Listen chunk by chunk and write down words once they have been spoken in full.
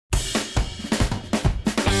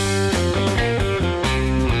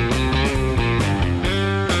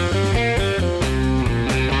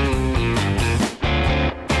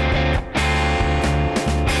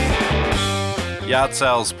Yard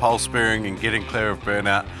Sales, Pole Spearing and Getting Clear of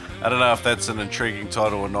Burnout. I don't know if that's an intriguing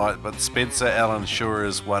title or not, but Spencer Allen sure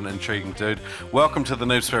is one intriguing dude. Welcome to the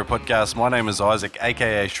Noob Spirit Podcast. My name is Isaac,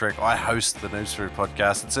 aka Shrek. I host the Noob Spirit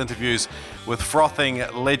Podcast. It's interviews with frothing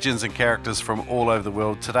legends and characters from all over the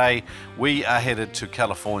world. Today, we are headed to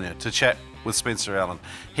California to chat with Spencer Allen.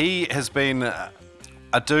 He has been a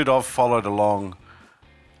dude I've followed along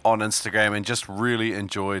on Instagram and just really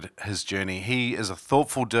enjoyed his journey. He is a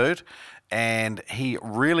thoughtful dude, and he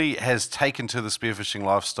really has taken to the spearfishing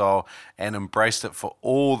lifestyle and embraced it for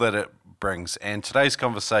all that it brings. And today's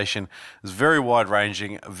conversation is very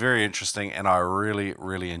wide-ranging, very interesting, and I really,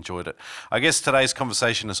 really enjoyed it. I guess today's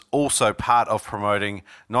conversation is also part of promoting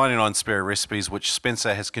 99 Spearo Recipes, which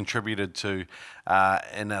Spencer has contributed to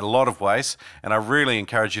in a lot of ways, and I really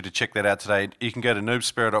encourage you to check that out today. You can go to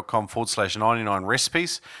noobspearo.com/99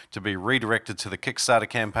 recipes to be redirected to the Kickstarter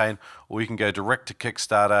campaign, or you can go direct to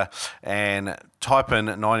Kickstarter and type in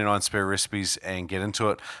 99 Spearo Recipes and get into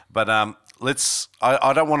it. But I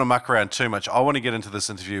don't want to muck around too much. I want to get into this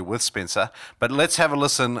interview with Spencer, but let's have a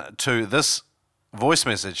listen to this voice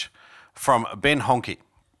message from Ben Honky.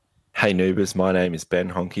 Hey Noobers, my name is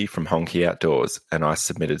Ben Honky from Honky Outdoors, and I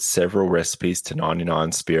submitted several recipes to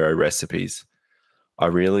 99 Spearo Recipes. I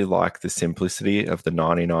really like the simplicity of the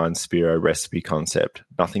 99 Spearo recipe concept.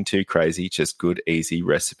 Nothing too crazy, just good, easy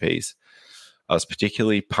recipes. I was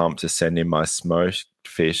particularly pumped to send in my smoked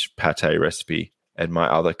fish pate recipe and my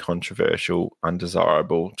other controversial,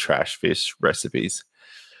 undesirable trash fish recipes.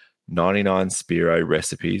 99 Spearo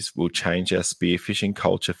Recipes will change our spearfishing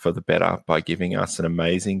culture for the better by giving us an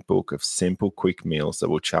amazing book of simple, quick meals that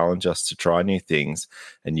will challenge us to try new things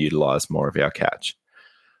and utilize more of our catch.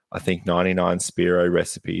 I think 99 Spearo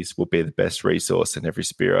Recipes will be the best resource in every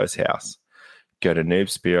Spearo's house. Go to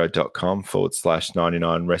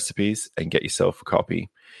noobspearo.com/99 recipes and get yourself a copy.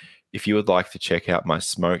 If you would like to check out my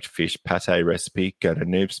smoked fish pate recipe, go to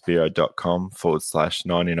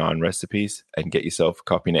noobspearo.com/99 recipes and get yourself a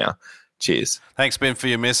copy now. Cheers. Thanks, Ben, for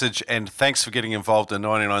your message, and thanks for getting involved in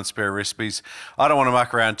 99 Spearo Recipes. I don't want to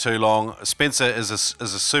muck around too long. Spencer is a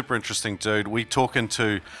super interesting dude. We talk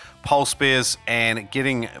into pole spears and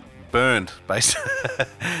getting burned, basically,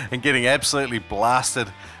 and getting absolutely blasted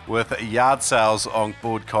with yard sales on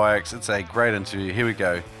board kayaks. It's a great interview. Here we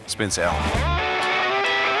go, Spencer Allen.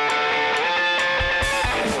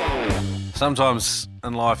 Sometimes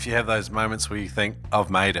in life you have those moments where you think, I've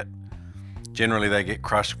made it. Generally they get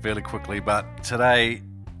crushed fairly quickly, but today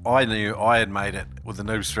I knew I had made it with the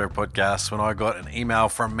Noob Spirit Podcast when I got an email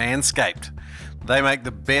from Manscaped. They make the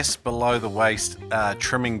best below the waist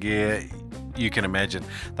trimming gear you can imagine.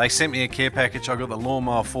 They sent me a care package. I got the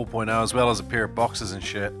Lawnmower 4.0 as well as a pair of boxers and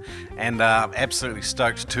shirt, and absolutely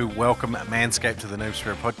stoked to welcome Manscaped to the Noob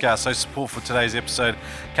Spirit Podcast. So support for today's episode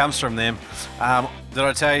comes from them. Did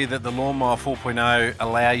I tell you that the Lawnmower 4.0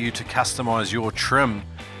 allow you to customize your trim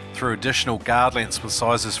through additional guard lengths with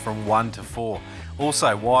sizes from 1 to 4?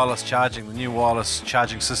 Also, wireless charging. The new wireless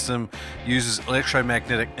charging system uses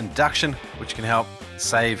electromagnetic induction, which can help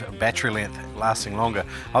save battery length, lasting longer.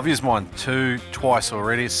 I've used mine twice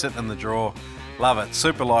already. It's sitting in the drawer. Love it.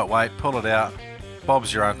 Super lightweight. Pull it out.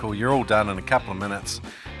 Bob's your uncle. You're all done in a couple of minutes.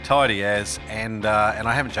 Tidy as, and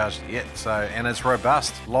I haven't charged it yet. So, and it's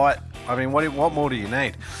robust, light. I mean, what more do you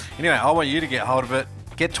need? Anyway, I want you to get hold of it.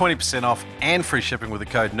 Get 20% off and free shipping with the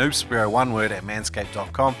code NoobSpearo, one word, at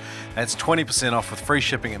manscaped.com. That's 20% off with free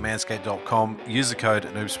shipping at manscaped.com. Use the code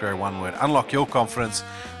NoobSpearo, one word. Unlock your confidence.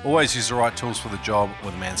 Always use the right tools for the job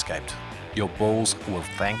with Manscaped. Your balls will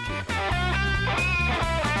thank you.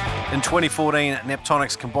 In 2014,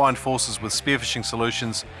 Neptonics combined forces with Spearfishing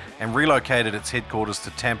Solutions and relocated its headquarters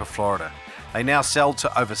to Tampa, Florida. They now sell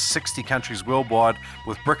to over 60 countries worldwide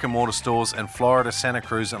with brick and mortar stores in Florida, Santa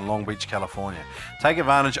Cruz, and Long Beach, California. Take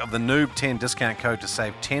advantage of the Noob10 discount code to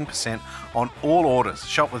save 10% on all orders.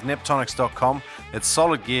 Shop with Neptonics.com. It's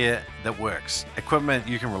solid gear that works. Equipment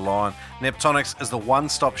you can rely on. Neptonics is the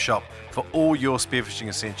one-stop shop for all your spearfishing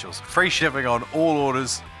essentials. Free shipping on all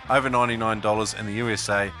orders over $99 in the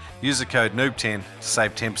USA. Use the code Noob10 to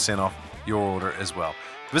save 10% off your order as well.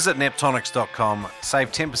 Visit Neptonics.com,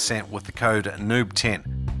 save 10% with the code Noob10.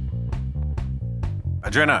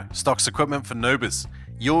 Adreno stocks equipment for noobers.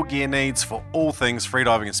 Your gear needs for all things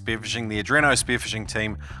freediving and spearfishing. The Adreno spearfishing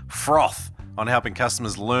team froth on helping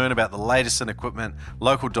customers learn about the latest in equipment,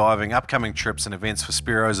 local diving, upcoming trips and events for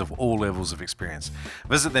Spearos of all levels of experience.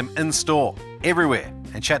 Visit them in store, everywhere,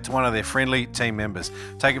 and chat to one of their friendly team members.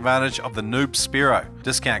 Take advantage of the Noob Spearo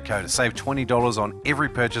discount code to save $20 on every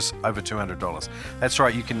purchase over $200. That's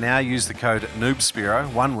right, you can now use the code Noob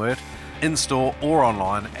Spearo, one word, in store or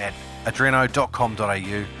online at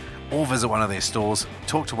adreno.com.au or visit one of their stores,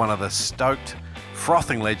 talk to one of the stoked,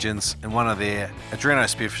 frothing legends in one of their Adreno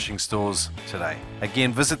Spearfishing stores today.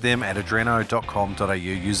 Again, visit them at adreno.com.au,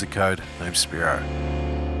 use the code NoobSpearo.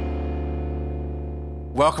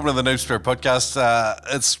 Welcome to the Noob Spearo podcast.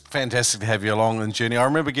 It's fantastic to have you along on the journey. I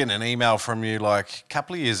remember getting an email from you like a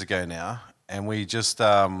couple of years ago now, and we just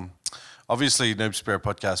obviously Noob Spearo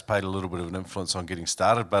podcast played a little bit of an influence on getting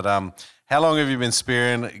started. But how long have you been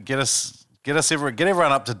spearing? Get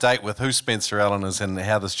everyone up to date with who Spencer Allen is and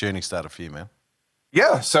how this journey started for you, man.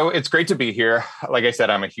 Yeah, so it's great to be here. Like I said,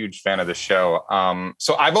 I'm a huge fan of the show.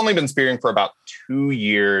 So I've only been spearing for about 2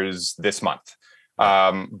 years this month.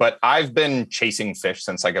 But I've been chasing fish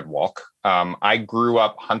since I could walk. I grew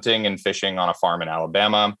up hunting and fishing on a farm in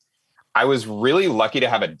Alabama. I was really lucky to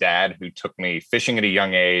have a dad who took me fishing at a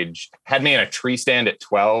young age, had me in a tree stand at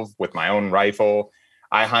 12 with my own rifle.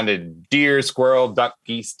 I hunted deer, squirrel, duck,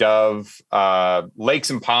 geese, dove, lakes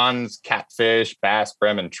and ponds, catfish, bass,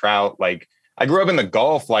 brim, and trout. Like, I grew up in the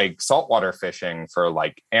Gulf, like saltwater fishing for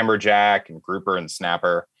like amberjack and grouper and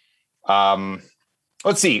snapper.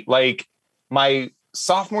 Let's see, like my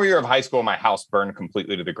sophomore year of high school, my house burned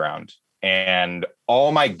completely to the ground and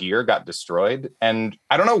all my gear got destroyed. And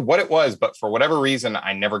I don't know what it was, but for whatever reason,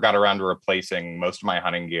 I never got around to replacing most of my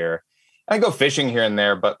hunting gear. I go fishing here and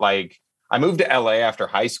there, but like I moved to LA after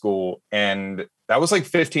high school and that was like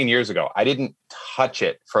 15 years ago. I didn't touch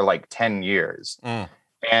it for like 10 years.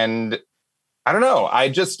 And I don't know. I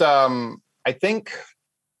just, I think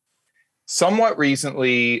somewhat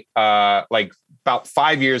recently, like about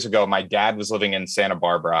 5 years ago, my dad was living in Santa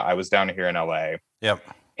Barbara. I was down here in LA. Yep.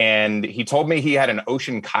 And he told me he had an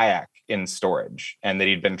ocean kayak in storage and that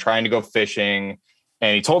he'd been trying to go fishing.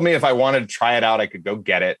 And he told me if I wanted to try it out, I could go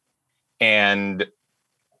get it. And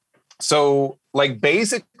so like,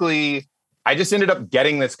 basically, I just ended up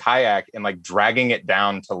getting this kayak and like dragging it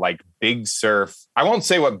down to like Big Surf. I won't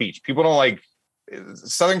say what beach. People don't like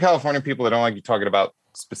Southern California people. They don't like you talking about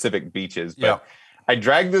specific beaches, but yeah. I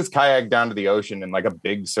dragged this kayak down to the ocean in like a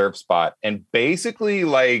Big Surf spot and basically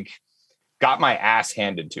like got my ass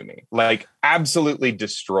handed to me, like absolutely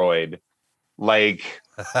destroyed, like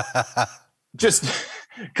just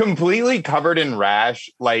completely covered in rash,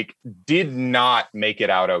 like did not make it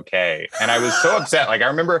out okay. And I was so upset. Like I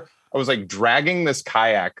remember I was like dragging this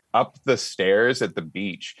kayak up the stairs at the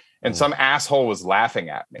beach and some asshole was laughing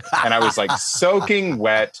at me and I was like soaking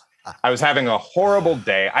wet. I was having a horrible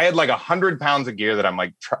day. I had like 100 pounds of gear that I'm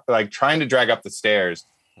like, trying to drag up the stairs.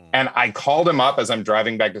 And I called him up as I'm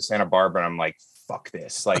driving back to Santa Barbara. And I'm like, fuck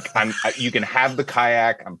this. Like you can have the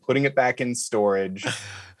kayak. I'm putting it back in storage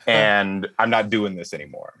and I'm not doing this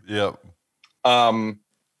anymore. Yep. And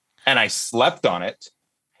I slept on it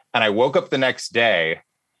and I woke up the next day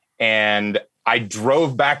and I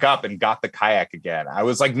drove back up and got the kayak again. I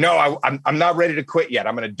was like, no, I'm not ready to quit yet.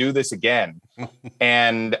 I'm going to do this again.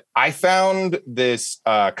 And I found this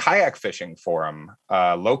kayak fishing forum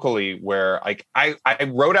locally where like I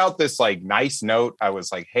wrote out this like nice note. I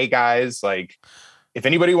was like, hey guys, like if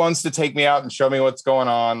anybody wants to take me out and show me what's going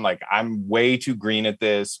on, like I'm way too green at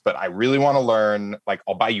this, but I really want to learn. Like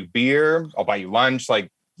I'll buy you beer, I'll buy you lunch.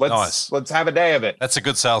 Like let's have a day of it. That's a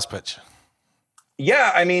good sales pitch.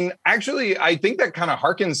 Yeah, I mean, actually, I think that kind of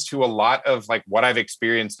harkens to a lot of like what I've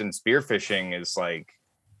experienced in spearfishing is like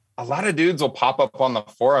a lot of dudes will pop up on the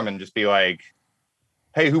forum and just be like,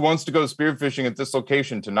 hey, who wants to go spearfishing at this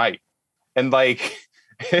location tonight? And like,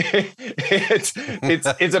 it's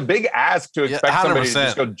a big ask to expect somebody to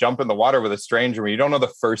just go jump in the water with a stranger when you don't know the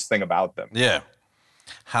first thing about them. Yeah,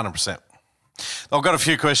 100%. I've got a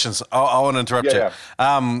few questions. I want to interrupt you. Yeah.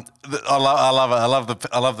 I love it.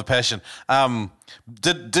 I love the passion.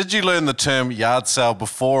 Did you learn the term yard sale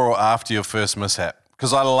before or after your first mishap?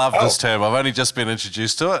 Because I love this term. I've only just been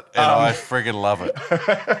introduced to it, and I friggin' love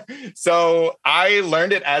it. So I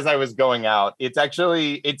learned it as I was going out.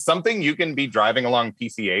 It's something you can be driving along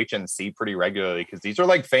PCH and see pretty regularly because these are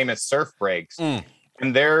like famous surf breaks, and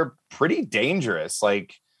they're pretty dangerous.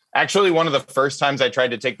 Like. Actually, one of the first times I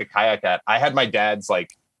tried to take the kayak at, I had my dad's like,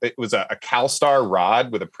 it was a CalStar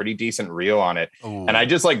rod with a pretty decent reel on it. Ooh. And I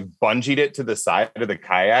just like bungeed it to the side of the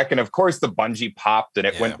kayak. And of course the bungee popped and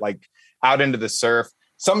it went like out into the surf.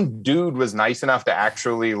 Some dude was nice enough to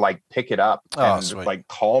actually like pick it up and like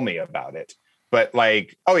call me about it. But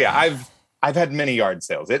like, oh yeah, I've had many yard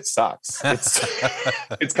sales. It sucks.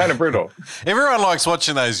 It's kind of brutal. Everyone likes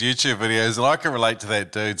watching those YouTube videos, and I can relate to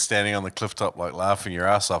that dude standing on the cliff top, like laughing your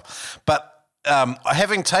ass off. But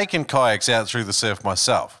having taken kayaks out through the surf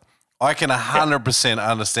myself, I can 100%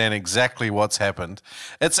 understand exactly what's happened.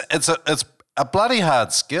 It's a bloody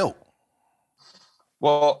hard skill.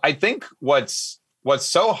 Well, I think what's what's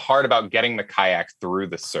so hard about getting the kayak through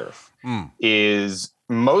the surf is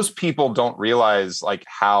most people don't realize like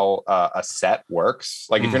how a set works.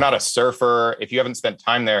 Like if you're not a surfer, if you haven't spent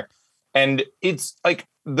time there, and it's like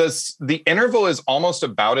the interval is almost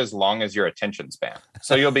about as long as your attention span.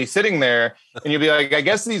 So you'll be sitting there and you'll be like, I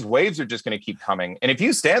guess these waves are just going to keep coming. And if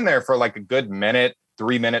you stand there for like a good minute,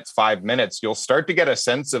 3 minutes, 5 minutes, you'll start to get a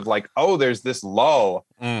sense of like, oh, there's this lull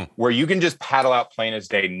where you can just paddle out plain as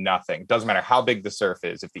day, nothing. Doesn't matter how big the surf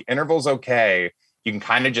is. If the interval's okay, you can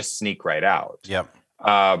kind of just sneak right out. Yep.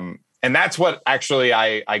 And that's what actually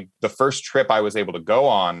I the first trip I was able to go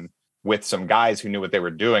on with some guys who knew what they were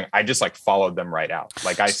doing, I just like followed them right out.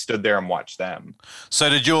 Like I stood there and watched them. So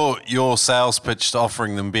did your sales pitch to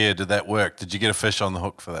offering them beer, did that work? Did you get a fish on the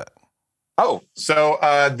hook for that? Oh, so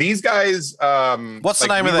these guys. What's the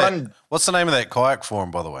name of that? What's the name of that kayak forum,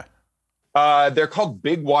 by the way? They're called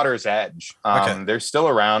Big Water's Edge. They're still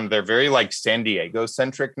around. They're very like San Diego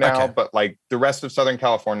centric now, but like the rest of Southern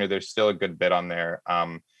California, there's still a good bit on there.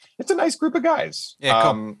 It's a nice group of guys. Yeah,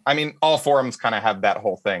 cool. I mean, all forums kind of have that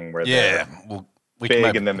whole thing where they're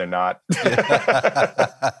big and then they're not.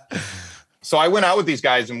 So I went out with these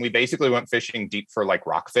guys and we basically went fishing deep for like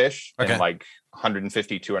rockfish in like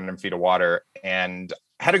 150, 200 feet of water, and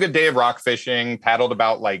had a good day of rock fishing, paddled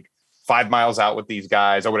about like 5 miles out with these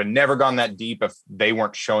guys. I would have never gone that deep if they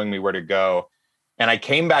weren't showing me where to go. And I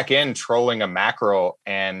came back in trolling a mackerel,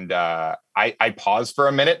 and I paused for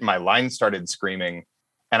a minute and my line started screaming.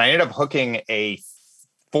 And I ended up hooking a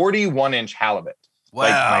 41-inch halibut. Wow.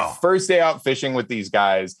 Like my first day out fishing with these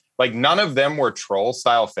guys, like none of them were troll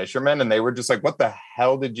style fishermen. And they were just like, what the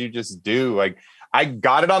hell did you just do? Like I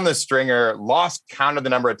got it on the stringer, lost count of the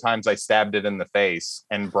number of times I stabbed it in the face,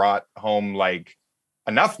 and brought home like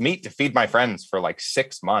enough meat to feed my friends for like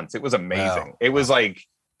 6 months. It was amazing. Wow. It was like,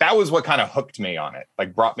 that was what kind of hooked me on it.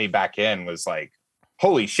 Like brought me back in, was like,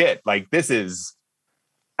 holy shit. Like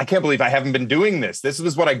I can't believe I haven't been doing this. This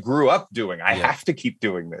was what I grew up doing. I have to keep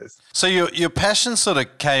doing this. So your passion sort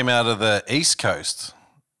of came out of the East Coast,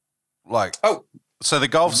 like so the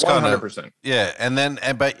golf's 100%. kind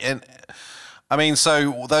of and I mean,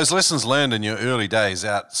 so those lessons learned in your early days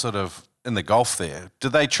out sort of in the Gulf there,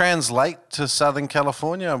 did they translate to Southern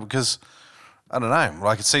California? Because I don't know,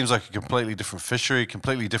 like it seems like a completely different fishery,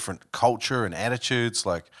 completely different culture and attitudes.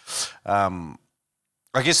 Like, I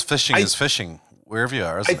guess fishing is fishing wherever you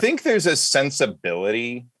are, isn't it? I think there's a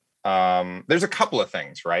sensibility. There's a couple of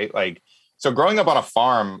things, right? Like, so growing up on a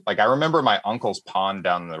farm, like I remember my uncle's pond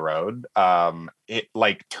down the road. It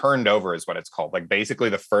like turned over is what it's called. Like basically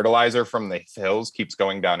the fertilizer from the hills keeps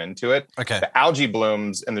going down into it. Okay. The algae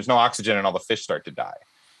blooms and there's no oxygen and all the fish start to die.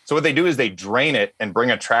 So what they do is they drain it and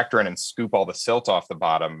bring a tractor in and scoop all the silt off the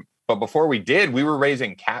bottom. But before we did, we were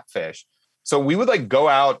raising catfish. So we would like go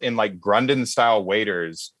out in like Grundon style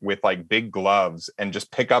waders with like big gloves and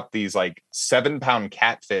just pick up these like 7-pound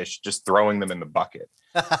catfish, just throwing them in the bucket.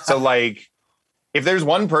 So like, if there's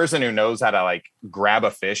one person who knows how to like grab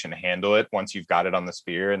a fish and handle it once you've got it on the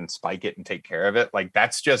spear and spike it and take care of it, like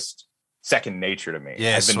that's just second nature to me.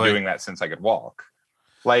 Yeah, I've been doing that since I could walk.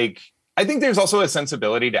 Like, I think there's also a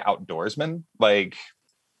sensibility to outdoorsmen. Like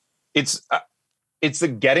it's the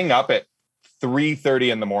getting up at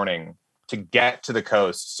 3:30 in the morning to get to the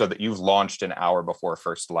coast so that you've launched an hour before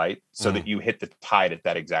first light so that you hit the tide at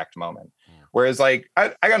that exact moment. Whereas like,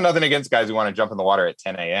 I got nothing against guys who want to jump in the water at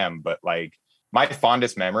 10 a.m., but like my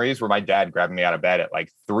fondest memories were my dad grabbing me out of bed at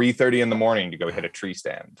like 3:30 in the morning to go hit a tree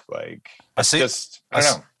stand. Like, I don't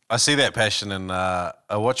know. I see that passion, and I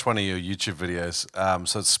watch one of your YouTube videos.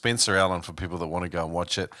 So it's Spencer Allen for people that want to go and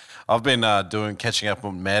watch it. I've been catching up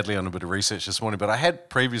madly on a bit of research this morning, but I had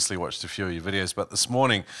previously watched a few of your videos. But this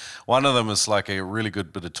morning, one of them is like a really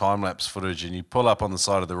good bit of time lapse footage, and you pull up on the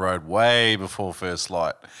side of the road way before first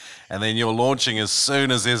light, and then you're launching as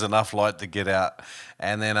soon as there's enough light to get out,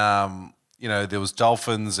 and then there was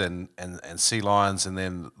dolphins and sea lions, and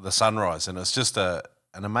then the sunrise, and it's just an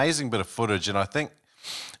amazing bit of footage, and I think.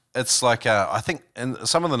 It's like, I think in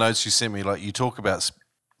some of the notes you sent me, like you talk about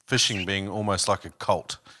fishing being almost like a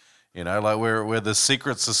cult, like we're the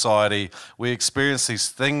secret society. We experience these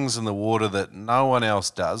things in the water that no one else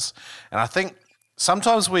does. And I think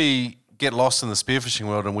sometimes we get lost in the spearfishing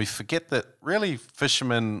world and we forget that really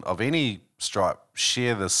fishermen of any stripe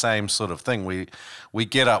share the same sort of thing. We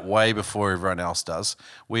get up way before everyone else does.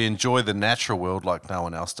 We enjoy the natural world like no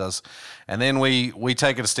one else does. And then we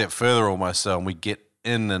take it a step further almost, and we get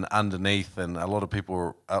in and underneath, and a lot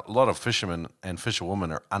of fishermen and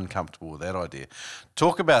fisherwomen are uncomfortable with that idea.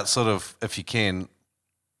 Talk about sort of, if you can,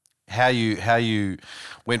 how you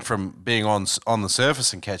went from being on the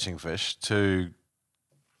surface and catching fish to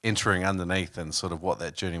entering underneath and sort of what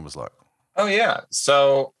that journey was like? Oh yeah.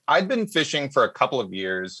 So I'd been fishing for a couple of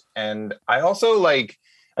years, and I also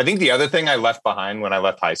I think the other thing I left behind when I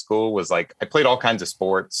left high school was I played all kinds of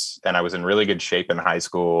sports and I was in really good shape in high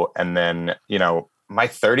school. And then, my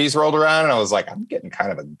 30s rolled around and I was like, I'm getting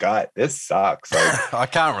kind of a gut. This sucks. I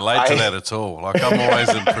can't relate to that at all.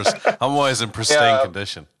 I'm always in pristine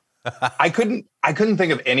condition. I couldn't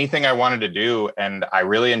think of anything I wanted to do, and I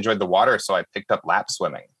really enjoyed the water, so I picked up lap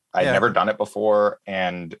swimming. I'd never done it before,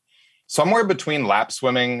 and somewhere between lap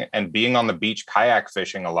swimming and being on the beach kayak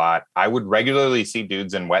fishing a lot, I would regularly see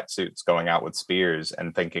dudes in wetsuits going out with spears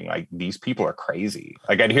and thinking these people are crazy.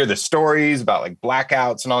 I'd hear the stories about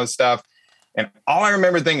blackouts and all this stuff, and all I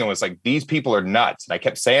remember thinking was these people are nuts, and I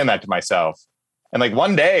kept saying that to myself. And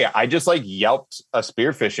one day I just yelped a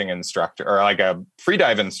spearfishing instructor or a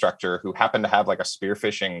freedive instructor who happened to have a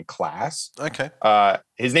spearfishing class. Okay.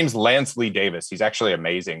 His name's Lance Lee Davis. He's actually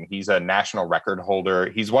amazing. He's a national record holder.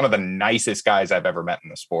 He's one of the nicest guys I've ever met in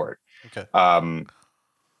the sport. Okay.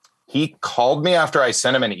 He called me after I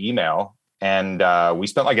sent him an email, and we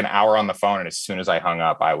spent an hour on the phone. And as soon as I hung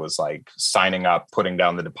up, I was signing up, putting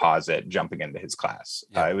down the deposit, jumping into his class.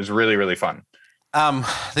 Yeah. It was really, really fun.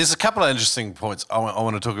 There's a couple of interesting points I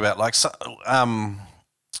want to talk about,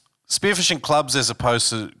 spearfishing clubs as opposed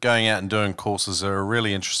to going out and doing courses are a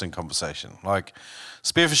really interesting conversation.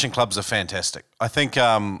 Spearfishing clubs are fantastic. I think,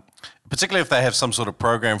 particularly if they have some sort of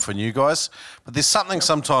program for new guys, but there's something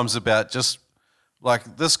sometimes about just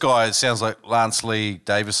this guy, it sounds like Lance Lee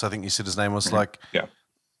Davis, I think you said his name was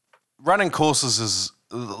running courses is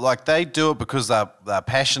they do it because they're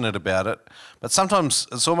passionate about it, but sometimes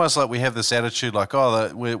it's almost like we have this attitude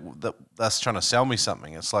that's trying to sell me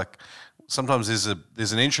something. It's sometimes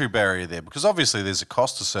there's an entry barrier there because obviously there's a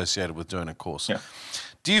cost associated with doing a course. Yeah.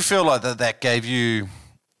 Do you feel like that gave you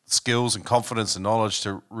skills and confidence and knowledge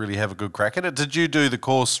to really have a good crack at it? Did you do the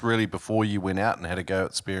course really before you went out and had a go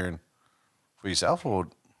at spearing for yourself, or?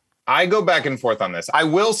 I go back and forth on this. I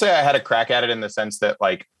will say I had a crack at it in the sense that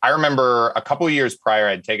I remember a couple of years prior,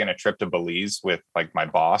 I'd taken a trip to Belize with my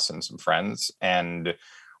boss and some friends. And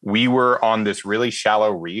we were on this really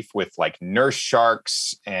shallow reef with nurse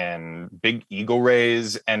sharks and big eagle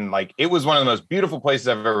rays. And it was one of the most beautiful places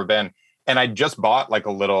I've ever been. And I just bought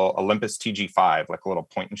a little Olympus TG5, a little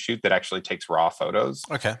point and shoot that actually takes raw photos.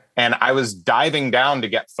 Okay. And I was diving down to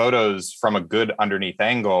get photos from a good underneath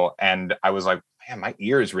angle. And I was like, man, my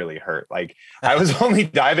ears really hurt. I was only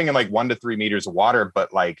diving in 1 to 3 meters of water, but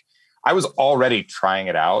I was already trying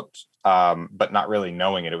it out, but not really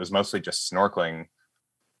knowing it. It was mostly just snorkeling.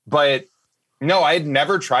 But no, I had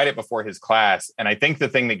never tried it before his class. And I think the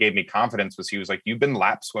thing that gave me confidence was he was you've been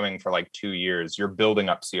lap swimming for 2 years. You're building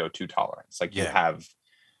up CO2 tolerance. You have,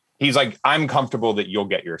 he's I'm comfortable that you'll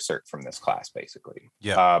get your cert from this class, basically.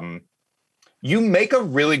 Yeah. You make a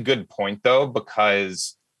really good point though,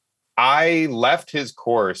 because I left his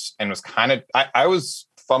course and was I was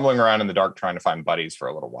fumbling around in the dark trying to find buddies for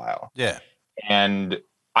a little while. Yeah. And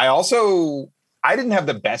I didn't have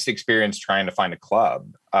the best experience trying to find a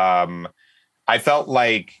club. I felt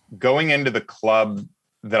going into the club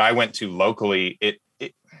that I went to locally, it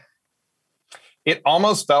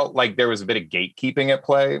almost felt like there was a bit of gatekeeping at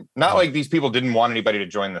play. Not these people didn't want anybody to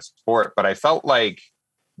join the sport, but I felt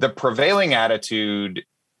the prevailing attitude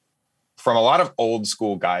from a lot of old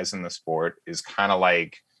school guys in the sport is kind of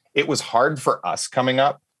it was hard for us coming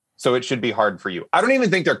up, so it should be hard for you. I don't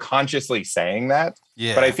even think they're consciously saying that,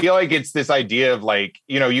 but I feel it's this idea of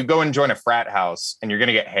you go and join a frat house and you're going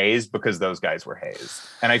to get hazed because those guys were hazed.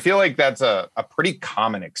 And I feel that's a pretty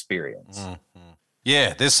common experience. Mm-hmm.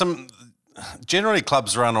 Yeah, there's generally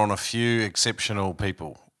clubs run on a few exceptional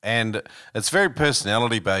people. And it's very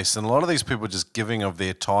personality based, and a lot of these people are just giving of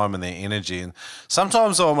their time and their energy. And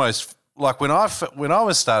sometimes almost when I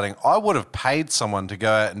was starting, I would have paid someone to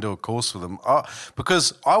go out and do a course with them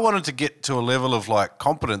because I wanted to get to a level of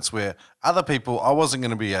competence where other people, I wasn't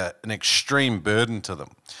going to be an extreme burden to them.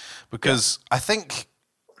 Because I think,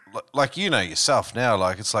 yourself now,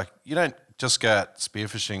 it's you don't just go out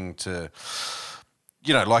spearfishing to,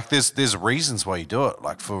 there's reasons why you do it,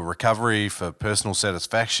 for recovery, for personal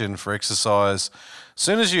satisfaction, for exercise. As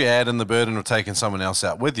soon as you add in the burden of taking someone else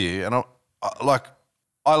out with you, and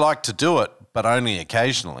I like to do it, but only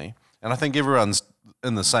occasionally. And I think everyone's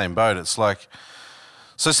in the same boat. It's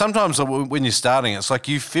so sometimes when you're starting, it's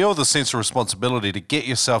you feel the sense of responsibility to get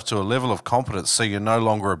yourself to a level of competence so you're no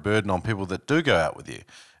longer a burden on people that do go out with you.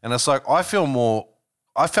 And it's I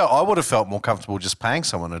would have felt more comfortable just paying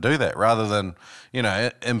someone to do that rather than,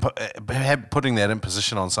 putting that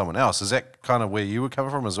imposition on someone else. Is that kind of where you were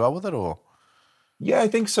coming from as well with it, or? Yeah, I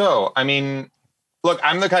think so. I mean, look,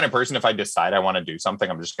 I'm the kind of person, if I decide I want to do something,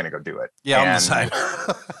 I'm just going to go do it. Yeah, and I'm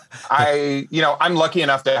the same. I'm lucky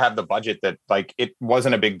enough to have the budget that like it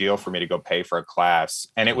wasn't a big deal for me to go pay for a class.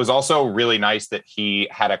 And it was also really nice that he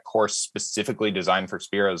had a course specifically designed for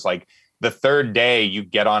Spiros. Like the third day you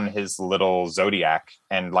get on his little Zodiac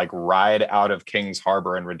and like ride out of Kings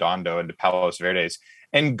Harbor in Redondo into Palos Verdes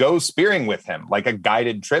and go spearing with him, like a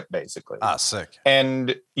guided trip, basically. Ah, sick.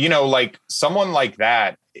 And, like someone like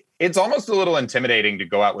that, it's almost a little intimidating to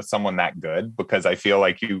go out with someone that good, because I feel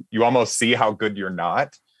like you almost see how good you're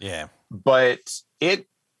not. Yeah. But it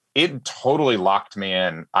totally locked me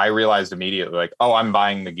in. I realized immediately, like, oh, I'm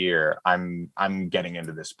buying the gear. I'm getting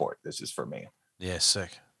into this sport. This is for me. Yeah,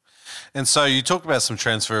 sick. And so you talked about some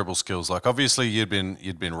transferable skills. Like obviously you'd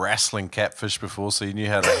been wrestling catfish before, so you knew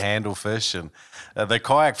how to handle fish. And the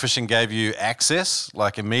kayak fishing gave you access,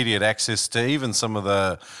 like immediate access to even some of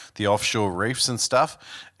the offshore reefs and stuff.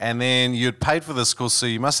 And then you'd paid for this course, so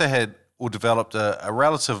you must have had or developed a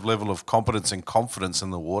relative level of competence and confidence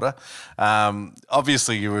in the water.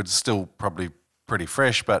 Obviously you were still probably pretty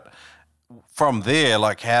fresh, but from there,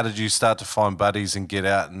 like how did you start to find buddies and get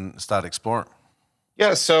out and start exploring?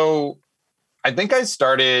 Yeah, so I think I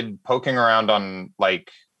started poking around on like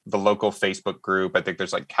the local Facebook group. I think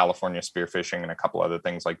there's like California Spearfishing and a couple other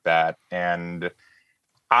things like that. And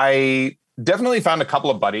I definitely found a couple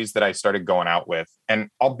of buddies that I started going out with. And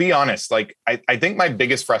I'll be honest, like I think my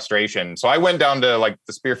biggest frustration. So I went down to like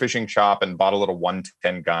the spearfishing shop and bought a little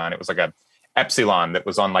 110 gun. It was like a Epsilon that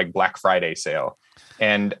was on like Black Friday sale.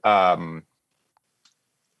 And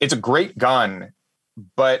it's a great gun.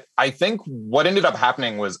 But I think what ended up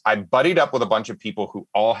happening was I buddied up with a bunch of people who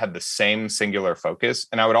all had the same singular focus.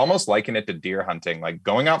 And I would almost liken it to deer hunting. Like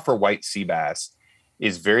going out for white sea bass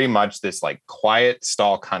is very much this like quiet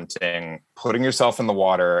stalk hunting, putting yourself in the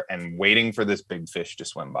water and waiting for this big fish to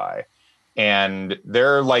swim by. And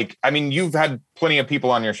they're like, I mean, you've had plenty of people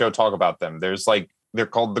on your show talk about them. There's like, they're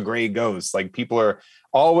called the gray ghosts. Like people are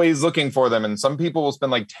always looking for them. And some people will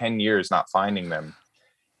spend like 10 years not finding them.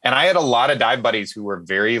 And I had a lot of dive buddies who were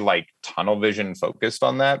very like tunnel vision focused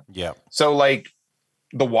on that. Yeah. So like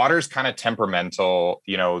the water's kind of temperamental,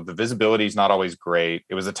 the visibility is not always great.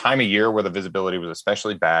 It was a time of year where the visibility was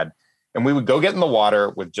especially bad. And we would go get in the water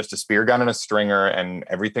with just a spear gun and a stringer and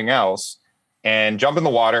everything else and jump in the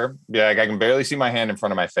water. Be like, I can barely see my hand in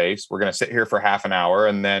front of my face. We're going to sit here for half an hour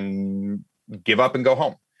and then give up and go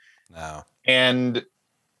home. No. And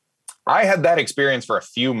I had that experience for a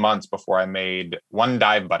few months before I made one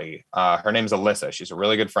dive buddy. Her name's Alyssa. She's a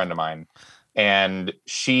really good friend of mine. And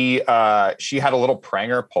she had a little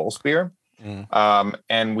Pranger pole spear.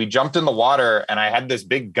 And we jumped in the water and I had this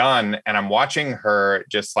big gun and I'm watching her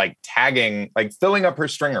just like tagging, like filling up her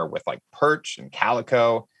stringer with like perch and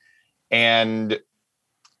calico. And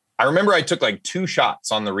I remember I took like 2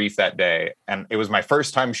 shots on the reef that day. And it was my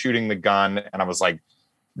first time shooting the gun. And I was like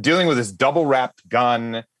dealing with this double wrapped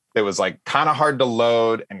gun that was like kind of hard to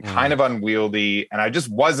load and kind of unwieldy. And I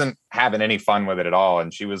just wasn't having any fun with it at all.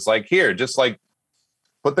 And she was like, here, just like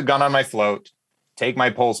put the gun on my float, take my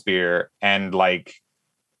pole spear, and like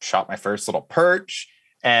shot my first little perch.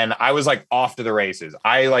 And I was like off to the races.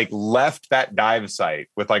 I like left that dive site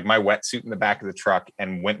with like my wetsuit in the back of the truck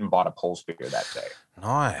and went and bought a pole spear that day.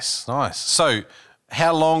 Nice. So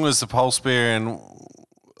how long was the pole spear and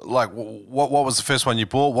like what was the first one you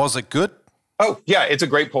bought? Was it good? Oh yeah, it's a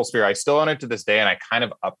great pole spear. I still own it to this day, and I kind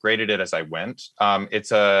of upgraded it as I went.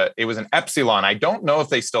 It was an Epsilon. I don't know if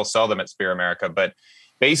they still sell them at Spear America, but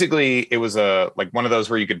basically it was like one of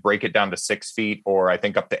those where you could break it down to 6 feet or I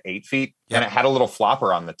think up to 8 feet, and it had a little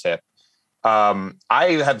flopper on the tip.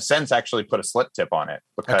 I have since actually put a slip tip on it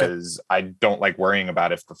because I don't like worrying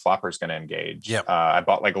about if the flopper is going to engage. Yep. I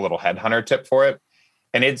bought like a little headhunter tip for it,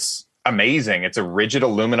 and it's amazing. It's a rigid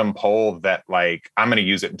aluminum pole that like I'm going to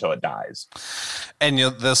use it until it dies. And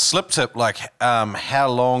the slip tip, like how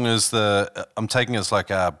long is I'm taking it's like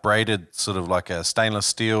a braided sort of like a stainless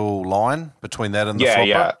steel line between that and the flopper?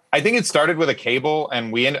 Yeah. I think it started with a cable,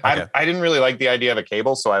 and I didn't really like the idea of a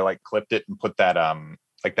cable, so I like clipped it and put that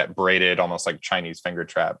like that braided almost like Chinese finger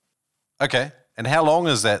trap. Okay. And how long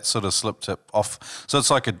is that sort of slip tip off? So it's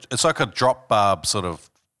like a drop barb sort of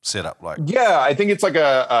setup, like. Yeah, I think it's like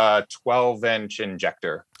a 12-inch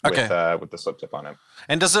injector with the slip tip on it.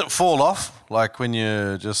 And does it fall off like when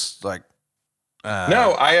you just like?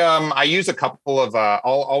 No, I use a couple of. I'll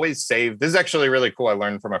always save. This is actually really cool. I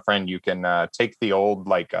learned from a friend. You can take the old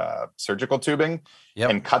like surgical tubing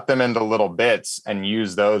and cut them into little bits and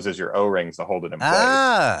use those as your O-rings to hold it in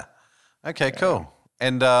place. Okay, cool.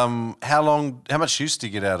 And how much use do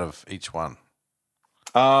you get out of each one?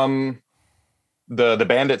 The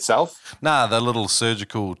band itself? Nah, the little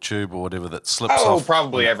surgical tube or whatever that slips off. Oh,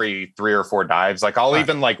 probably every 3 or 4 dives. Like I'll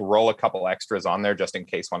even like roll a couple extras on there just in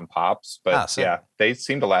case one pops. But yeah, they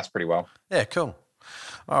seem to last pretty well. Yeah, cool.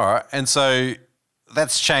 All right. And so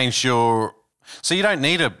that's changed so you don't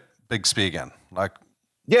need a big spear gun.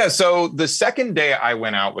 Yeah. So the second day I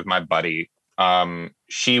went out with my buddy,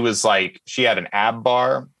 she had an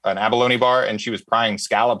abalone bar, and she was prying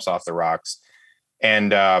scallops off the rocks.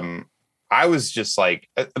 And I was just like,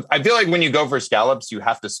 I feel like when you go for scallops, you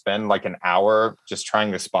have to spend like an hour just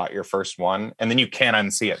trying to spot your first one, and then you can't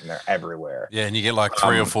unsee it, and they're everywhere. Yeah, and you get like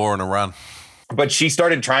 3 or 4 in a run. But she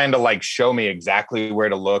started trying to like show me exactly where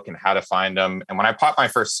to look and how to find them. And when I popped my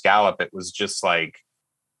first scallop, it was just like,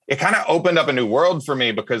 it kind of opened up a new world for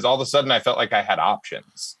me, because all of a sudden I felt like I had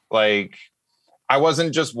options. Like I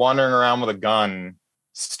wasn't just wandering around with a gun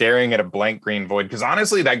staring at a blank green void, because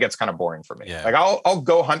honestly that gets kind of boring for me. Yeah. Like I'll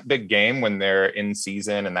go hunt big game when they're in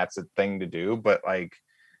season and that's a thing to do, but like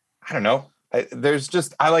I don't know, I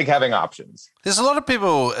like having options. There's a lot of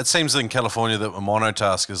people, it seems, in California that were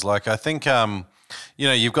monotaskers. Like I think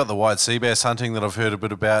you've got the white sea bass hunting that I've heard a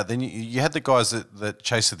bit about. Then you had the guys that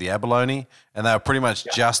chased the abalone, and they were pretty much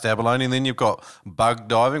just abalone. And then you've got bug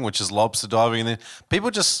diving, which is lobster diving, and then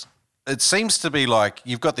people just, it seems to be like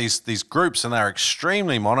you've got these groups, and they're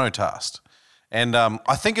extremely monotasked. And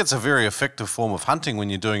I think it's a very effective form of hunting when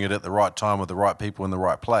you're doing it at the right time with the right people in the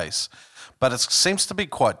right place. But it seems to be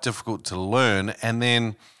quite difficult to learn. And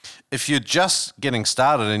then if you're just getting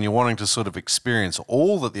started and you're wanting to sort of experience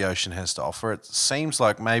all that the ocean has to offer, it seems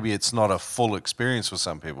like maybe it's not a full experience for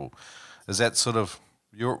some people. Is that sort of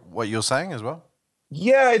what you're saying as well?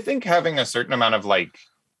 Yeah, I think having a certain amount of like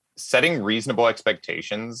setting reasonable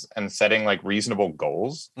expectations and setting like reasonable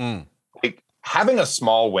goals, like having a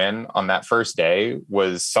small win on that first day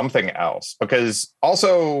was something else. Because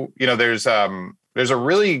also, there's a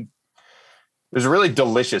really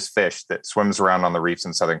delicious fish that swims around on the reefs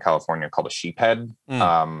in Southern California called a sheephead.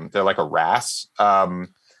 They're like a wrasse.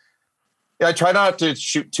 I try not to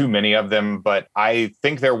shoot too many of them, but I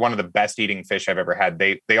think they're one of the best eating fish I've ever had.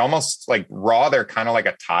 They almost like raw. They're kind of like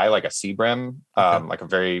a Thai, like a sea bream, like a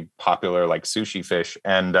very popular like sushi fish.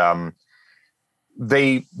 And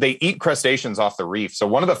they eat crustaceans off the reef. So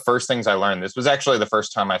one of the first things I learned, this was actually the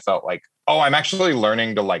first time I felt like, oh, I'm actually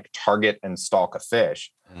learning to like target and stalk a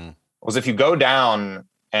fish. Was if you go down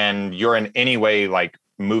and you're in any way like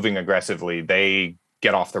moving aggressively, they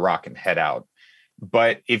get off the rock and head out.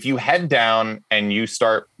 But if you head down and you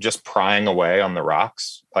start just prying away on the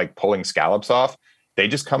rocks, like pulling scallops off, they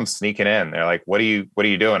just come sneaking in. They're like, what are you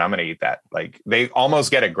doing? I'm going to eat that. Like they almost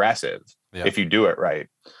get aggressive if you do it right.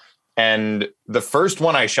 And the first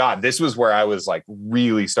one I shot, this was where I was like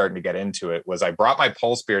really starting to get into it, was I brought my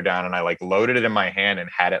pole spear down and I like loaded it in my hand and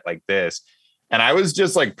had it like this. And I was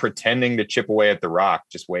just like pretending to chip away at the rock,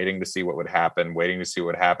 just waiting to see what would happen.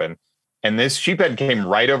 And this sheephead came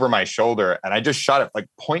right over my shoulder, and I just shot it like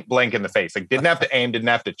point blank in the face. Like didn't have to aim, didn't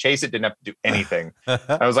have to chase it, didn't have to do anything.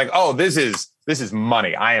 I was like, oh, this is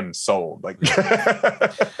money. I am sold. Like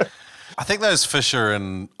I think those fish are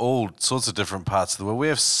in all sorts of different parts of the world. We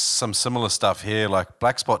have some similar stuff here, like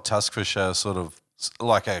black spot tuskfish are sort of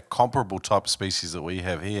like a comparable type of species that we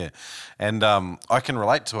have here. And I can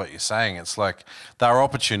relate to what you're saying. It's like they're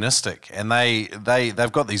opportunistic, and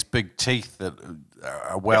they've got these big teeth that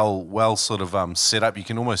are well sort of set up. You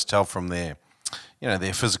can almost tell from their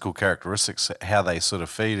physical characteristics how they sort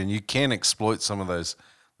of feed, and you can exploit some of those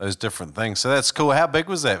different things. So that's cool. How big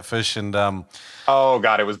was that fish? And oh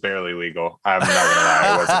God, it was barely legal. I'm not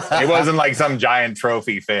gonna lie. It wasn't like some giant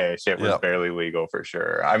trophy fish. It was barely legal for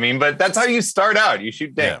sure. I mean, but that's how you start out. You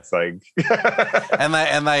shoot dinks. Like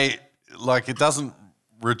and they like, it doesn't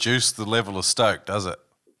reduce the level of stoke, does it?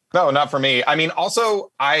 No, not for me. I mean,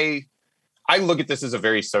 also I look at this as a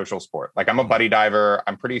very social sport. Like I'm a buddy diver.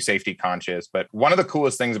 I'm pretty safety conscious, but one of the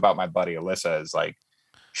coolest things about my buddy Alyssa is like,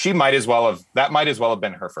 that might as well have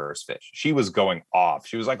been her first fish. She was going off.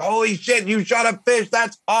 She was like, holy shit, you shot a fish.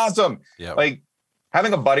 That's awesome. Yep. Like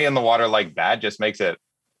having a buddy in the water like that just makes it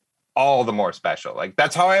all the more special. Like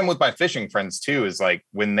that's how I am with my fishing friends too, is like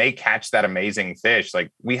when they catch that amazing fish, like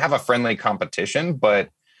we have a friendly competition, but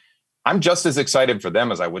I'm just as excited for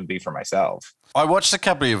them as I would be for myself. I watched a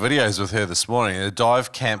couple of videos with her this morning. The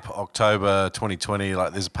Dive Camp October 2020,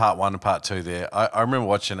 like there's part 1 and part 2 there. I remember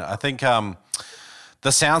watching it. I think the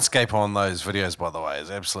soundscape on those videos, by the way, is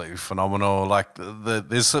absolutely phenomenal. Like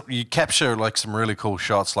you capture like some really cool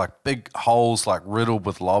shots, like big holes, like riddled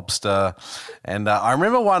with lobster. And I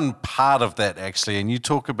remember one part of that actually, and you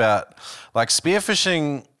talk about like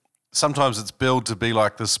spearfishing. Sometimes it's billed to be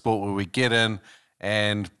like this sport where we get in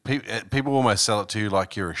and people almost sell it to you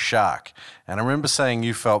like you're a shark. And I remember saying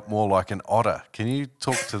you felt more like an otter. Can you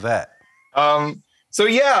talk to that? So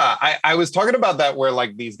yeah, I was talking about that where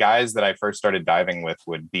like these guys that I first started diving with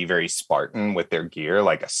would be very Spartan with their gear,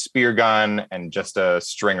 like a spear gun and just a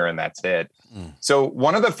stringer, and that's it. So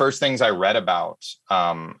one of the first things I read about,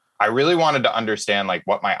 I really wanted to understand like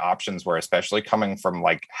what my options were, especially coming from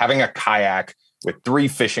like having a kayak with 3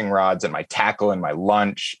 fishing rods and my tackle and my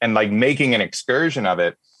lunch and like making an excursion of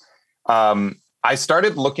it. I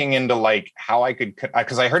started looking into like how I could,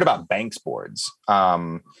 because I heard about Banks boards.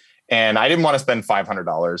 And I didn't want to spend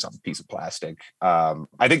 $500 on a piece of plastic.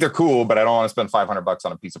 I think they're cool, but I don't want to spend $500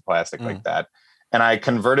 on a piece of plastic like that. And I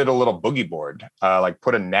converted a little boogie board, like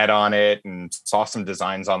put a net on it and saw some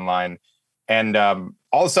designs online. And all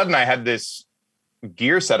of a sudden I had this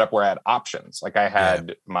gear set up where I had options. Like I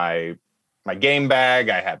had my game bag,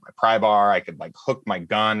 I had my pry bar, I could like hook my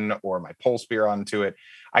gun or my pole spear onto it.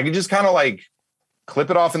 I could just kind of like clip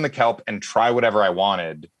it off in the kelp and try whatever I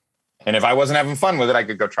wanted. And if I wasn't having fun with it, I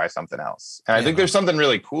could go try something else. And I think there's something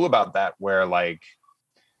really cool about that where like,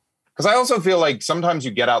 because I also feel like sometimes you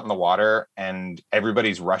get out in the water and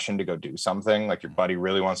everybody's rushing to go do something. Like your buddy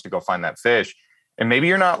really wants to go find that fish. And maybe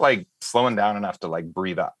you're not like slowing down enough to like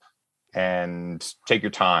breathe up and take your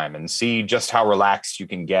time and see just how relaxed you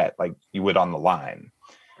can get like you would on the line.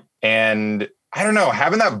 And I don't know,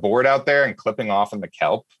 having that board out there and clipping off in the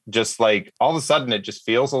kelp, just like all of a sudden it just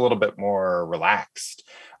feels a little bit more relaxed,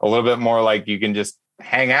 a little bit more like you can just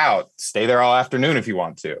hang out, stay there all afternoon if you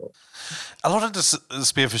want to. A lot of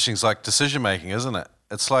spearfishing is like decision making, isn't it?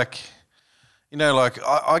 It's like, you know, like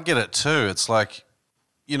I get it too. It's like,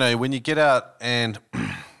 you know, when you get out and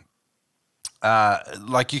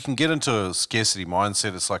like you can get into a scarcity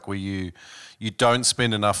mindset. It's like where you don't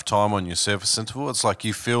spend enough time on your surface interval. It's like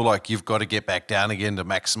you feel like you've got to get back down again to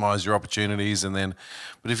maximize your opportunities. And then,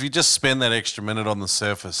 but if you just spend that extra minute on the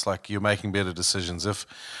surface, like you're making better decisions. If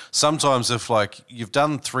like you've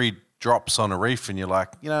done 3 drops on a reef and you're like,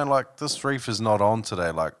 you know, like this reef is not on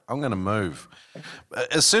today, like I'm going to move.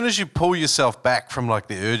 As soon as you pull yourself back from like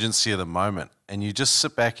the urgency of the moment and you just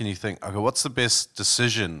sit back and you think, okay, what's the best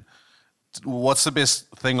decision? What's the best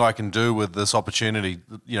thing I can do with this opportunity,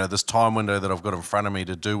 you know, this time window that I've got in front of me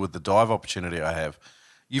to do with the dive opportunity I have?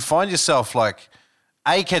 You find yourself like,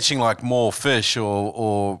 catching like more fish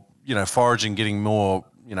or you know, foraging, getting more,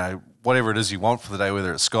 you know, whatever it is you want for the day,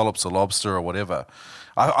 whether it's scallops or lobster or whatever.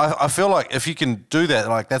 I feel like if you can do that,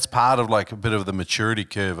 like that's part of like a bit of the maturity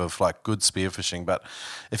curve of like good spearfishing. But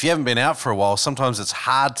if you haven't been out for a while, sometimes it's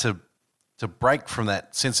hard to break from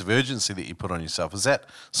that sense of urgency that you put on yourself. Is that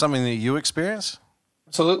something that you experience?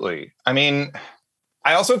 Absolutely. I mean,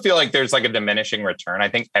 I also feel like there's like a diminishing return. I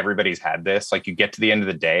think everybody's had this. Like you get to the end of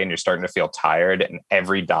the day and you're starting to feel tired and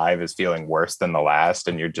every dive is feeling worse than the last.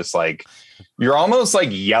 And you're just like, you're almost like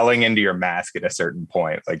yelling into your mask at a certain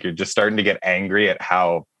point. Like you're just starting to get angry at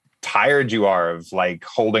how tired you are of like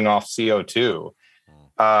holding off CO2.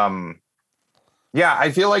 Yeah,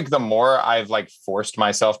 I feel like the more I've like forced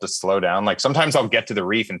myself to slow down, like sometimes I'll get to the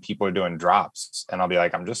reef and people are doing drops and I'll be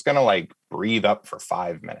like, I'm just going to like breathe up for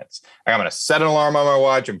 5 minutes. Like, I'm going to set an alarm on my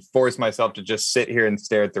watch and force myself to just sit here and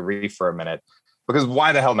stare at the reef for a minute, because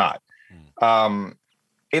why the hell not?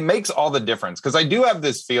 It makes all the difference, because I do have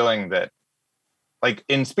this feeling that like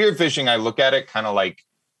in spearfishing, I look at it kind of like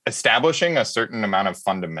establishing a certain amount of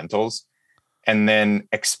fundamentals and then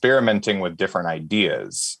experimenting with different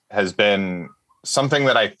ideas has been something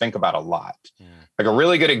that I think about a lot. Like a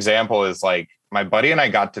really good example is like my buddy and I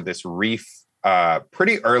got to this reef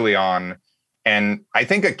pretty early on. And I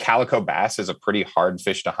think a calico bass is a pretty hard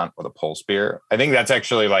fish to hunt with a pole spear. I think that's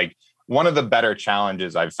actually like one of the better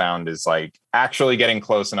challenges I've found is like actually getting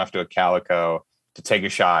close enough to a calico to take a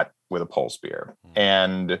shot with a pole spear.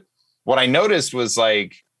 And what I noticed was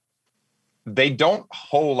like, they don't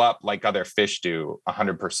hole up like other fish do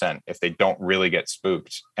 100% if they don't really get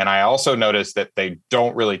spooked. And I also noticed that they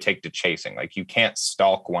don't really take to chasing. Like you can't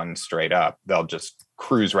stalk one straight up. They'll just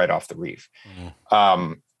cruise right off the reef.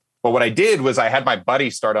 But what I did was I had my buddy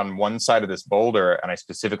start on one side of this boulder. And I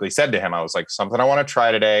specifically said to him, I was like, something I want to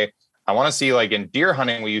try today. I want to see, like in deer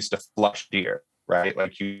hunting, we used to flush deer, right?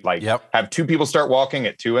 Like you have 2 people start walking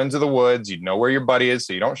at 2 ends of the woods. You know where your buddy is,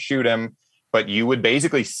 so you don't shoot him. But you would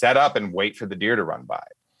basically set up and wait for the deer to run by.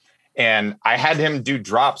 And I had him do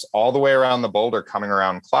drops all the way around the boulder, coming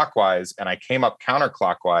around clockwise. And I came up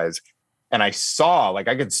counterclockwise and I saw, like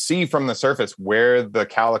I could see from the surface where the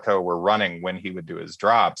calico were running when he would do his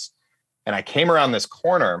drops. And I came around this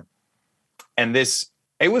corner and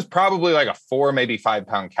it was probably like a 4, maybe 5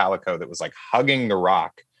 pound calico that was like hugging the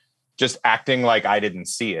rock, just acting like I didn't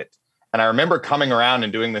see it. And I remember coming around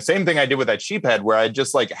and doing the same thing I did with that sheephead, where I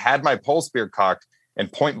just like had my pole spear cocked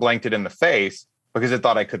and point blanked it in the face because it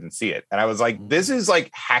thought I couldn't see it. And I was like, this is like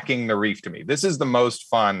hacking the reef to me. This is the most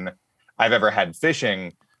fun I've ever had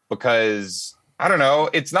fishing, because I don't know,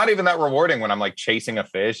 it's not even that rewarding when I'm like chasing a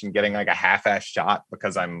fish and getting like a half-ass shot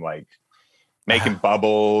because I'm like making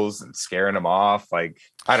bubbles and scaring them off. Like,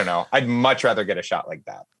 I don't know. I'd much rather get a shot like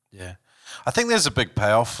that. Yeah. I think there's a big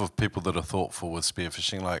payoff for people that are thoughtful with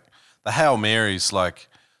spearfishing. Like the Hail Marys, like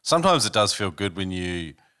sometimes it does feel good when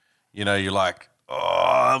you're like,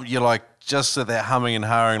 oh, you're like just at that humming and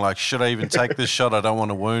hawing, like, should I even take this shot? I don't want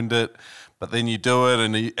to wound it. But then you do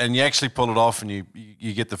it and you actually pull it off and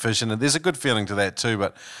you get the fish in. And there's a good feeling to that too.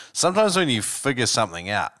 But sometimes when you figure something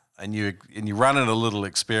out and you run in a little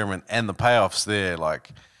experiment and the payoff's there, like,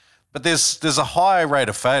 but there's a high rate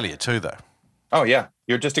of failure too, though. Oh yeah,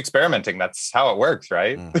 you're just experimenting. That's how it works,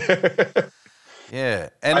 right? Yeah,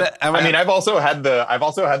 and I mean, I've also had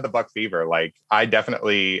the buck fever. Like, I've been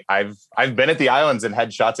at the islands and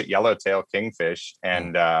had shots at yellowtail kingfish,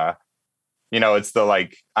 and it's the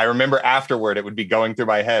like, I remember afterward it would be going through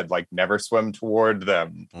my head, like, never swim toward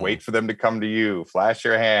them, wait for them to come to you, flash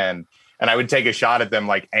your hand, and I would take a shot at them,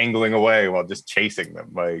 like angling away while just chasing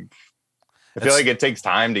them. Like, I feel like it takes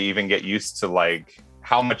time to even get used to like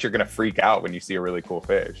how much you're gonna freak out when you see a really cool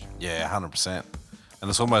fish. Yeah, 100%. And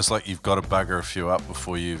it's almost like you've got to bugger a few up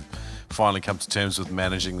before you finally come to terms with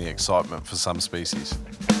managing the excitement for some species.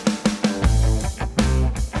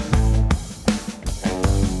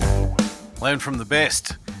 Learn from the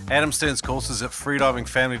best. Adam Stern's courses at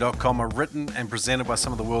freedivingfamily.com are written and presented by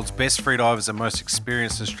some of the world's best freedivers and most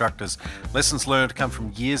experienced instructors. Lessons learned come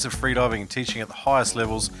from years of freediving and teaching at the highest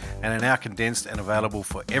levels and are now condensed and available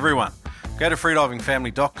for everyone. Go to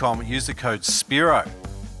freedivingfamily.com and use the code SPIRO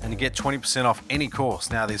and you get 20% off any course.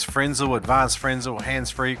 Now there's Frenzel, Advanced Frenzel,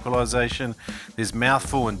 Hands-Free Equalization, there's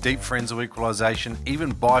Mouthful and Deep Frenzel Equalization,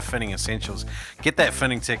 even Bi-Finning Essentials. Get that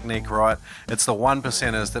finning technique right. It's the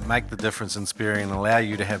 1%ers that make the difference in spearing and allow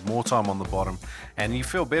you to have more time on the bottom, and you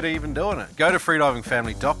feel better even doing it. Go to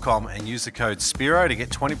freedivingfamily.com and use the code SPIRO to get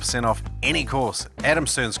 20% off any course. Adam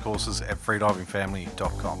Stern's courses at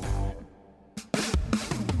freedivingfamily.com.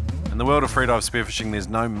 In the world of freedive spearfishing, there's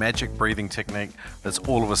no magic breathing technique that's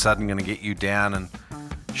all of a sudden going to get you down and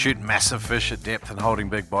shoot massive fish at depth and holding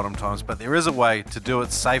big bottom times, but there is a way to do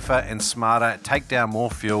it safer and smarter, take down more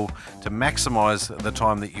fuel to maximize the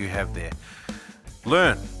time that you have there.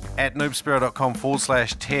 Learn at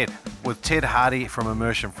noobspiro.com/TED with Ted Hardy from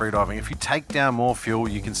Immersion Freediving. If you take down more fuel,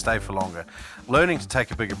 you can stay for longer. Learning to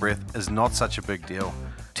take a bigger breath is not such a big deal.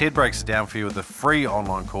 Ted breaks it down for you with a free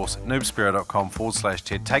online course at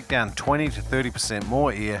noobspiro.com/TED. Take down 20 to 30%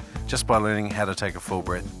 more air just by learning how to take a full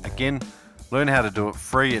breath. Again, learn how to do it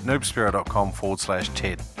free at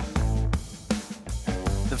noobspiro.com/TED.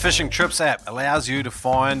 The Fishing Trips app allows you to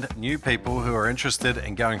find new people who are interested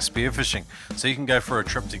in going spearfishing, so you can go for a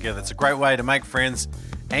trip together. It's a great way to make friends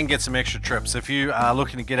and get some extra trips. If you are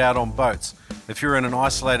looking to get out on boats, if you're in an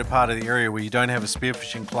isolated part of the area where you don't have a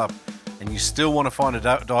spearfishing club, and you still want to find a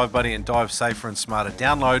dive buddy and dive safer and smarter,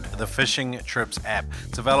 download the Fishing Trips app.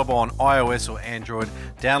 It's available on iOS or Android.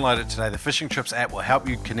 Download it today. The Fishing Trips app will help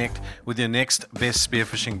you connect with your next best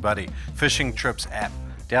spearfishing buddy. Fishing Trips app.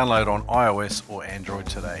 Download on iOS or Android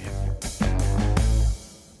today.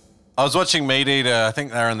 I was watching Meat Eater. I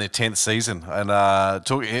think they're in their 10th season, and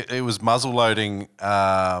it was muzzle loading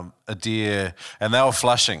a deer, and they were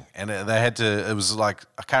flushing, and they had to. It was like,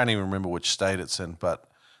 I can't even remember which state it's in, but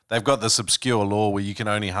they've got this obscure law where you can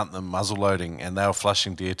only hunt them muzzle loading, and they were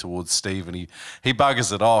flushing deer towards Steve, and he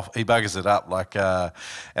buggers it off. He buggers it up like, and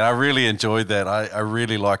I really enjoyed that. I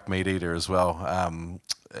really liked Meat Eater as well.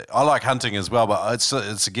 I like hunting as well, but it's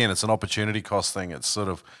an opportunity cost thing. It's sort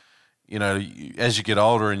of, as you get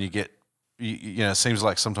older and you get, it seems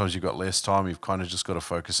like sometimes you've got less time. You've kind of just got to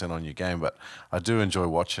focus in on your game. But I do enjoy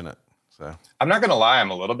watching it. So I'm not going to lie.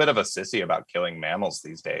 I'm a little bit of a sissy about killing mammals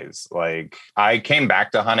these days. Like, I came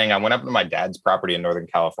back to hunting. I went up to my dad's property in Northern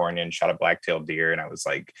California and shot a black-tailed deer. And I was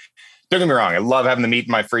like, don't get me wrong, I love having the meat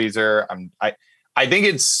in my freezer. I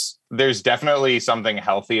think there's definitely something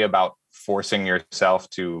healthy about forcing yourself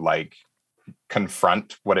to like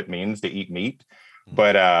confront what it means to eat meat.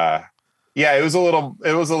 But yeah, it was a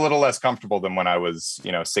little less comfortable than when I was,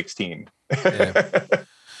 16.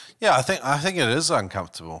 Yeah, I think it is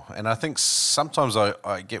uncomfortable, and I think sometimes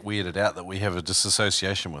I get weirded out that we have a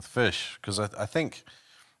disassociation with fish, because I think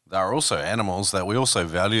they're also animals, that we also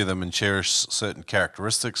value them and cherish certain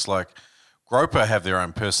characteristics like Groper have their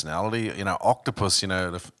own personality. Octopus,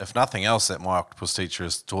 if nothing else, that my octopus teacher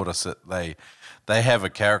has taught us that they have a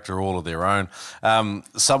character all of their own.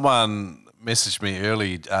 Someone messaged me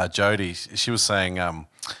early, Jody. She was saying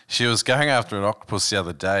she was going after an octopus the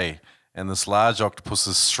other day, and this large octopus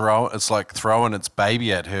is throwing its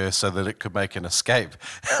baby at her so that it could make an escape.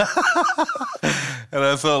 And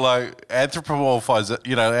I thought, like,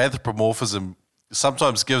 anthropomorphism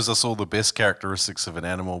sometimes gives us all the best characteristics of an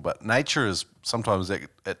animal, but nature is sometimes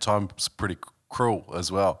at times pretty cruel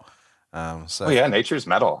as well. Nature's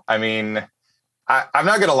metal. I mean, I'm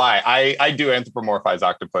not gonna lie. I do anthropomorphize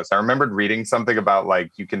octopus. I remembered reading something about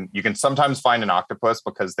like you can sometimes find an octopus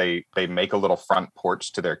because they make a little front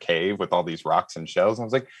porch to their cave with all these rocks and shells. And I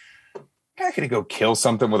was like, I'm gonna go kill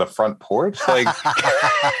something with a front porch. Like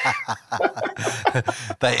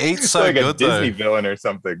they eat so like good, a Disney though. Villain or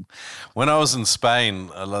something. When I was in Spain,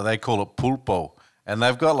 they call it pulpo. And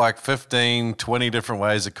they've got like 15, 20 different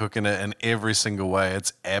ways of cooking it, and every single way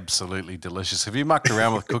it's absolutely delicious. Have you mucked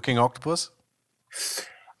around with cooking octopus?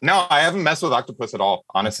 No, I haven't messed with octopus at all.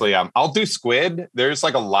 Honestly, I'll do squid. There's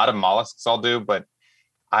like a lot of mollusks I'll do, but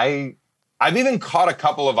I've even caught a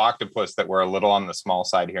couple of octopus that were a little on the small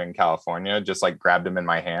side here in California, just like grabbed them in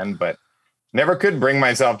my hand, but never could bring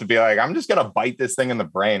myself to be like, I'm just going to bite this thing in the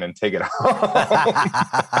brain and take it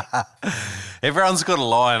home. Everyone's got a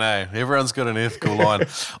line, eh? Everyone's got an ethical line.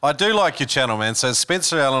 I do like your channel, man. So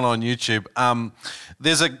Spencer Allen on YouTube.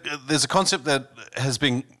 There's a concept that has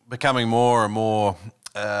been becoming more and more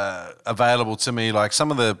available to me. Like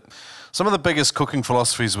some of the biggest cooking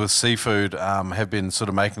philosophies with seafood have been sort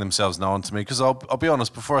of making themselves known to me. Because I'll be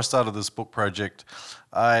honest, before I started this book project,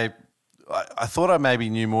 I thought I maybe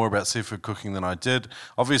knew more about seafood cooking than I did.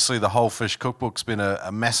 Obviously, the Whole Fish Cookbook's been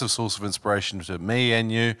a massive source of inspiration to me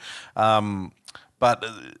and you. But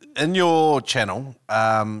in your channel,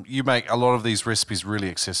 you make a lot of these recipes really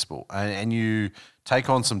accessible, and you take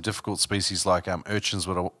on some difficult species like urchins,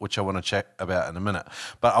 which I want to chat about in a minute.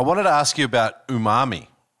 But I wanted to ask you about umami.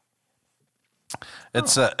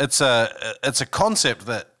 It's a concept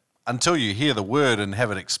that until you hear the word and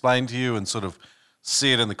have it explained to you and sort of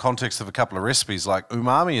see it in the context of a couple of recipes, like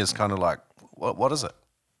umami is kind of like, what is it?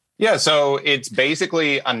 Yeah, so it's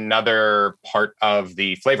basically another part of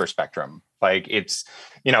the flavor spectrum. Like it's,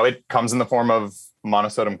 it comes in the form of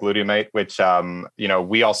monosodium glutamate, which,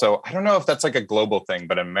 we also, I don't know if that's like a global thing,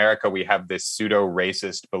 but in America, we have this pseudo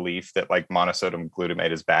racist belief that like monosodium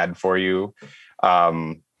glutamate is bad for you.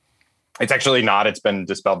 It's actually not. It's been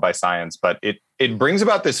dispelled by science, but it brings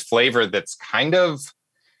about this flavor that's kind of,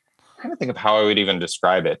 I'm trying to think of how I would even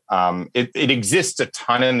describe it. It exists a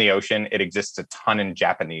ton in the ocean. It exists a ton in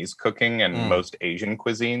Japanese cooking and most Asian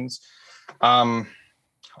cuisines. How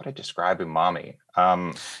would I describe umami?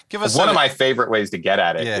 Give us one of my favorite ways to get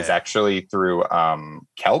at it is actually through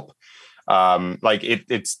kelp. Like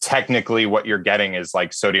it's technically what you're getting is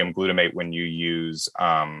like sodium glutamate when you use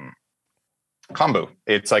kombu.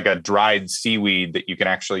 It's like a dried seaweed that you can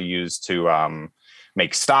actually use to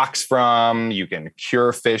make stocks from. You can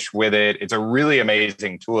cure fish with it. It's a really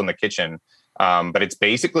amazing tool in the kitchen. But it's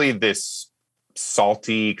basically this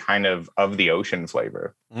salty kind of the ocean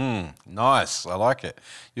flavor. Nice. I like it.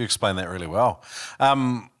 You explained that really well.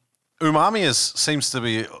 Umami seems to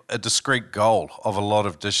be a discrete goal of a lot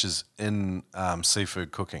of dishes in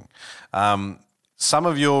seafood cooking. Some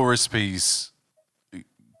of your recipes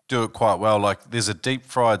do it quite well. Like there's a deep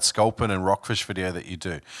fried sculpin and rockfish video that you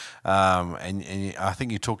do. And I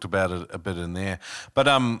think you talked about it a bit in there. But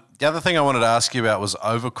the other thing I wanted to ask you about was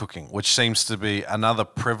overcooking, which seems to be another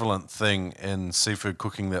prevalent thing in seafood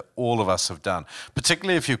cooking that all of us have done,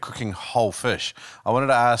 particularly if you're cooking whole fish. I wanted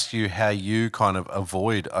to ask you how you kind of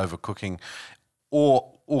avoid overcooking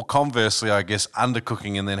or conversely, I guess,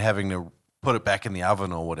 undercooking and then having to put it back in the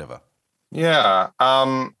oven or whatever. Yeah.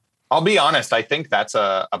 I'll be honest. I think that's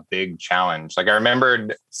a big challenge. Like I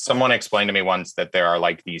remembered someone explained to me once that there are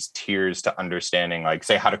like these tiers to understanding, like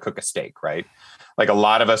say how to cook a steak, right? Like a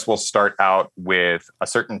lot of us will start out with a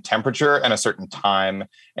certain temperature and a certain time,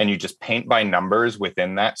 and you just paint by numbers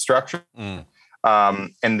within that structure. And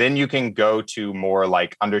then you can go to more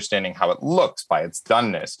like understanding how it looks by its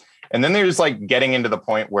doneness. And then there's like getting into the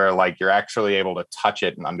point where like you're actually able to touch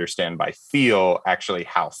it and understand by feel actually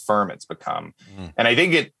how firm it's become. And I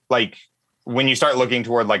think it like when you start looking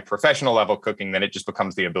toward like professional level cooking, then it just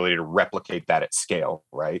becomes the ability to replicate that at scale,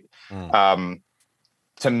 right?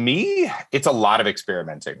 To me, it's a lot of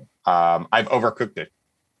experimenting. I've overcooked a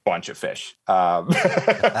bunch of fish. And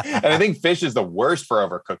I think fish is the worst for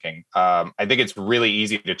overcooking. I think it's really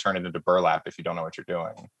easy to turn it into burlap if you don't know what you're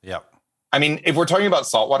doing. Yep. I mean, if we're talking about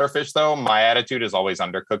saltwater fish, though, my attitude is always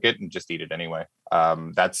undercook it and just eat it anyway.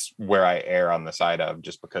 That's where I err on the side of,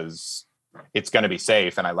 just because it's going to be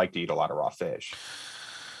safe, and I like to eat a lot of raw fish.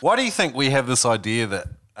 Why do you think we have this idea that,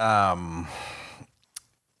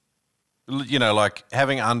 like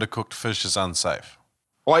having undercooked fish is unsafe?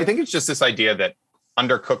 Well, I think it's just this idea that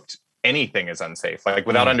undercooked anything is unsafe, like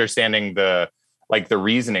without understanding the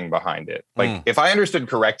reasoning behind it. Like if I understood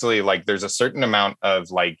correctly, like there's a certain amount of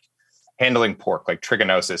like handling pork, like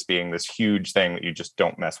trichinosis being this huge thing that you just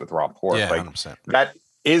don't mess with raw pork. Yeah, like 100%. That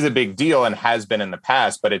is a big deal and has been in the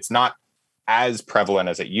past, but it's not as prevalent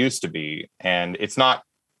as it used to be. And it's not,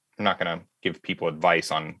 I'm not going to give people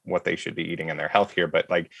advice on what they should be eating in their health here, but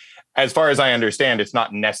like, as far as I understand, it's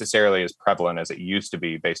not necessarily as prevalent as it used to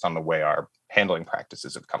be based on the way our handling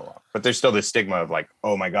practices have come along. But there's still this stigma of like,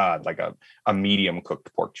 oh my God, like a medium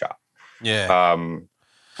cooked pork chop. Yeah.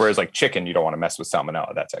 Whereas like chicken, you don't want to mess with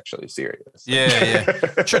salmonella. That's actually serious. Yeah.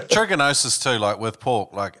 Trichinosis too, like with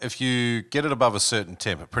pork, like if you get it above a certain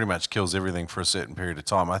temp, it pretty much kills everything for a certain period of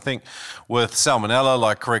time. I think with salmonella,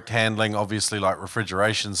 like correct handling, obviously like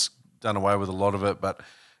refrigeration's done away with a lot of it, but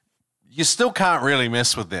you still can't really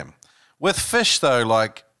mess with them. With fish though,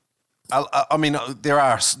 like, I mean,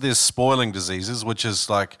 there's spoiling diseases, which is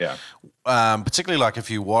like, particularly like if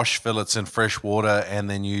you wash fillets in fresh water and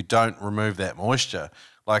then you don't remove that moisture,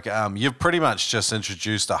 like you've pretty much just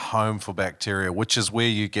introduced a home for bacteria, which is where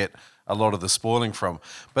you get a lot of the spoiling from.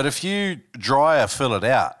 But if you dry a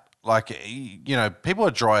fillet out, like, people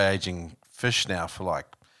are dry aging fish now for like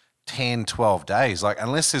 10, 12 days. Like,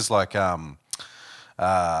 unless there's like, like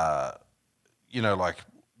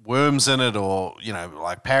worms in it or,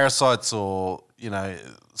 like parasites or,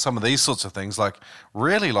 some of these sorts of things, like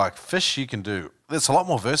really like fish you can do. It's a lot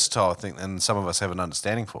more versatile, I think, than some of us have an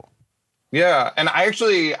understanding for. Yeah. And I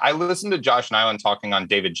listened to Josh Nyland talking on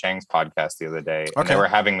David Chang's podcast the other day. And they were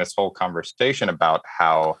having this whole conversation about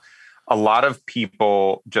how a lot of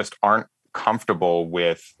people just aren't comfortable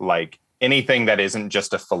with like anything that isn't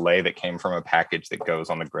just a fillet that came from a package that goes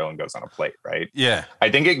on the grill and goes on a plate, right? Yeah. I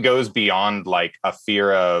think it goes beyond like a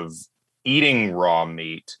fear of eating raw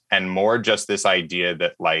meat and more just this idea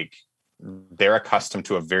that like they're accustomed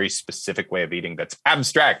to a very specific way of eating that's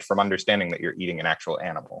abstract from understanding that you're eating an actual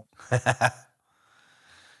animal.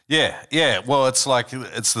 Yeah. Well, it's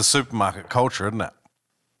the supermarket culture, isn't it?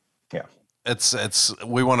 Yeah. It's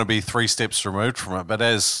we want to be 3 steps removed from it, but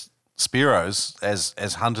as Spearos,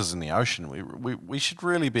 as hunters in the ocean, we should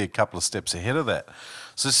really be a couple of steps ahead of that.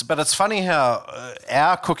 But it's funny how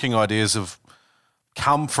our cooking ideas have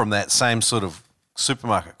come from that same sort of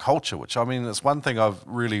supermarket culture, which, I mean, it's one thing I've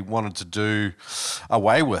really wanted to do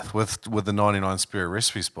away with the 99 Spiro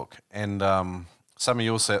Recipes book. And some of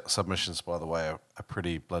your submissions, by the way, are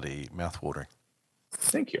pretty bloody mouthwatering.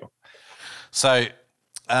 Thank you. So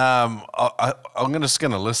I'm just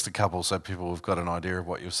going to list a couple so people have got an idea of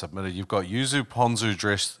what you've submitted. You've got yuzu ponzu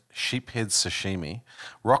dressed sheephead sashimi,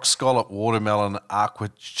 rock scallop watermelon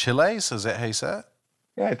aguachiles. Is that how you say it?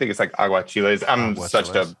 Yeah, I think it's like aguachiles. I'm such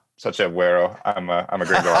a güero. I'm a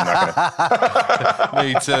gringo. I'm not gonna.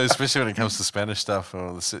 Me too, especially when it comes to Spanish stuff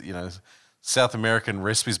or South American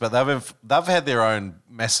recipes. But they've had their own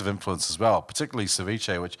massive influence as well, particularly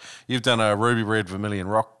ceviche, which you've done a ruby red vermilion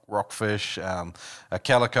rockfish, a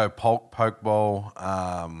calico poke bowl.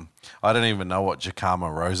 I don't even know what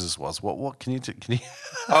jicama roses was. What can you do? Can you?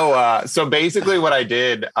 So basically, what I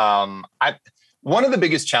did, one of the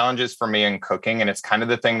biggest challenges for me in cooking, and it's kind of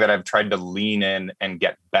the thing that I've tried to lean in and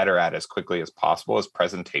get better at as quickly as possible, is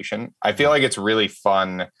presentation. I feel like it's really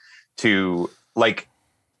fun to like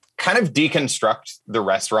kind of deconstruct the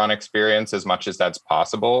restaurant experience as much as that's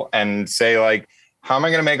possible and say like, how am I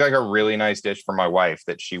going to make like a really nice dish for my wife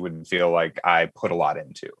that she would feel like I put a lot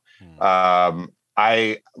into?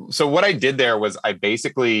 So what I did there was I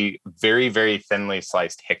basically very, very thinly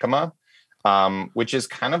sliced jicama, which is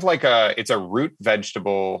kind of like it's a root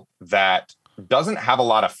vegetable that doesn't have a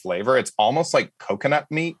lot of flavor. It's almost like coconut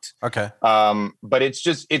meat. Okay. But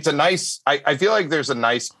it's a nice, I feel like there's a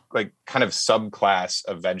nice like kind of subclass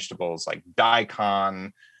of vegetables like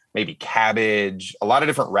daikon, maybe cabbage, a lot of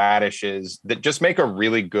different radishes that just make a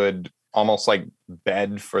really good, almost like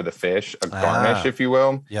bed for the fish, a garnish, if you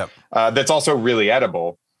will. Yep. That's also really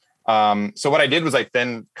edible. So what I did was I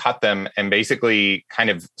then cut them and basically kind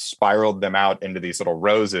of spiraled them out into these little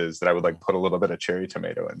roses that I would like put a little bit of cherry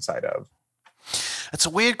tomato inside of. It's a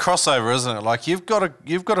weird crossover, isn't it? Like you've got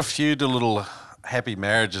a few little happy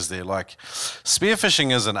marriages there. Like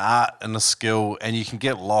spearfishing is an art and a skill, and you can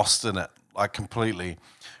get lost in it like completely.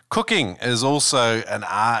 Cooking is also an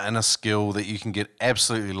art and a skill that you can get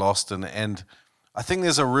absolutely lost in. And I think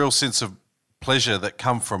there's a real sense of pleasure that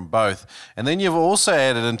come from both. And then you've also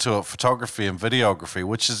added into it photography and videography,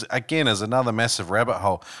 which is, again, is another massive rabbit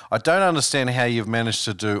hole. I don't understand how you've managed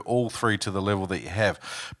to do all three to the level that you have.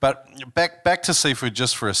 But back to seafood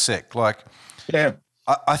just for a sec. Like, yeah,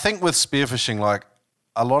 I think with spearfishing, like,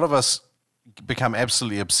 a lot of us become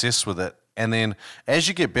absolutely obsessed with it. And then as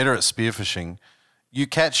you get better at spearfishing, you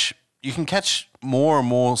can catch more and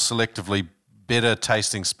more selectively better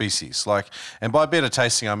tasting species. Like, and by better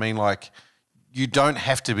tasting, I mean, like, you don't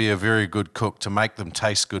have to be a very good cook to make them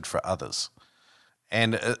taste good for others.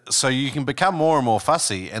 And so you can become more and more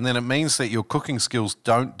fussy, and then it means that your cooking skills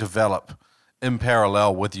don't develop in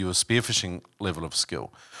parallel with your spearfishing level of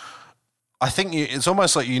skill. I think it's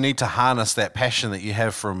almost like you need to harness that passion that you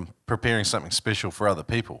have from preparing something special for other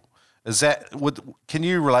people. Can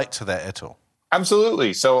you relate to that at all?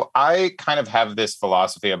 Absolutely. So I kind of have this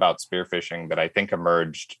philosophy about spearfishing that I think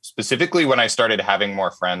emerged specifically when I started having more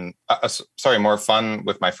fun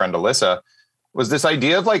with my friend Alyssa, was this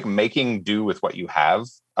idea of like making do with what you have.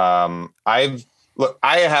 I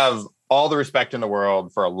have all the respect in the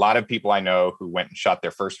world for a lot of people I know who went and shot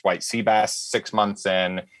their first white sea bass 6 months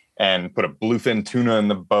in and put a bluefin tuna in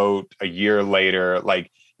the boat a year later.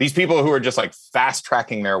 Like, these people who are just like fast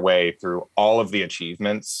tracking their way through all of the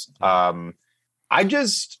achievements. I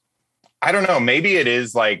don't know, maybe it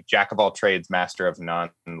is like jack of all trades, master of none,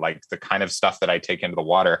 like the kind of stuff that I take into the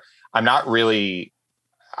water. I'm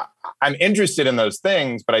interested in those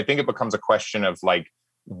things, but I think it becomes a question of like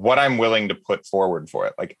what I'm willing to put forward for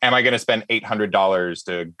it. Like, am I going to spend $800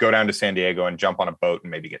 to go down to San Diego and jump on a boat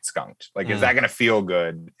and maybe get skunked? Like, is that going to feel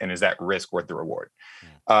good? And is that risk worth the reward?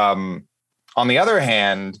 On the other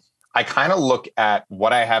hand, I kind of look at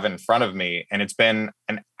what I have in front of me, and it's been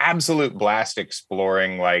an absolute blast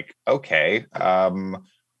exploring, like, okay,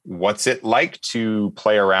 what's it like to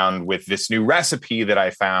play around with this new recipe that I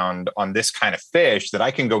found on this kind of fish that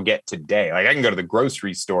I can go get today? Like, I can go to the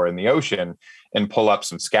grocery store in the ocean and pull up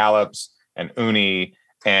some scallops and uni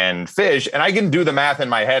and fish, and I can do the math in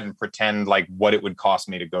my head and pretend like what it would cost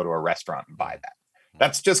me to go to a restaurant and buy that.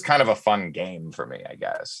 That's just kind of a fun game for me, I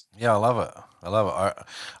guess. Yeah, I love it.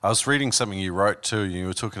 I was reading something you wrote too. You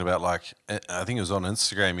were talking about, like, I think it was on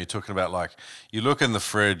Instagram. You're talking about, like, you look in the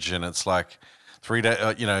fridge and it's like 3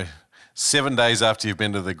 days, 7 days after you've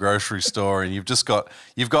been to the grocery store, and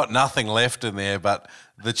you've got nothing left in there. But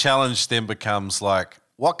the challenge then becomes like,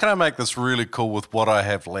 what can I make this really cool with what I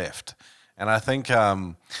have left? And I think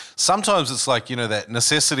sometimes it's like, that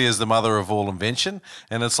necessity is the mother of all invention.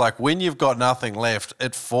 And it's like when you've got nothing left,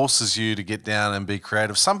 it forces you to get down and be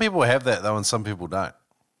creative. Some people have that, though, and some people don't.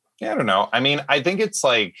 Yeah, I don't know. I mean, I think it's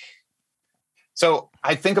like, so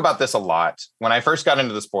I think about this a lot. When I first got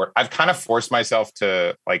into the sport, I've kind of forced myself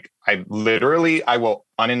to, like, I will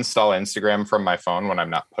uninstall Instagram from my phone when I'm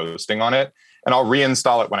not posting on it. And I'll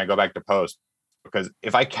reinstall it when I go back to post. Because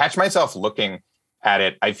if I catch myself looking at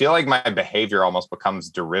it, I feel like my behavior almost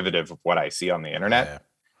becomes derivative of what I see on the internet. Yeah.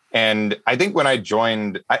 And I think when I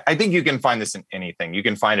joined, I think you can find this in anything. You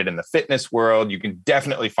can find it in the fitness world. You can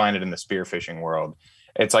definitely find it in the spearfishing world.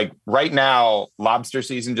 It's like right now, lobster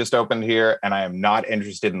season just opened here, and I am not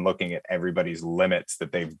interested in looking at everybody's limits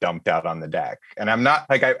that they've dumped out on the deck. And I'm not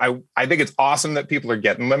like, I think it's awesome that people are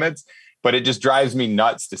getting limits, but it just drives me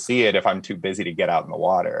nuts to see it if I'm too busy to get out in the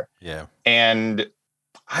water. Yeah. And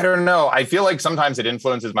I don't know. I feel like sometimes it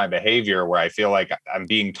influences my behavior where I feel like I'm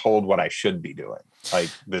being told what I should be doing, like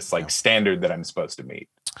this standard that I'm supposed to meet.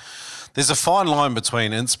 There's a fine line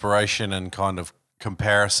between inspiration and kind of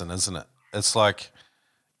comparison, isn't it? It's like,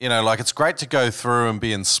 it's great to go through and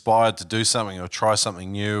be inspired to do something or try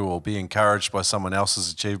something new or be encouraged by someone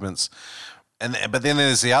else's achievements. But then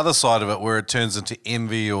there's the other side of it where it turns into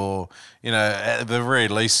envy or, at the very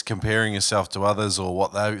least comparing yourself to others or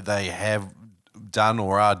what they have done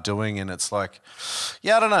or are doing. And it's like,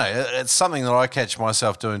 I don't know. It's something that I catch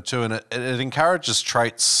myself doing too. And it encourages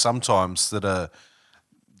traits sometimes they're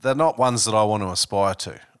not ones that I want to aspire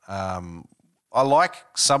to. I like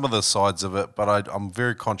some of the sides of it, but I'm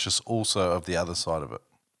very conscious also of the other side of it.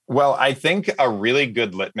 Well, I think a really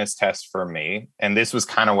good litmus test for me, and this was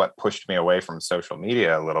kind of what pushed me away from social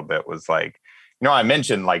media a little bit, was like, I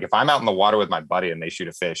mentioned, like, if I'm out in the water with my buddy and they shoot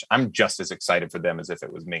a fish, I'm just as excited for them as if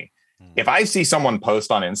it was me. If I see someone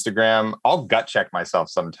post on Instagram, I'll gut check myself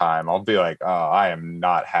sometime. I'll be like, oh, I am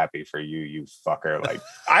not happy for you, you fucker. Like,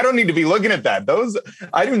 I don't need to be looking at that.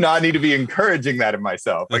 I do not need to be encouraging that in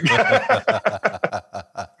myself. Like,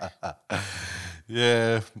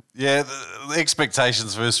 Yeah. The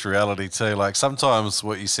expectations versus reality too. Like sometimes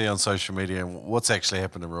what you see on social media and what's actually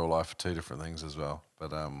happened in real life are two different things as well.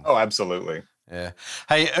 But oh, absolutely. Yeah.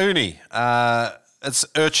 Hey, uni, it's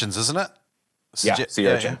urchins, isn't it? Yeah, sea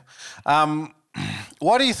urchin. Yeah.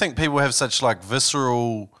 Why do you think people have such like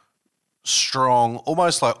visceral, strong,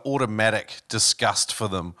 almost like automatic disgust for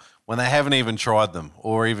them when they haven't even tried them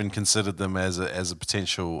or even considered them as a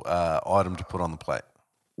potential item to put on the plate?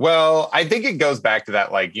 Well, I think it goes back to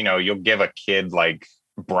that, like, you'll give a kid like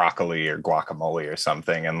broccoli or guacamole or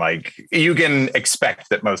something, and like you can expect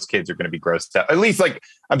that most kids are going to be grossed out. At least, like,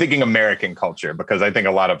 I'm thinking American culture, because I think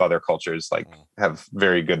a lot of other cultures like have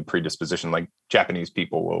very good predisposition. Like Japanese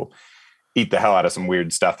people will eat the hell out of some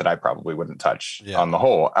weird stuff that I probably wouldn't touch on the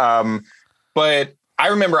whole. But I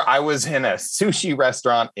remember I was in a sushi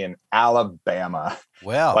restaurant in Alabama.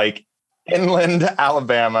 Wow. Like inland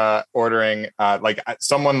Alabama, ordering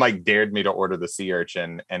someone like dared me to order the sea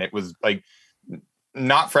urchin, and it was like,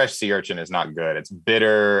 not fresh sea urchin is not good. It's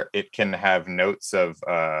bitter. It can have notes of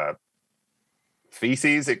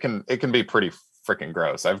feces. It can be pretty freaking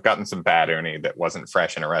gross. I've gotten some bad uni that wasn't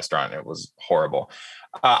fresh in a restaurant. It was horrible.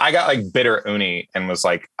 I got like bitter uni and was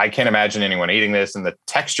like, I can't imagine anyone eating this. And the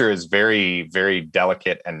texture is very, very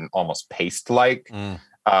delicate and almost paste-like.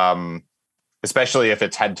 Especially if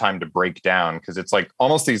it's had time to break down, because it's like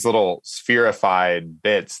almost these little spherified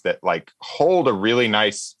bits that like hold a really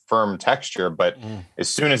nice firm texture. But as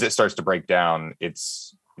soon as it starts to break down,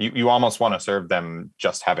 it's you almost want to serve them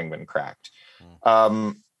just having been cracked.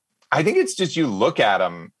 I think it's just, you look at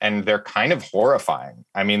them and they're kind of horrifying.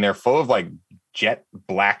 I mean, they're full of like jet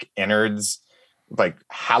black innards, like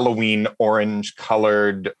Halloween orange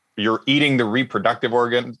colored. You're eating the reproductive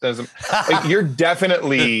organism. Like,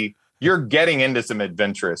 you're getting into some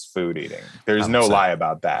adventurous food eating. There's no lie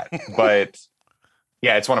about that. But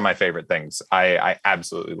yeah, it's one of my favorite things. I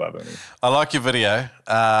absolutely love uni. I like your video.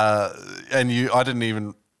 And I didn't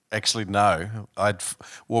even actually know.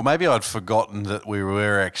 Maybe I'd forgotten that we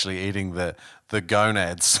were actually eating the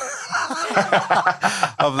gonads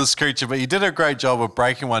of this creature. But you did a great job of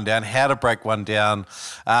breaking one down, how to break one down.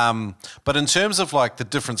 But in terms of like the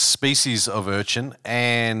different species of urchin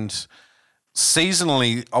and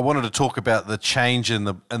seasonally, I wanted to talk about the change in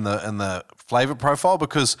the flavor profile,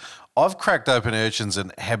 because I've cracked open urchins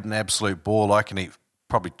and had an absolute ball. I could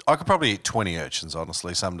probably eat 20 urchins,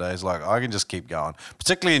 honestly, some days. Like, I can just keep going.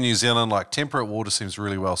 Particularly in New Zealand, like, temperate water seems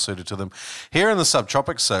really well suited to them. Here in the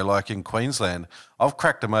subtropics, so like in Queensland, I've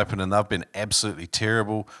cracked them open and they've been absolutely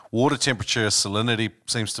terrible. Water temperature, salinity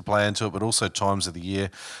seems to play into it, but also times of the year.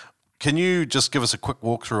 Can you just give us a quick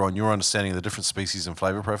walkthrough on your understanding of the different species and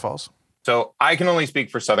flavor profiles? So I can only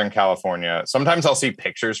speak for Southern California. Sometimes I'll see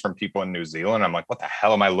pictures from people in New Zealand. I'm like, what the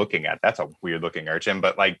hell am I looking at? That's a weird looking urchin.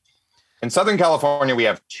 But like in Southern California, we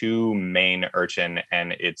have two main urchin,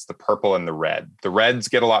 and it's the purple and the red. The reds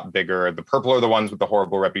get a lot bigger. The purple are the ones with the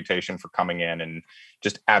horrible reputation for coming in and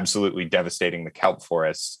just absolutely devastating the kelp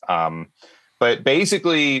forests. But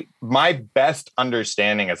basically, my best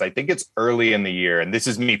understanding is I think it's early in the year, and this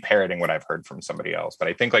is me parroting what I've heard from somebody else, but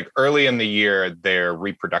I think like early in the year, their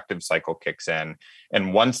reproductive cycle kicks in.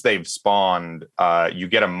 And once they've spawned, you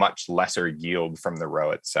get a much lesser yield from the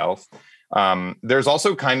roe itself. There's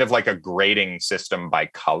also kind of like a grading system by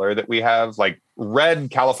color that we have. Like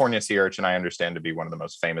red California sea urchin, I understand to be one of the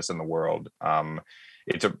most famous in the world.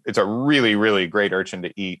 It's a really, really great urchin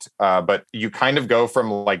to eat. But you kind of go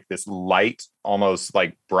from like this light, almost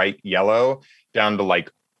like bright yellow down to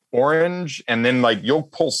like orange. And then like you'll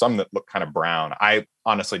pull some that look kind of brown. I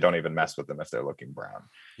honestly don't even mess with them if they're looking brown.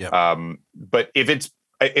 Yep. But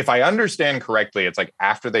if I understand correctly, it's like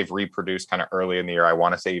after they've reproduced kind of early in the year, I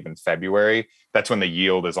want to say even February, that's when the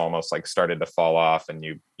yield is almost like started to fall off, and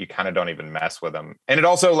you kind of don't even mess with them. And it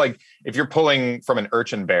also, like, if you're pulling from an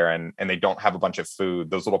urchin barren and they don't have a bunch of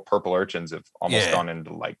food, those little purple urchins have almost gone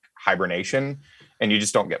into like hibernation, and you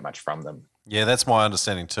just don't get much from them. Yeah, that's my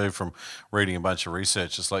understanding too from reading a bunch of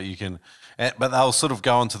research. It's like but they'll sort of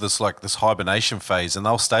go into this hibernation phase, and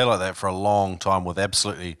they'll stay like that for a long time with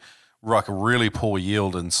absolutely like a really poor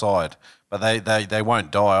yield inside, but they won't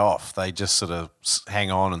die off. They just sort of hang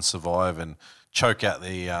on and survive and choke out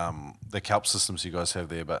the kelp systems you guys have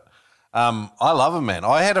there. But I love them, man.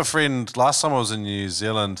 I had a friend last time I was in New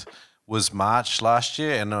Zealand was March last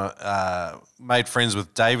year, and made friends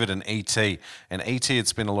with David and E.T. And E.T. had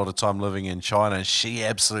spent a lot of time living in China, and she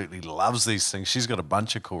absolutely loves these things. She's got a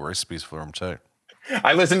bunch of cool recipes for them too.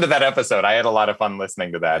 I listened to that episode. I had a lot of fun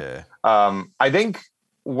listening to that. Yeah. I think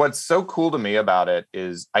what's so cool to me about it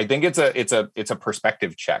is I think it's a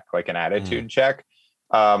perspective check, like an attitude check.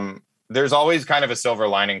 There's always kind of a silver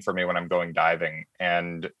lining for me when I'm going diving,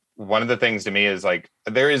 and one of the things to me is like,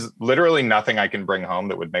 there is literally nothing I can bring home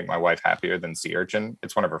that would make my wife happier than sea urchin.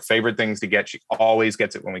 It's one of her favorite things to get. She always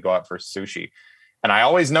gets it when we go out for sushi. And I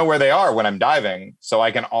always know where they are when I'm diving. So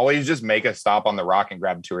I can always just make a stop on the rock and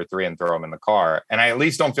grab 2 or 3 and throw them in the car. And I at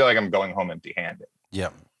least don't feel like I'm going home empty handed. Yeah.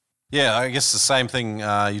 Yeah, I guess the same thing.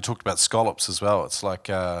 You talked about scallops as well. It's like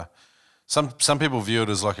some people view it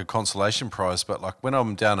as like a consolation prize, but like when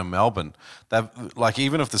I'm down in Melbourne, they've like,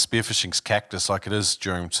 even if the spearfishing's cactus like it is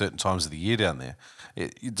during certain times of the year down there,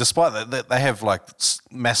 despite that, they have like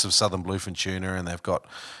massive southern bluefin tuna, and they've got,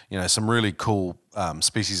 you know, some really cool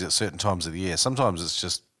species at certain times of the year. Sometimes it's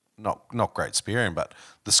just not great spearing, but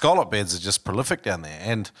the scallop beds are just prolific down there,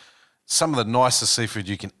 and some of the nicest seafood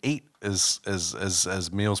you can eat is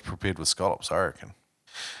meals prepared with scallops, I reckon.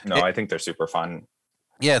 No, I think they're super fun.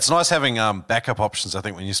 Yeah, it's nice having backup options, I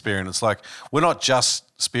think, when you're spearing. It's like, we're not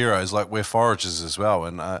just spearos, like we're foragers as well.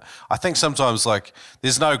 And I think sometimes, like,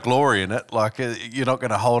 there's no glory in it. Like, you're not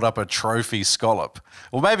going to hold up a trophy scallop.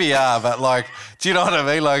 Well, maybe you are, but, like, do you know what I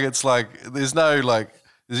mean? Like, it's like, there's no, like,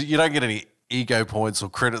 you don't get any ego points or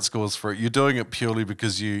credit scores for it. You're doing it purely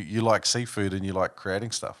because you like seafood and you like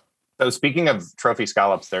creating stuff. So speaking of trophy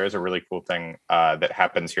scallops, there is a really cool thing that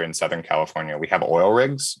happens here in Southern California. We have oil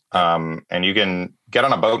rigs, and you can get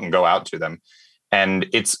on a boat and go out to them. And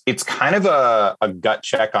it's kind of a gut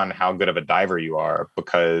check on how good of a diver you are,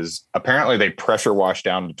 because apparently they pressure wash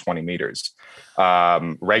down to 20 meters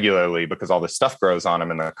regularly, because all this stuff grows on them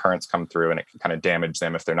and the currents come through, and it can kind of damage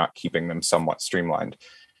them if they're not keeping them somewhat streamlined.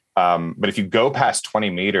 But if you go past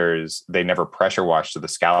 20 meters, they never pressure wash, so the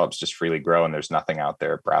scallops just freely grow and there's nothing out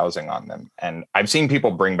there browsing on them. And I've seen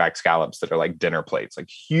people bring back scallops that are like dinner plates, like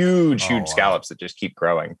huge scallops that just keep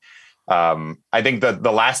growing. I think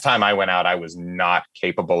the last time I went out, I was not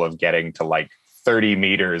capable of getting to like 30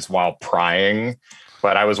 meters while prying,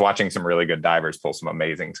 but I was watching some really good divers pull some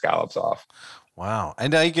amazing scallops off. Wow.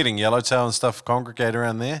 And are you getting yellowtail and stuff congregate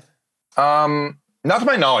around there? Not to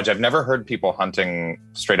my knowledge. I've never heard people hunting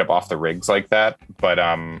straight up off the rigs like that, but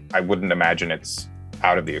I wouldn't imagine it's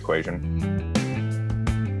out of the equation.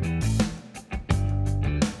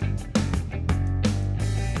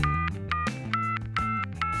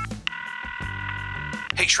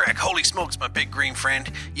 Hey Shrek, holy smokes, my big green friend.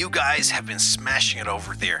 You guys have been smashing it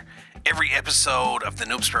over there. Every episode of the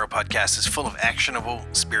Noob Sparrow podcast is full of actionable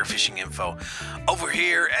spearfishing info. Over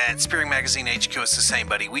here at Spearing Magazine HQ, it's the same,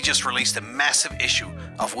 buddy. We just released a massive issue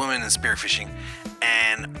of Women in Spearfishing,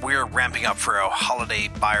 and we're ramping up for our holiday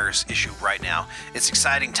buyers issue right now. It's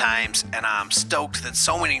exciting times, and I'm stoked that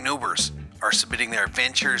so many noobers are submitting their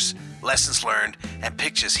adventures, lessons learned, and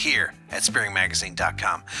pictures here at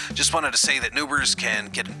spearingmagazine.com. Just wanted to say that noobers can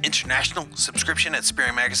get an international subscription at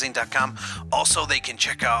spearingmagazine.com. Also, they can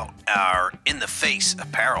check out our In the Face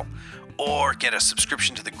apparel, or get a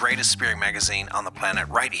subscription to the greatest spearing magazine on the planet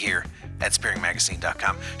right here at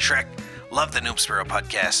spearingmagazine.com. Shrek, love the Noob Sparrow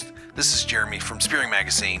podcast. This is Jeremy from Spearing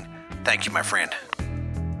Magazine. Thank you, my friend.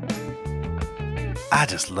 I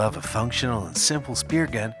just love a functional and simple spear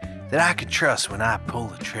gun that I can trust when I pull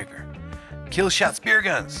the trigger. Killshot Spear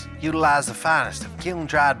Guns utilize the finest of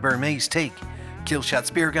kiln-dried Burmese teak. Killshot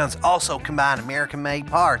Spear Guns also combine American-made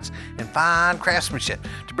parts and fine craftsmanship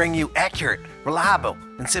to bring you accurate, reliable,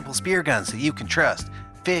 and simple spear guns that you can trust,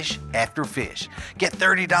 fish after fish. Get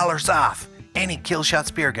 $30 off any Killshot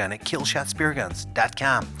Spear Gun at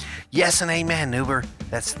killshotspearguns.com. Yes and amen, Noober.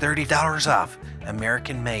 That's $30 off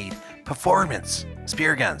American-made performance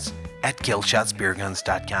spear guns at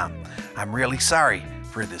killshotspearguns.com. I'm really sorry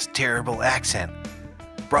for this terrible accent.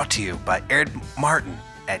 Brought to you by Ed Martin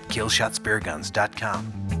at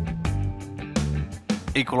killshotspearguns.com.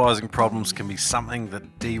 Equalizing problems can be something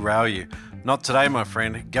that derail you. Not today, my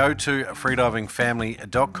friend. Go to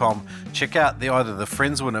freedivingfamily.com. Check out either the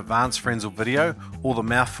Frenzel and Advanced Frenzel video or the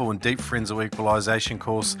Mouthful and Deep Frenzel Equalization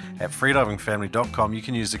course at freedivingfamily.com. You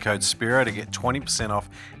can use the code SPIRO to get 20% off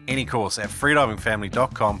any course at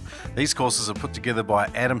freedivingfamily.com. These courses are put together by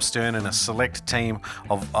Adam Stern and a select team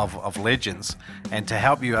of legends, and to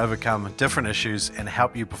help you overcome different issues and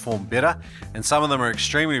help you perform better. And some of them are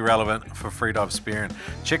extremely relevant for freedive spearing.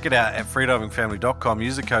 Check it out at freedivingfamily.com.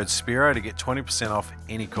 Use the code SPIRO to get 20% off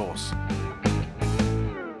any course.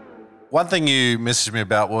 One thing you messaged me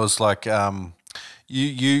about was like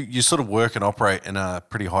you sort of work and operate in a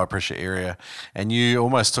pretty high pressure area, and you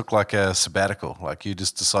almost took like a sabbatical, like you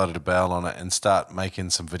just decided to bail on it and start making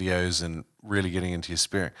some videos and really getting into your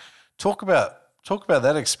spearing. Talk about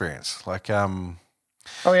that experience. Like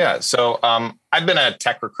Oh yeah. So I've been a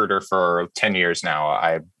tech recruiter for 10 years now.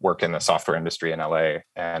 I work in the software industry in LA,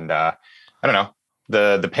 and I don't know.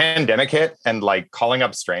 the pandemic hit, and like calling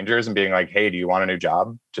up strangers and being like, hey, do you want a new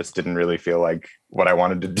job? Just didn't really feel like what I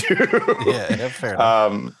wanted to do. Yeah, fair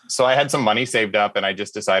enough. So I had some money saved up and I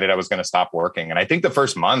just decided I was going to stop working. And I think the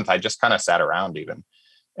first month I just kind of sat around even.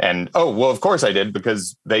 And of course I did,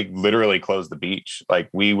 because they literally closed the beach. Like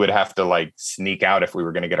we would have to like sneak out if we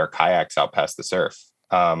were going to get our kayaks out past the surf.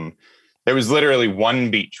 There was literally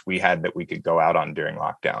one beach we had that we could go out on during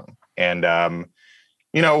lockdown. And,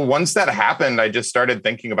 once that happened, I just started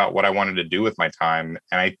thinking about what I wanted to do with my time.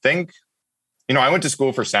 And I think, I went to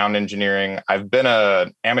school for sound engineering. I've been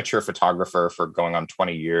an amateur photographer for going on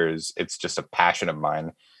 20 years. It's just a passion of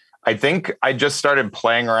mine. I think I just started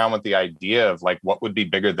playing around with the idea of like, what would be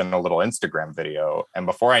bigger than a little Instagram video? And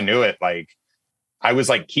before I knew it, like, I was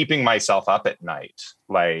like keeping myself up at night,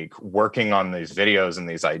 like working on these videos and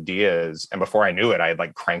these ideas. And before I knew it, I had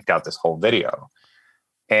like cranked out this whole video.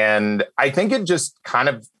 And I think it just kind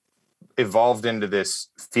of evolved into this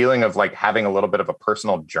feeling of like having a little bit of a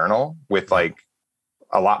personal journal with like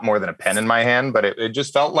a lot more than a pen in my hand. But it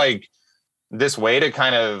just felt like this way to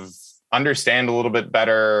kind of understand a little bit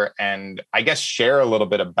better and I guess share a little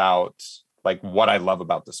bit about like what I love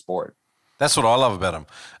about the sport. That's what I love about them.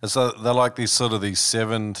 It's they're like these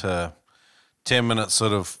 7 to 10 minute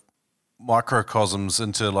sort of microcosms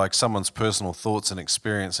into like someone's personal thoughts and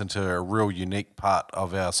experience into a real unique part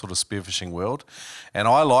of our sort of spearfishing world. And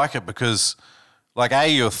I like it because like,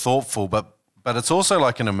 you're thoughtful, but it's also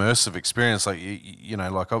like an immersive experience. Like,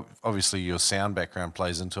 like obviously your sound background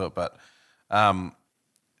plays into it, but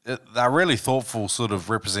they're really thoughtful sort of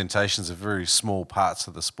representations of very small parts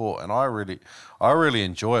of the sport. And I really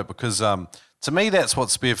enjoy it because, to me, that's what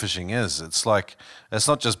spearfishing is. It's like, it's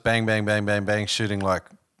not just bang, bang, bang, bang, bang, shooting like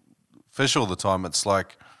fish all the time. It's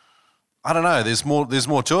like, I don't know, there's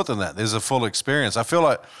more to it than that. There's a full experience. I feel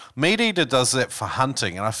like Meat Eater does that for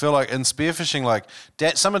hunting, and I feel like in spearfishing, like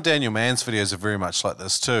some of Daniel Mann's videos are very much like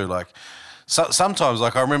this too. Like sometimes,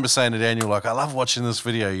 like I remember saying to Daniel, like, I love watching this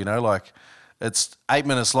video, like it's 8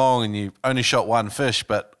 minutes long and you only shot one fish,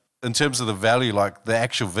 but in terms of the value, like the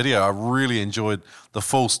actual video, I really enjoyed the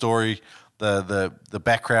full story, the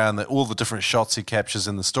background, all the different shots he captures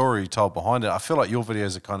in the story he told behind it. I feel like your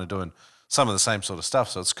videos are kind of doing some of the same sort of stuff,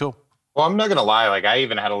 so it's cool. Well, I'm not going to lie. Like I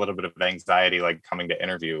even had a little bit of anxiety, like coming to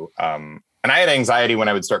interview. And I had anxiety when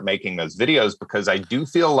I would start making those videos because I do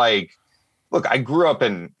feel like, look, I grew up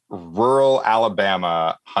in rural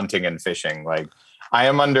Alabama hunting and fishing. Like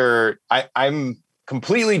I'm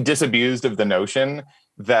completely disabused of the notion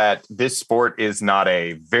that this sport is not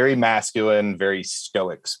a very masculine, very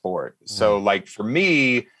stoic sport. So like for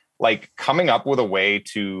me, like coming up with a way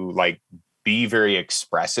to like be very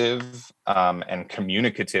expressive and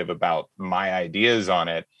communicative about my ideas on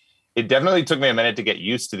it, it definitely took me a minute to get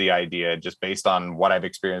used to the idea just based on what I've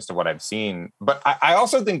experienced and what I've seen. But I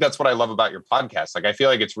also think that's what I love about your podcast. Like, I feel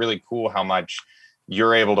like it's really cool how much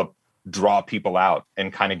you're able to draw people out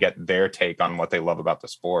and kind of get their take on what they love about the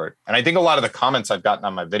sport. And I think a lot of the comments I've gotten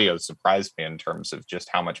on my videos surprised me in terms of just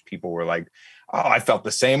how much people were like, oh, I felt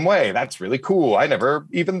the same way. That's really cool. I never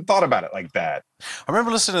even thought about it like that. I remember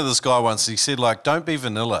listening to this guy once. He said, like, don't be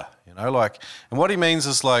vanilla, like, and what he means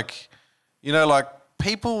is like, like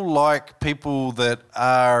people like people that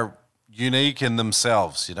are unique in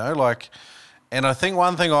themselves, like, and I think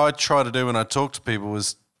one thing I try to do when I talk to people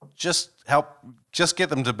is just get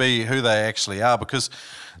them to be who they actually are, because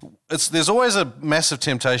there's always a massive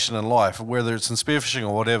temptation in life, whether it's in spearfishing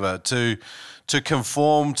or whatever, to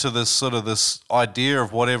conform to this idea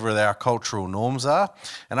of whatever our cultural norms are.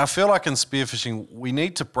 And I feel like in spearfishing, we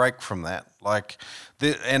need to break from that. Like,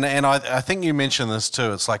 I think you mentioned this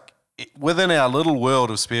too. It's like within our little world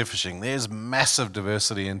of spearfishing, there's massive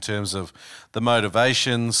diversity in terms of the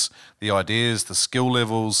motivations, the ideas, the skill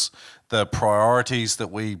levels, the priorities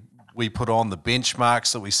that we put on, the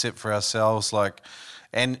benchmarks that we set for ourselves, like,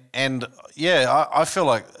 and yeah, I feel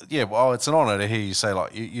like, yeah, well, it's an honor to hear you say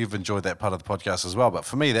like you've enjoyed that part of the podcast as well. But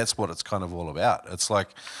for me, that's what it's kind of all about. It's like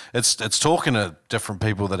it's talking to different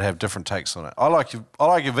people that have different takes on it. I like your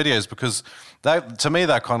videos because to me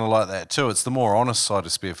they're kind of like that too. It's the more honest side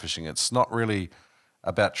of spearfishing. It's not really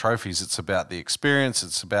about trophies. It's about the experience.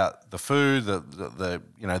 It's about the food,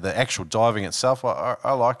 the actual diving itself.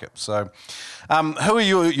 I like it. So,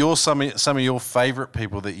 who are some of your favorite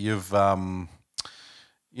people that you've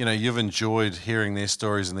enjoyed hearing their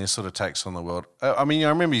stories and their sort of takes on the world? I mean, I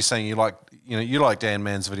remember you saying you like Dan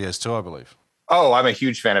Mann's videos too, I believe. Oh, I'm a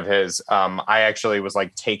huge fan of his. I actually was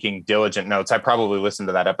like taking diligent notes. I probably listened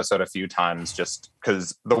to that episode a few times just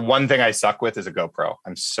because the one thing I suck with is a GoPro.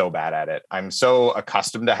 I'm so bad at it. I'm so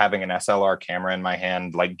accustomed to having an SLR camera in my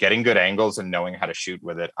hand, like getting good angles and knowing how to shoot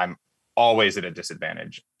with it. I'm always at a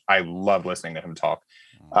disadvantage. I love listening to him talk.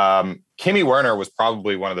 Kimmy Werner was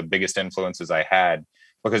probably one of the biggest influences I had,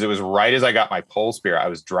 because it was right as I got my pole spear, I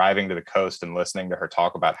was driving to the coast and listening to her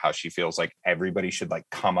talk about how she feels like everybody should like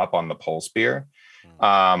come up on the pole spear.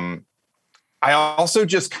 I also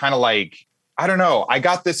just kind of like, I don't know, I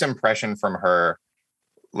got this impression from her,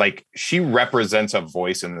 like she represents a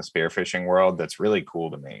voice in the spearfishing world that's really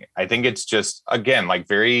cool to me. I think it's just, again, like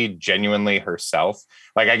very genuinely herself.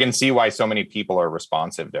 Like I can see why so many people are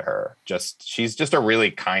responsive to her. She's just a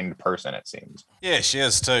really kind person, it seems. Yeah, she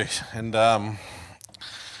is too. And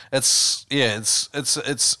it's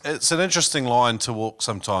an interesting line to walk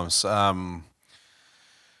sometimes. To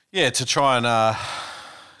try and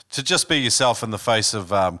to just be yourself in the face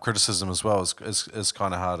of criticism as well is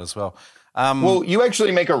kind of hard as well. Well, you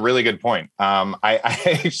actually make a really good point. I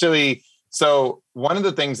actually, so one of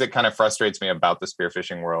the things that kind of frustrates me about the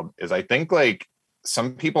spearfishing world is I think like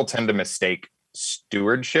some people tend to mistake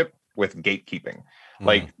stewardship with gatekeeping.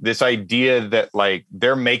 Like this idea that like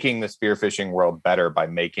they're making the spearfishing world better by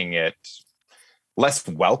making it less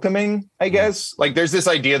welcoming, I guess. Like there's this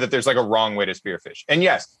idea that there's like a wrong way to spearfish. And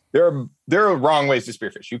yes, there are wrong ways to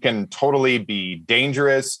spearfish. You can totally be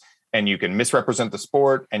dangerous and you can misrepresent the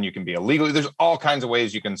sport and you can be illegal. There's all kinds of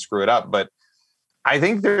ways you can screw it up. But I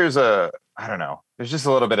think there's just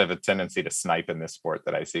a little bit of a tendency to snipe in this sport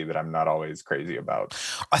that I see that I'm not always crazy about.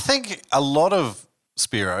 I think a lot of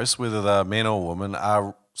spearos, whether they're men or women,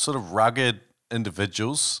 are sort of rugged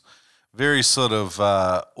individuals, very sort of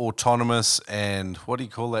autonomous and what do you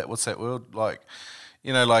call that? What's that word? Like,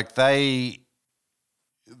 you know, like they've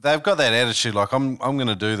got that attitude like I'm going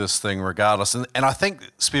to do this thing regardless. And I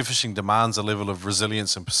think spearfishing demands a level of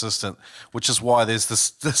resilience and persistence, which is why there's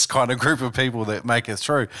this kind of group of people that make it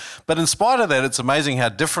through. But in spite of that, it's amazing how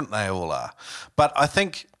different they all are. But I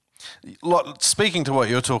think, speaking to what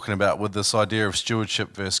you're talking about with this idea of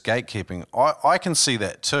stewardship versus gatekeeping, I can see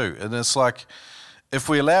that too. And it's like, if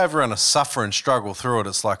we allow everyone to suffer and struggle through it,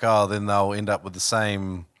 it's like, then they'll end up with the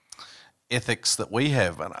same ethics that we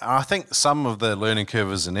have. And I think some of the learning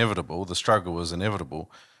curve is inevitable, the struggle is inevitable,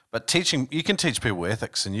 but you can teach people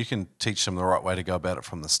ethics and you can teach them the right way to go about it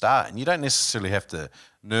from the start. And you don't necessarily have to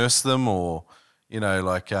nurse them or, you know,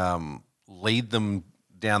 like lead them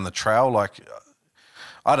down the trail. Like,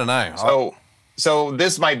 I don't know. So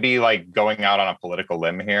this might be like going out on a political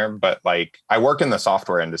limb here, but like I work in the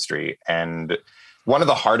software industry, and one of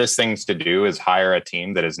the hardest things to do is hire a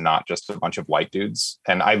team that is not just a bunch of white dudes.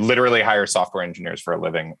 And I literally hire software engineers for a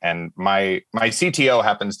living. And my CTO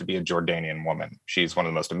happens to be a Jordanian woman. She's one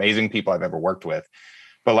of the most amazing people I've ever worked with.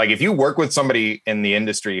 But like, if you work with somebody in the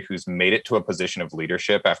industry who's made it to a position of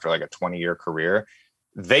leadership after like a 20-year career,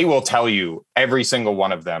 they will tell you, every single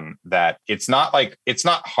one of them, that it's not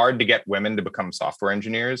hard to get women to become software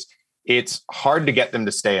engineers. It's hard to get them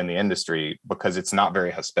to stay in the industry because it's not very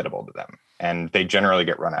hospitable to them, and they generally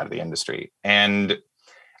get run out of the industry. And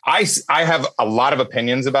I have a lot of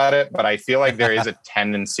opinions about it, but I feel like there is a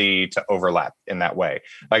tendency to overlap in that way.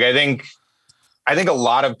 Like I think a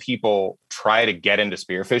lot of people try to get into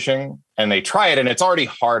spearfishing and they try it and it's already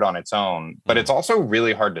hard on its own, but it's also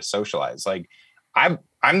really hard to socialize. Like I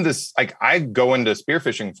go into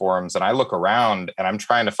spearfishing forums and I look around and I'm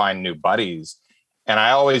trying to find new buddies. And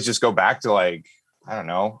I always just go back to like, I don't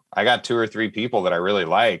know, I got 2 or 3 people that I really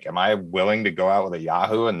like. Am I willing to go out with a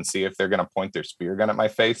Yahoo and see if they're going to point their spear gun at my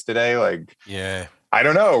face today? Like, yeah, I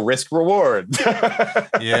don't know, risk reward.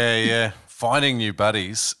 Yeah. Finding new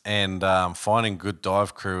buddies and finding good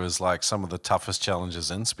dive crew is like some of the toughest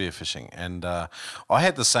challenges in spearfishing. And I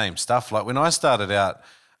had the same stuff. Like when I started out,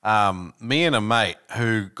 me and a mate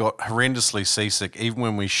who got horrendously seasick even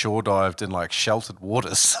when we shore dived in like sheltered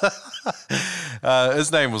waters.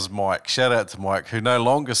 His name was Mike. Shout out to Mike, who no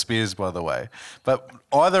longer spears, by the way. But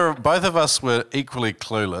both of us were equally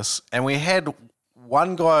clueless, and we had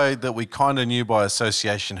one guy that we kind of knew by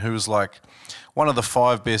association who was like one of the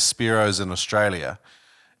 5 best spearos in Australia.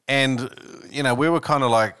 And, you know, we were kind of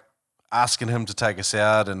like asking him to take us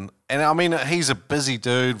out. And I mean, he's a busy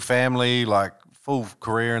dude, family, like full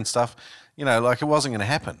career and stuff, you know, like it wasn't going to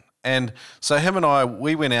happen. And so him and I,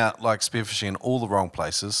 we went out like spearfishing in all the wrong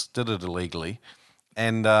places, did it illegally.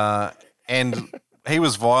 And he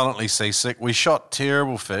was violently seasick. We shot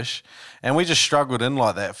terrible fish and we just struggled in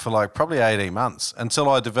like that for like probably 18 months until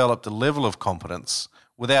I developed a level of competence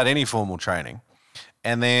without any formal training.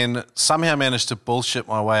 And then somehow managed to bullshit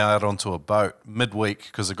my way out onto a boat midweek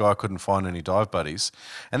because the guy couldn't find any dive buddies.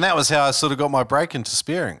 And that was how I sort of got my break into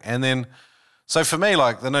spearing. And then, so for me,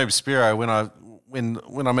 like the Noob Spearo,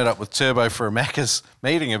 when I met up with Turbo for a Macca's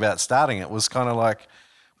meeting about starting, it was kind of like,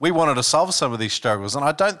 we wanted to solve some of these struggles, and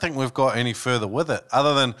I don't think we've got any further with it,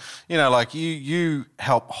 other than, you know, like you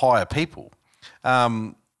help hire people,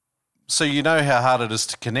 so you know how hard it is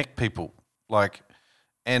to connect people, like,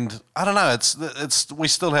 and I don't know, it's we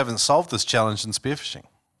still haven't solved this challenge in spearfishing.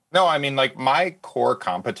 No, I mean, like, my core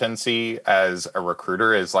competency as a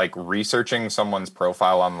recruiter is like researching someone's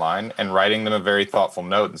profile online and writing them a very thoughtful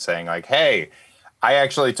note and saying like, hey, I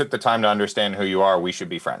actually took the time to understand who you are. We should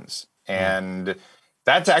be friends. And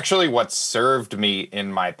that's actually what served me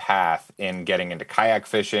in my path in getting into kayak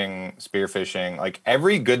fishing, spearfishing. Like,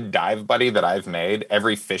 every good dive buddy that I've made,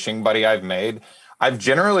 every fishing buddy I've made, I've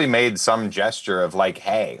generally made some gesture of like,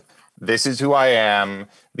 hey, this is who I am.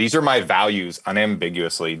 These are my values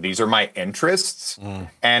unambiguously. These are my interests.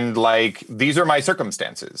 And like, these are my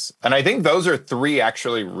circumstances. And I think those are three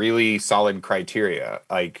actually really solid criteria,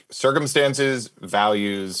 like circumstances,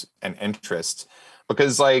 values, and interests.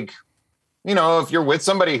 Because like, you know, if you're with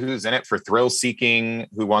somebody who's in it for thrill seeking,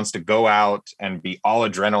 who wants to go out and be all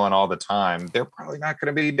adrenaline all the time, they're probably not going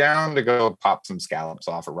to be down to go pop some scallops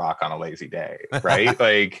off a rock on a lazy day. Right.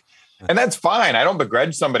 Like, and that's fine. I don't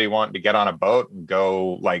begrudge somebody wanting to get on a boat and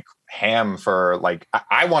go like ham for like,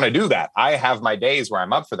 I want to do that. I have my days where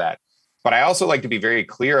I'm up for that. But I also like to be very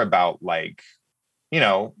clear about like, you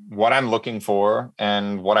know, what I'm looking for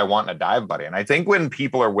and what I want in a dive buddy. And I think when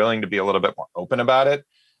people are willing to be a little bit more open about it,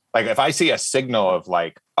 like if I see a signal of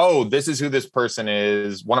like, oh, this is who this person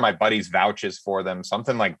is, one of my buddies vouches for them,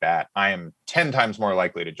 something like that, I am 10 times more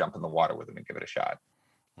likely to jump in the water with them and give it a shot.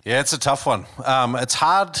 Yeah, it's a tough one. It's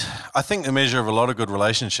hard. I think the measure of a lot of good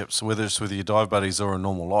relationships, whether it's with your dive buddies or a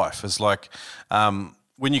normal life, is like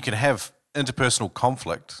when you can have interpersonal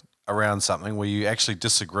conflict around something where you actually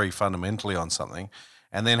disagree fundamentally on something,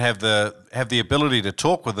 and then have the ability to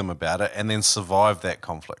talk with them about it and then survive that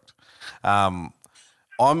conflict.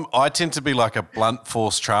 I tend to be like a blunt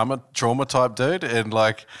force trauma type dude, and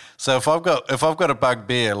like, so if I've got a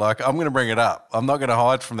bugbear, like I'm going to bring it up. I'm not going to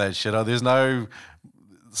hide from that shit. There's no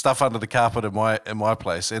stuff under the carpet in my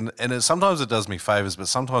place, and sometimes it does me favors, but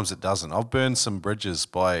sometimes it doesn't. I've burned some bridges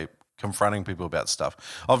by confronting people about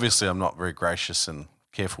stuff. Obviously, I'm not very gracious and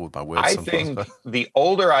careful with my words. I think the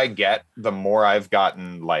older I get, the more I've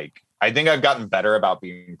gotten I think I've gotten better about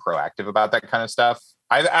being proactive about that kind of stuff.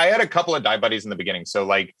 I had a couple of dive buddies in the beginning. So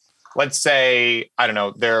like, let's say, I don't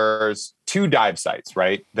know, there's 2 dive sites,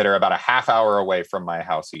 right, that are about a half hour away from my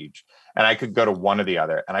house each. And I could go to one or the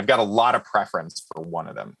other. And I've got a lot of preference for one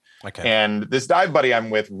of them. Okay. And this dive buddy I'm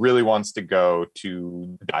with really wants to go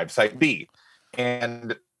to dive site B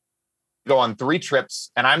and go on 3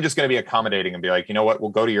 trips. And I'm just going to be accommodating and be like, you know what, we'll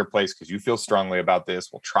go to your place because you feel strongly about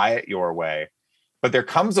this. We'll try it your way. But there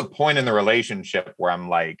comes a point in the relationship where I'm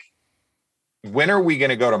like, when are we going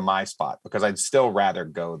to go to my spot? Because I'd still rather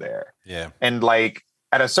go there. Yeah. And like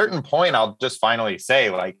at a certain point, I'll just finally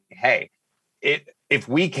say like, hey, if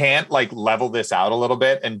we can't like level this out a little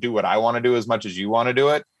bit and do what I want to do as much as you want to do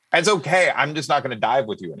it, it's okay. I'm just not going to dive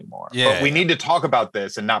with you anymore. Yeah. But we need to talk about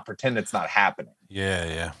this and not pretend it's not happening.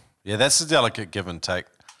 Yeah. That's a delicate give and take.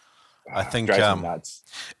 I think nuts.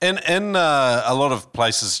 In a lot of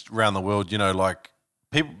places around the world, you know, like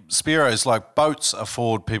Spearos, like boats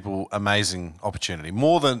afford people amazing opportunity,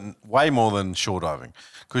 way more than shore diving.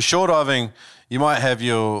 Because shore diving, you might have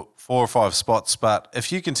your 4 or 5 spots, but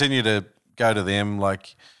if you continue to go to them,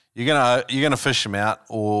 like you're gonna fish them out,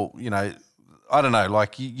 or you know, I don't know,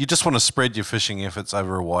 like you just want to spread your fishing efforts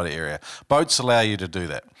over a wider area. Boats allow you to do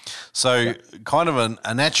that. So kind of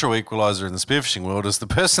a natural equalizer in the spearfishing world is the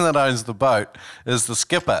person that owns the boat is the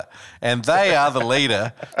skipper, and they are the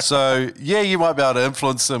leader. So yeah, you might be able to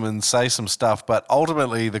influence them and say some stuff, but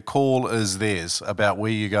ultimately the call is theirs about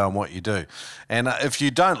where you go and what you do. And if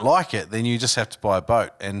you don't like it, then you just have to buy a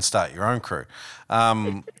boat and start your own crew,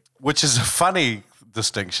 which is a funny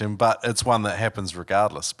distinction, but it's one that happens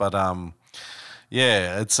regardless. But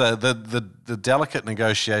yeah, it's the delicate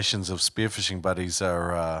negotiations of spearfishing buddies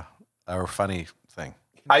are a funny thing.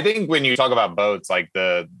 I think when you talk about boats, like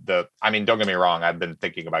I mean, don't get me wrong, I've been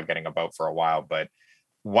thinking about getting a boat for a while, but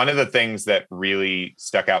one of the things that really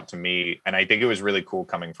stuck out to me, and I think it was really cool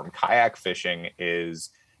coming from kayak fishing, is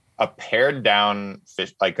a pared down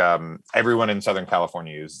fish. Like everyone in Southern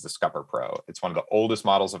California uses the Scupper Pro. It's one of the oldest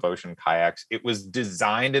models of ocean kayaks. It was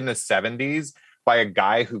designed in the 70s by a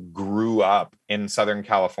guy who grew up in Southern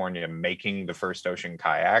California making the first ocean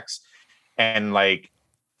kayaks. And like,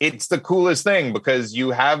 it's the coolest thing because you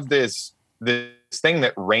have this thing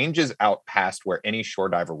that ranges out past where any shore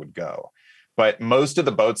diver would go. But most of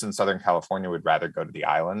the boats in Southern California would rather go to the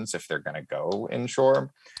islands if they're going to go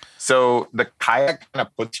inshore. So the kayak kind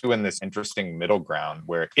of puts you in this interesting middle ground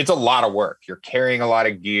where it's a lot of work. You're carrying a lot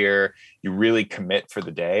of gear. You really commit for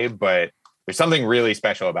the day, but there's something really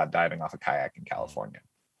special about diving off a kayak in California.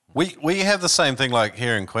 We have the same thing like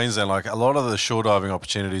here in Queensland. Like a lot of the shore diving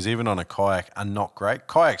opportunities, even on a kayak, are not great.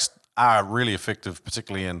 Kayaks are really effective,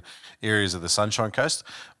 particularly in areas of the Sunshine Coast.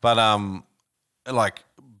 But like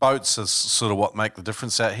boats is sort of what make the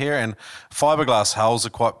difference out here. And fiberglass hulls are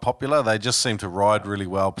quite popular. They just seem to ride really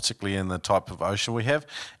well, particularly in the type of ocean we have.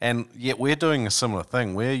 And yet we're doing a similar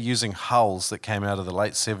thing. We're using hulls that came out of the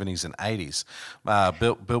late 70s and 80s,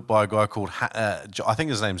 built by a guy called, I think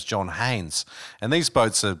his name's John Haynes. And these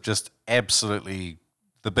boats are just absolutely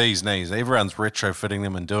the bee's knees. Everyone's retrofitting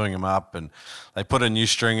them and doing them up, and they put in new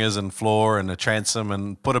stringers and floor and a transom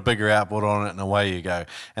and put a bigger outboard on it, and away you go.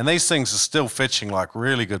 And these things are still fetching like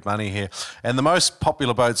really good money here. And the most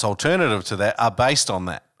popular boats alternative to that are based on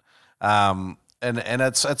that. And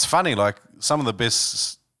it's funny, like some of the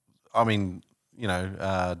best, designed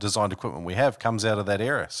equipment we have comes out of that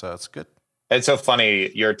era. So it's good. It's so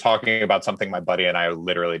funny. You're talking about something my buddy and I are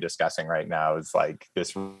literally discussing right now. It's like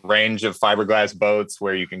this range of fiberglass boats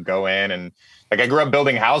where you can go in and like I grew up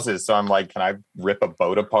building houses. So I'm like, can I rip a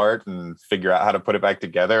boat apart and figure out how to put it back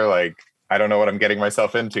together? Like, I don't know what I'm getting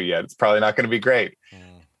myself into yet. It's probably not going to be great,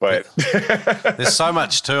 but there's so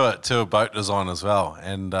much to it, to a boat design as well.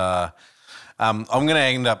 And I'm going to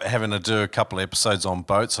end up having to do a couple of episodes on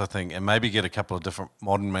boats, I think, and maybe get a couple of different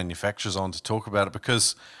modern manufacturers on to talk about it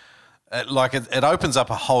because it opens up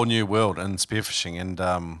a whole new world in spearfishing.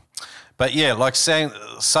 And but yeah, like saying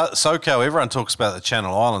SoCal, everyone talks about the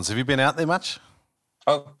Channel Islands. Have you been out there much?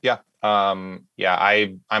 Oh yeah, I'm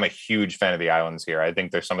a huge fan of the islands here. I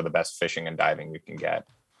think they're some of the best fishing and diving you can get.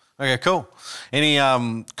 Okay, cool. Any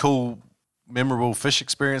cool, memorable fish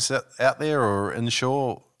experience out there or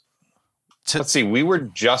inshore? Let's see. We were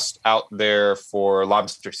just out there for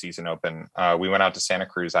lobster season open. We went out to Santa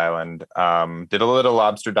Cruz Island, did a little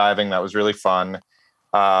lobster diving. That was really fun.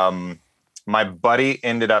 My buddy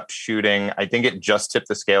ended up shooting, I think it just tipped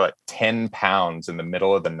the scale at 10 pounds in the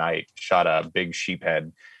middle of the night, shot a big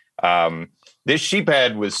sheephead. This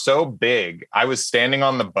sheephead was so big. I was standing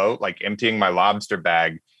on the boat, like emptying my lobster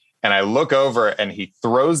bag. And I look over and he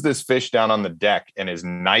throws this fish down on the deck and his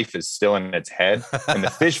knife is still in its head. And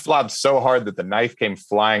the fish flopped so hard that the knife came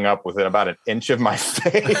flying up within about an inch of my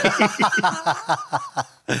face.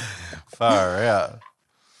 Far out.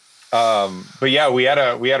 But yeah, we had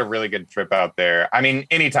a really good trip out there. I mean,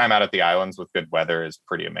 anytime out at the islands with good weather is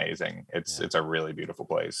pretty amazing. It's a really beautiful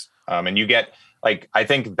place. And you get like, I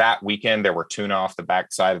think that weekend there were tuna off the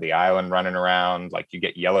backside of the island running around. Like you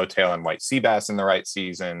get yellowtail and white sea bass in the right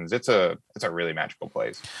seasons. It's a really magical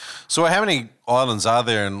place. So how many islands are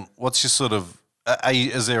there, and what's your sort of?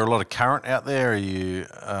 Is there a lot of current out there? Are you?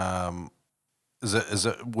 Is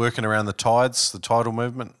it working around the tides, the tidal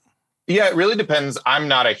movement? Yeah, it really depends. I'm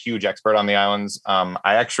not a huge expert on the islands.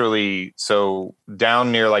 So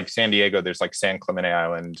down near like San Diego, there's like San Clemente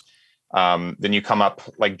Island. Then you come up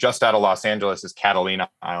like just out of Los Angeles is Catalina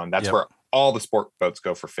Island. That's where all the sport boats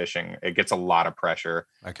go for fishing. It gets a lot of pressure.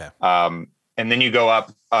 Okay. And then you go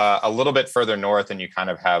up a little bit further north and you kind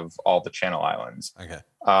of have all the Channel Islands. Okay.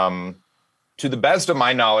 To the best of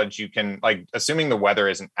my knowledge, you can, like, assuming the weather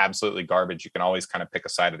isn't absolutely garbage, you can always kind of pick a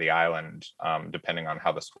side of the island, depending on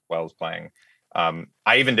how the swell's playing.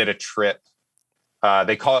 I even did a trip.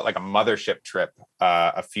 They call it like a mothership trip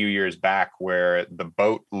a few years back where the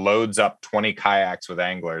boat loads up 20 kayaks with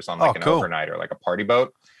anglers on like an overnighter, like a party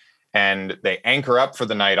boat. And they anchor up for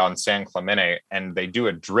the night on San Clemente and they do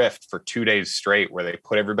a drift for 2 days straight where they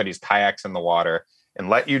put everybody's kayaks in the water and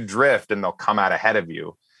let you drift and they'll come out ahead of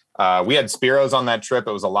you. We had Spiros on that trip.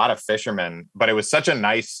 It was a lot of fishermen, but it was such a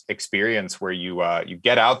nice experience where you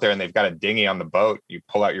get out there and they've got a dinghy on the boat. You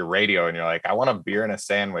pull out your radio and you're like, I want a beer and a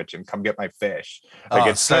sandwich and come get my fish. Like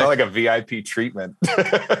it's kind of like a VIP treatment.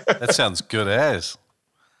 That sounds good as.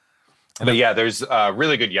 But yeah, there's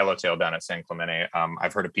really good yellowtail down at San Clemente.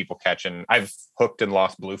 I've heard of people catching. I've hooked and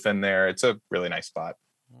lost bluefin there. It's a really nice spot.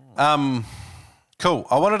 Cool.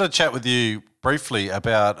 I wanted to chat with you briefly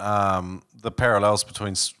about the parallels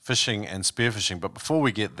between fishing and spearfishing. But before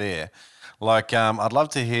we get there, like I'd love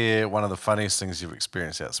to hear one of the funniest things you've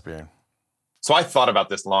experienced out spearing. So I thought about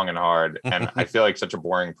this long and hard, and I feel like such a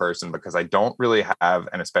boring person because I don't really have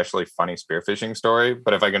an especially funny spearfishing story.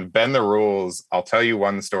 But if I can bend the rules, I'll tell you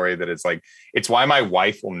one story that is like, it's why my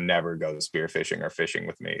wife will never go spearfishing or fishing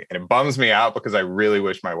with me. And it bums me out because I really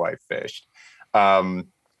wish my wife fished.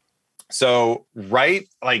 So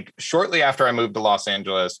like shortly after I moved to Los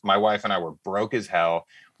Angeles, my wife and I were broke as hell.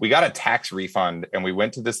 We got a tax refund and we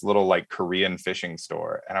went to this little like Korean fishing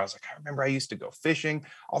store. And I was like, I remember I used to go fishing.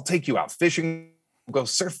 I'll take you out fishing, go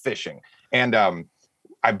surf fishing. And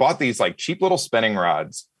I bought these like cheap little spinning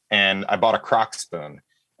rods and I bought a crock spoon.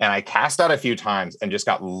 And I cast out a few times and just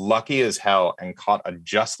got lucky as hell and caught a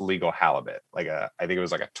just legal halibut. I think it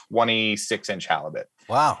was like a 26-inch halibut.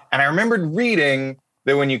 Wow. And I remembered reading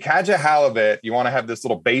that when you catch a halibut, you want to have this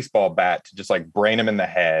little baseball bat to just like brain them in the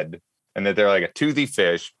head, and that they're like a toothy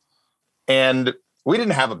fish. And we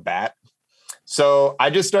didn't have a bat. So I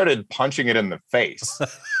just started punching it in the face.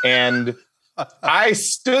 And I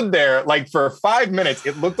stood there like for 5 minutes.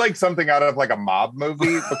 It looked like something out of like a mob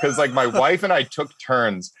movie because like my wife and I took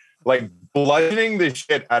turns like bludgeoning the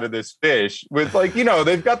shit out of this fish with like,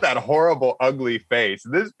 they've got that horrible, ugly face.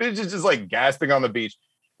 This fish is just like gasping on the beach.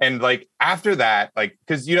 And like after that, like,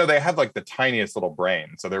 because, they have like the tiniest little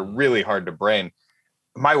brain. So they're really hard to brain.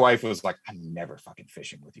 My wife was like, I'm never fucking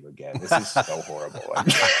fishing with you again. This is so horrible.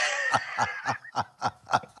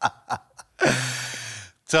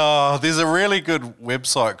 So there's a really good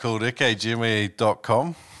website called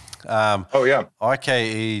ikejime.com. Oh, yeah.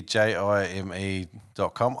 ikejime.com.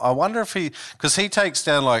 I wonder if because he takes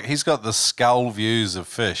down he's got the skull views of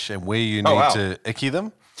fish and where you need to icky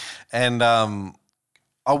them. And I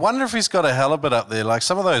wonder if he's got a halibut up there. Like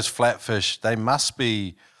some of those flatfish, they must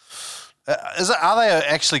be. Are they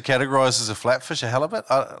actually categorized as a flatfish, a halibut?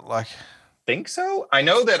 Think so. I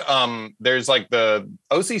know that there's like the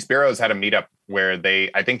OC Spiros had a meetup where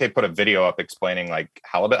I think they put a video up explaining like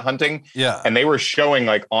halibut hunting. Yeah. And they were showing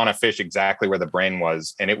like on a fish exactly where the brain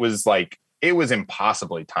was. And it was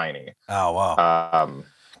impossibly tiny. Oh, wow.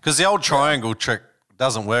 Because the old triangle trick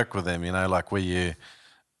doesn't work with them, like where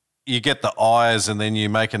you get the eyes and then you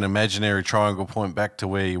make an imaginary triangle point back to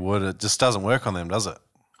where you would. It just doesn't work on them, does it?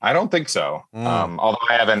 I don't think so. Although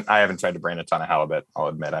I haven't tried to brain a ton of halibut. I'll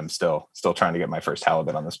admit I'm still trying to get my first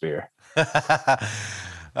halibut on the spear.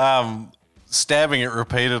 Stabbing it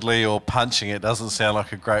repeatedly or punching it doesn't sound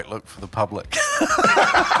like a great look for the public.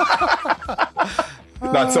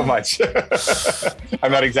 Not so much.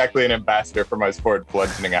 I'm not exactly an ambassador for my sport,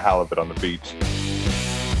 bludgeoning a halibut on the beach.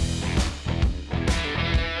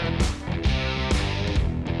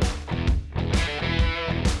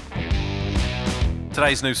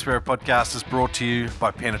 Today's Noob Spearo podcast is brought to you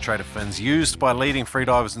by Penetrator Fins, used by leading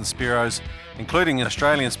freedivers and Spearos, including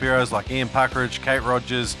Australian Spearos like Ian Puckridge, Kate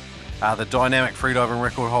Rogers, the dynamic freediving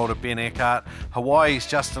record holder Ben Eckhart, Hawaii's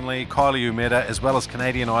Justin Lee, Kylie Umeda, as well as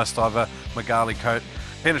Canadian ice diver Magali Coate.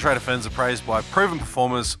 Penetrator Fins are praised by proven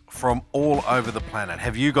performers from all over the planet.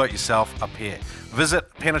 Have you got yourself a pair?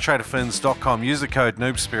 Visit penetratorfins.com. Use the code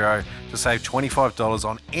NoobSpearo to save $25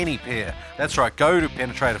 on any pair. That's right. Go to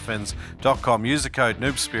penetratorfins.com. Use the code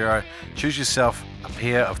NoobSpearo. Choose yourself a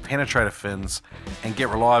pair of Penetrator Fins and get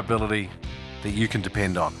reliability that you can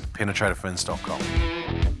depend on. Penetratorfins.com.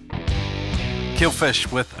 Kill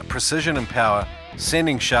fish with precision and power,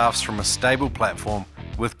 sending shafts from a stable platform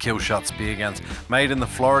with Killshot spear guns. Made in the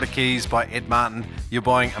Florida Keys by Ed Martin, you're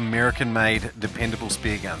buying American-made, dependable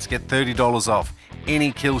spear guns. Get $30 off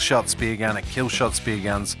any Killshot spear gun at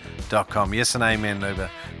killshotspearguns.com. Yes and amen, Noober.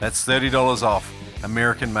 That's $30 off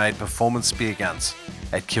American-made performance spear guns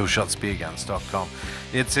at killshotspearguns.com.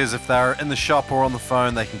 It says if they're in the shop or on the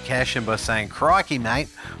phone, they can cash in by saying, "Crikey, mate,"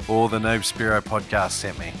 or the Noob Spearo podcast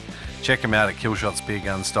sent me. Check them out at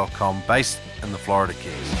killshotspearguns.com, based in the Florida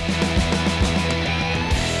Keys.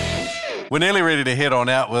 We're nearly ready to head on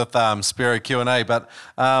out with Spearo Q&A, but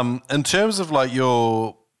in terms of like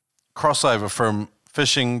your crossover from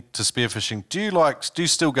fishing to spearfishing, do you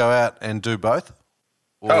still go out and do both?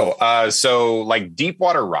 So like deep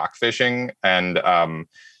water rock fishing and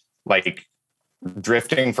like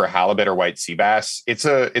drifting for halibut or white sea bass, it's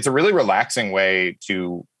a really relaxing way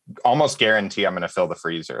to almost guarantee I'm going to fill the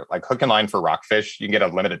freezer. Like hook and line for rockfish, you can get a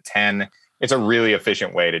limit of 10. It's a really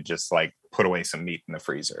efficient way to just like put away some meat in the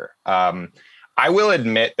freezer. I will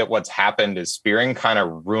admit that what's happened is spearing kind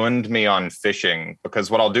of ruined me on fishing, because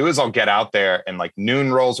what I'll do is I'll get out there and like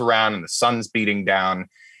noon rolls around and the sun's beating down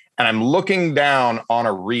and I'm looking down on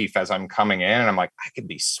a reef as I'm coming in and I'm like, I could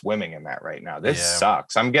be swimming in that right now. This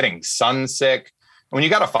sucks. I'm getting sun sick. When you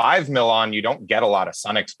got a 5 mil on, you don't get a lot of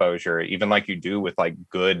sun exposure, even like you do with like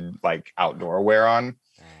good like outdoor wear on.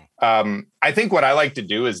 I think what I like to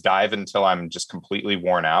do is dive until I'm just completely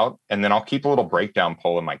worn out. And then I'll keep a little breakdown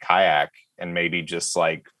pole in my kayak and maybe just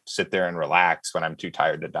like sit there and relax when I'm too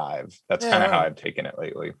tired to dive. That's kind of how I've taken it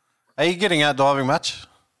lately. Are you getting out diving much?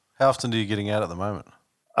 How often are you getting out at the moment?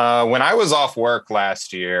 When I was off work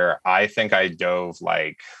last year, I think I dove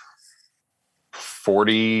like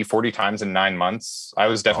 40 times in 9 months. I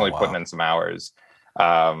was definitely putting in some hours.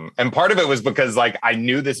 And part of it was because like I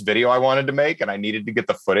knew this video I wanted to make and I needed to get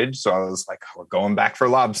the footage. So I was like, we're going back for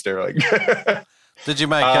lobster. Like, did you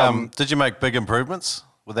make big improvements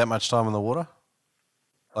with that much time in the water?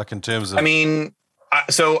 Like in terms of, I mean,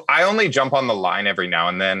 so I only jump on the line every now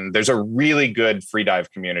and then. There's a really good free dive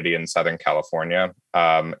community in Southern California.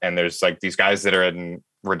 And there's like these guys that are in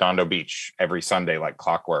Redondo Beach every Sunday, like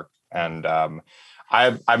clockwork. And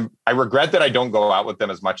I regret that I don't go out with them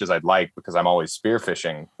as much as I'd like because I'm always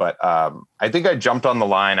spearfishing. But I think I jumped on the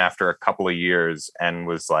line after a couple of years and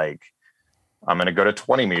was like, I'm going to go to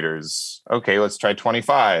 20 meters. Okay, let's try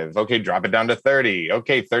 25. Okay, drop it down to 30.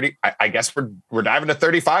 Okay, 30. I guess we're diving to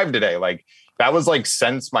 35 today. Like that was like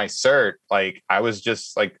since my cert, like I was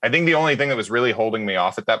just like, I think the only thing that was really holding me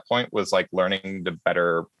off at that point was like learning to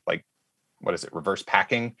better, like, what is it? Reverse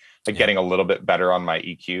packing, like getting a little bit better on my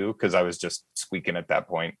EQ because I was just squeaking at that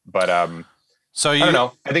point. But so I don't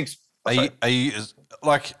know. I think are you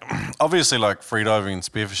like obviously like freediving and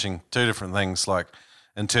spearfishing, two different things. Like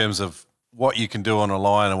in terms of what you can do on a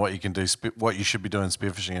line and what you can do, what you should be doing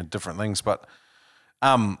spearfishing and different things. But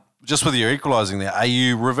just with your equalizing there, are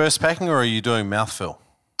you reverse packing or are you doing mouthfill?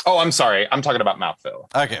 Oh, I'm sorry. I'm talking about mouthfill.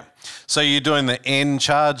 Okay, so you're doing the N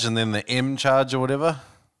charge and then the M charge or whatever.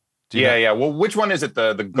 Yeah. Well, which one is it?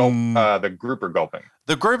 The gulp, the grouper gulping.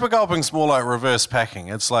 The grouper gulping's more like reverse packing.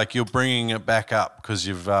 It's like you're bringing it back up because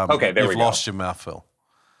you've lost your mouthfill.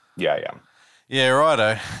 Yeah,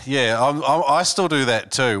 righto. Yeah, I still do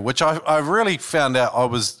that too, which I really found out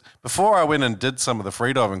before I went and did some of the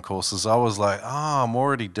freediving courses, I was like, I'm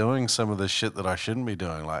already doing some of the shit that I shouldn't be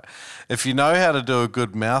doing. Like, if you know how to do a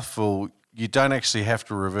good mouthful, you don't actually have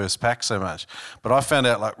to reverse pack so much. But I found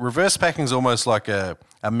out like reverse packing is almost like a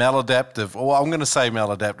maladaptive, or I'm going to say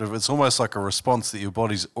maladaptive. It's almost like a response that your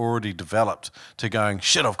body's already developed to going,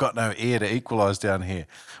 shit, I've got no air to equalize down here.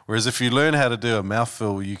 Whereas if you learn how to do a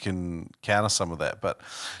mouthfill, you can counter some of that. But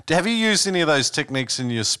have you used any of those techniques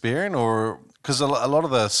in your spearing, or because a lot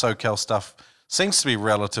of the SoCal stuff seems to be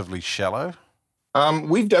relatively shallow?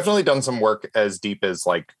 We've definitely done some work as deep as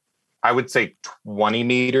like, I would say 20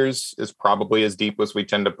 meters is probably as deep as we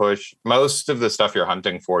tend to push. Most of the stuff you're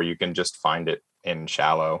hunting for, you can just find it in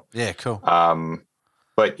shallow. Yeah, cool.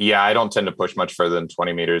 But yeah, I don't tend to push much further than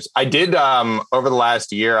 20 meters. I did over the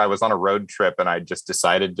last year, I was on a road trip and I just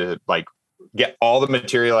decided to like get all the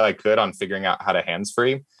material I could on figuring out how to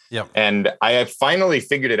hands-free. Yep. And I have finally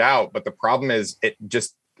figured it out. But the problem is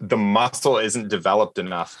the muscle isn't developed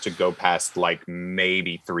enough to go past like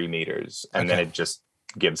maybe 3 meters. And then it just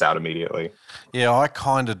gives out immediately. Yeah, I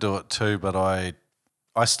kind of do it too, but I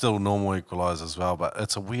still normal equalize as well. But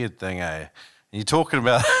it's a weird thing, eh? You're talking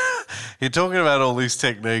about all these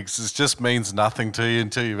techniques. It just means nothing to you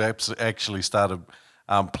until you've actually started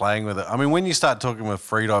playing with it. I mean, when you start talking with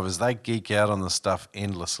freedivers, they geek out on this stuff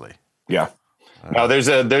endlessly. Yeah. No, there's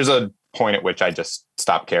a point at which I just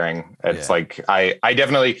stopped caring. It's like I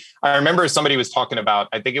remember somebody was talking about,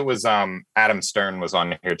 I think it was Adam Stern was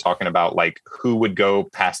on here talking about like who would go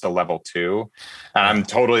past a level 2. And I'm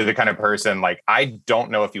totally the kind of person like I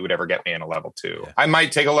don't know if you would ever get me in a level 2. Yeah. I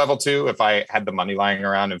might take a level 2 if I had the money lying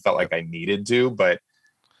around and felt like I needed to, but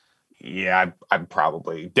yeah, I'm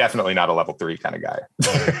definitely not a level 3 kind of guy.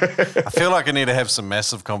 I feel like I need to have some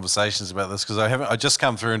massive conversations about this because I just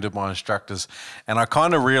come through and did my instructors and I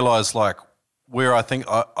kind of realized like where I think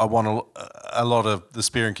I want a lot of the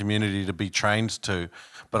spearing community to be trained to,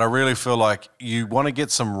 but I really feel like you want to get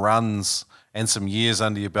some runs and some years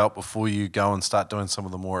under your belt before you go and start doing some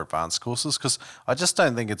of the more advanced courses because I just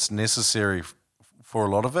don't think it's necessary for a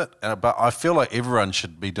lot of it. But I feel like everyone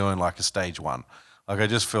should be doing like a stage 1. Like, I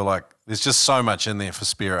just feel like there's just so much in there for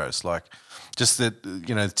Spearos. Like, just the,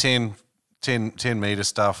 10 meter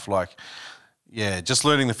stuff. Like, yeah, just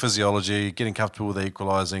learning the physiology, getting comfortable with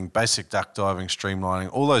equalizing, basic duck diving,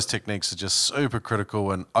 streamlining. All those techniques are just super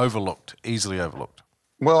critical and easily overlooked.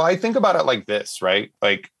 Well, I think about it like this, right?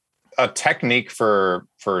 Like, a technique for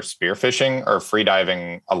spearfishing or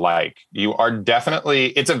freediving alike,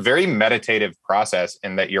 it's a very meditative process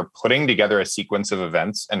in that you're putting together a sequence of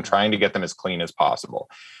events and trying to get them as clean as possible.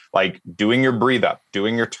 Like doing your breathe up,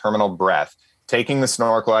 doing your terminal breath, taking the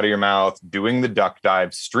snorkel out of your mouth, doing the duck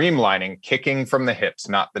dive, streamlining, kicking from the hips,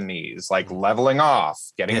 not the knees, like leveling off,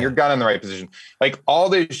 getting your gun in the right position. Like all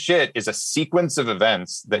this shit is a sequence of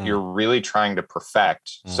events that you're really trying to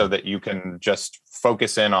perfect so that you can just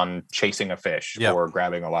focus in on chasing a fish or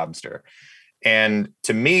grabbing a lobster. And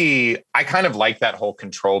to me, I kind of like that whole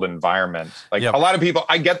controlled environment. Like a lot of people,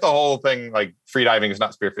 I get the whole thing, like freediving is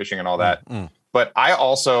not spearfishing and all that. But I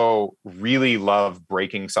also really love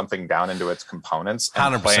breaking something down into its components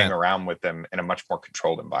and 100%. playing around with them in a much more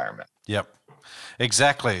controlled environment. Yep.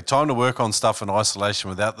 Exactly. Time to work on stuff in isolation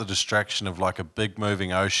without the distraction of like a big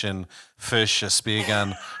moving ocean, fish, a spear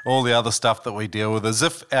gun, all the other stuff that we deal with, as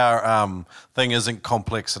if our thing isn't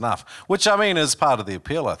complex enough, which I mean is part of the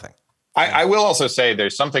appeal, I think. I will also say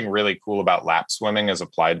there's something really cool about lap swimming as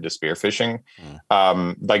applied to spearfishing.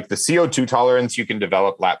 Like the CO2 tolerance you can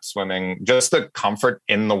develop lap swimming, just the comfort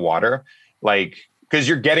in the water, like, because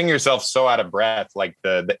you're getting yourself so out of breath. Like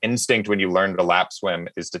the instinct when you learn to lap swim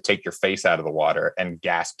is to take your face out of the water and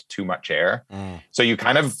gasp too much air. So you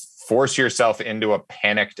kind of force yourself into a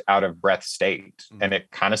panicked, out of breath state. And it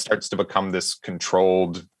kind of starts to become this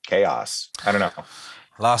controlled chaos. I don't know.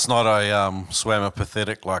 Last night I swam a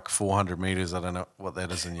pathetic like 400 meters. I don't know what that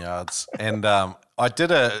is in yards. And I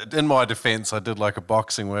did in my defense, I did like a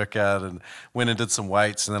boxing workout and went and did some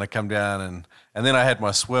weights. And then I come down and then I had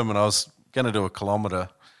my swim and I was going to do a kilometer,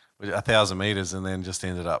 1,000 meters, and then just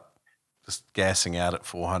ended up just gassing out at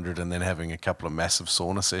 400 and then having a couple of massive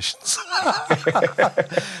sauna sessions.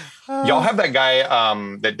 Y'all have that guy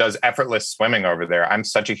that does effortless swimming over there. I'm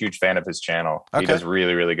such a huge fan of his channel. Okay. He does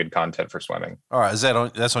really, really good content for swimming. All right,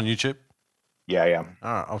 that's on YouTube? Yeah.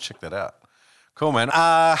 All right, I'll check that out. Cool, man.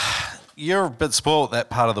 You're a bit spoiled that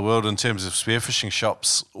part of the world in terms of spearfishing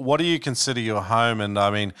shops. What do you consider your home? And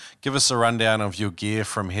I mean, give us a rundown of your gear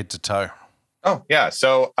from head to toe. Oh, yeah.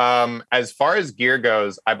 So as far as gear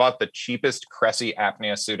goes, I bought the cheapest Cressy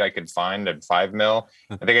apnea suit I could find at 5 mil.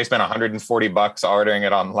 I think I spent $140 ordering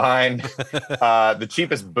it online. The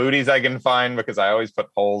cheapest booties I can find because I always put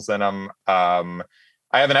holes in them.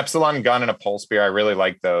 I have an Epsilon gun and a pole spear. I really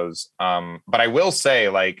like those. But I will say,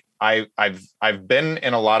 like, I've been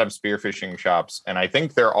in a lot of spearfishing shops, and I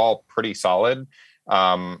think they're all pretty solid.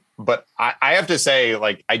 But I have to say,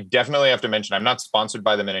 like, I definitely have to mention, I'm not sponsored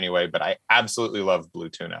by them in any way, but I absolutely love Blue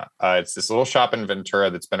Tuna. It's this little shop in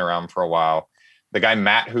Ventura that's been around for a while. The guy,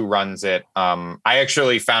 Matt, who runs it, I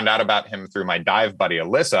actually found out about him through my dive buddy,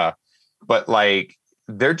 Alyssa, but like,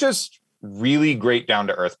 they're just really great down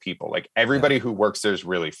to earth people. Like everybody who works there is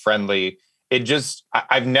really friendly.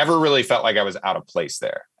 I've never really felt like I was out of place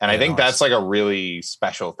there. And I think that's like a really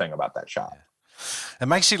special thing about that shop. It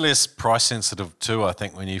makes you less price sensitive too, I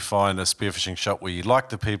think, when you find a spearfishing shop where you like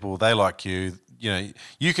the people, they like you. You know,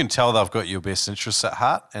 you can tell they've got your best interests at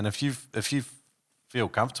heart, and if you feel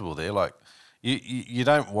comfortable there, like you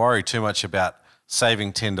don't worry too much about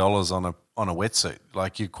saving $10 on a wetsuit.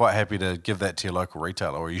 Like you're quite happy to give that to your local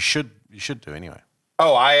retailer, or you should do anyway.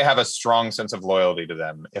 Oh, I have a strong sense of loyalty to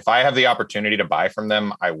them. If I have the opportunity to buy from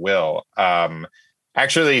them, I will.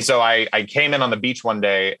 Actually, so I came in on the beach one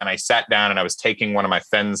day and I sat down and I was taking one of my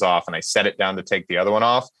fins off and I set it down to take the other one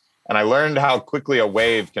off. And I learned how quickly a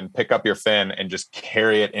wave can pick up your fin and just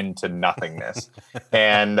carry it into nothingness.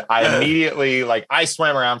 And I immediately, I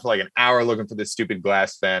swam around for like an hour looking for this stupid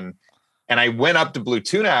glass fin. And I went up to Blue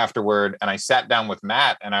Tuna afterward and I sat down with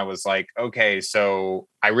Matt and I was like, okay, so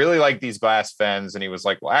I really like these glass fins. And he was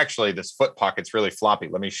like, well, actually, this foot pocket's really floppy.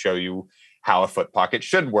 Let me show you how a foot pocket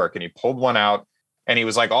should work. And he pulled one out. And he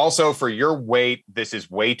was like, also, for your weight, this is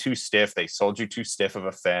way too stiff. They sold you too stiff of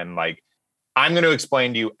a fin. Like, I'm going to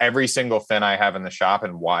explain to you every single fin I have in the shop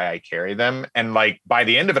and why I carry them. And like, by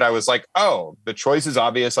the end of it, I was like, oh, the choice is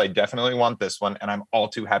obvious. I definitely want this one. And I'm all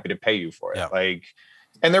too happy to pay you for it. Yeah.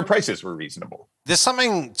 And their prices were reasonable. There's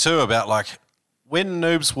something too about like when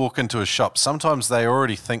noobs walk into a shop, sometimes they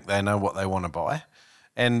already think they know what they want to buy.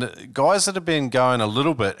 And guys that have been going a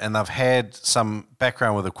little bit and they've had some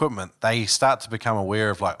background with equipment, they start to become aware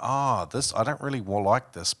of like, this, I don't really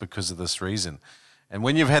like this because of this reason. And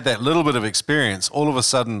when you've had that little bit of experience, all of a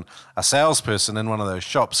sudden a salesperson in one of those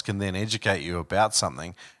shops can then educate you about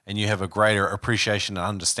something and you have a greater appreciation and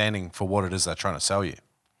understanding for what it is they're trying to sell you.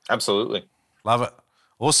 Absolutely. Love it.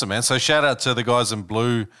 Awesome, man. So shout out to the guys in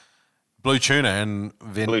Blue Tuna and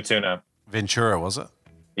Blue Tuna. Ventura, was it?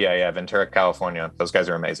 Yeah, Ventura, California. Those guys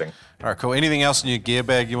are amazing. All right, cool. Anything else in your gear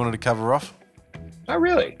bag you wanted to cover off? Not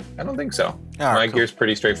really. I don't think so. All right, My cool. gear's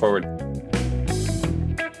pretty straightforward.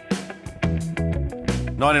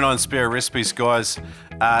 99 Spearo Recipes, guys.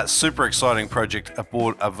 Super exciting project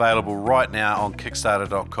available right now on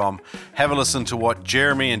Kickstarter.com. Have a listen to what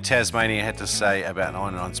Jeremy in Tasmania had to say about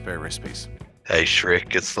 99 Spearo Recipes. Hey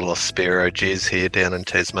Shrek, it's the Lost Spearo Jez here down in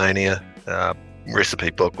Tasmania.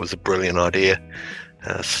 Recipe book was a brilliant idea.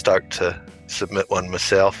 Stoked to submit one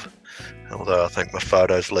myself, although I think my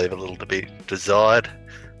photos leave a little to be desired.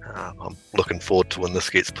 I'm looking forward to when this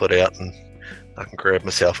gets put out and I can grab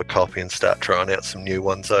myself a copy and start trying out some new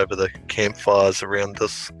ones over the campfires around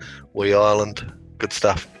this wee island. Good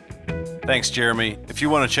stuff. Thanks, Jeremy. If you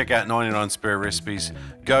want to check out 99 Spiro Recipes,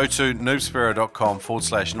 go to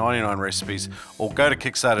noobspiro.com/99 recipes or go to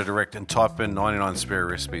Kickstarter Direct and type in 99 Spiro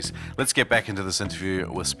Recipes. Let's get back into this interview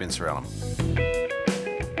with Spencer Allen.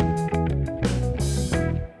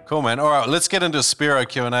 Cool, man. All right, let's get into Spiro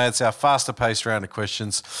Q&A. It's our faster-paced round of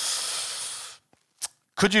questions.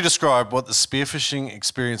 Could you describe what the spearfishing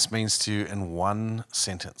experience means to you in one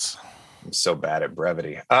sentence? I'm so bad at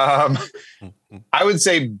brevity. I would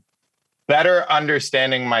say better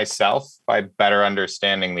understanding myself by better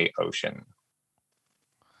understanding the ocean.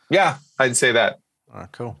 Yeah, I'd say that. All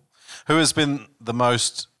right, cool. Who has been the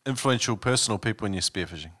most influential personal people in your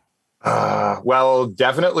spearfishing? Well,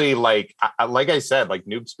 definitely, like I said, like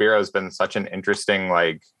Noob Spiro has been such an interesting,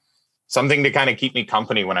 like, something to kind of keep me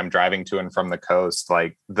company when I'm driving to and from the coast.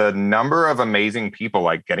 Like the number of amazing people,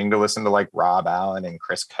 like getting to listen to like Rob Allen and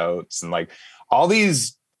Chris Coates and like all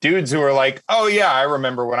these dudes who are like, oh yeah, I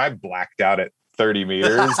remember when I blacked out at 30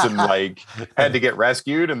 meters and like had to get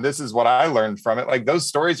rescued. And this is what I learned from it. Like those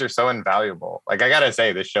stories are so invaluable. Like I gotta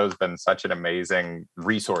say, this show's been such an amazing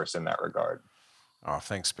resource in that regard. Oh,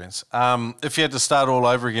 thanks, Spence. If you had to start all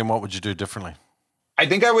over again, what would you do differently? I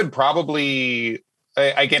think I would probably,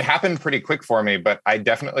 it happened pretty quick for me, but I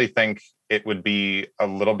definitely think it would be a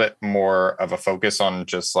little bit more of a focus on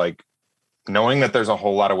just like knowing that there's a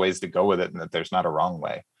whole lot of ways to go with it and that there's not a wrong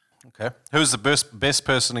way. Okay. Who's the best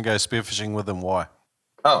person to go spearfishing with and why?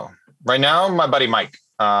 Oh, right now, my buddy Mike.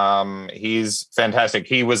 He's fantastic.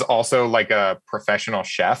 He was also like a professional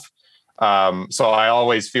chef. So I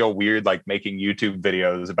always feel weird like making YouTube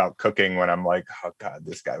videos about cooking when I'm like, oh God,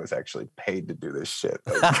 this guy was actually paid to do this shit.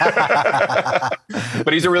 Like,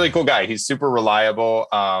 but he's a really cool guy. He's super reliable.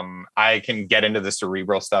 I can get into the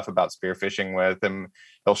cerebral stuff about spearfishing with him.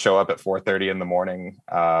 He'll show up at 4:30 in the morning.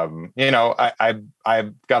 I've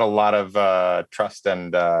got a lot of trust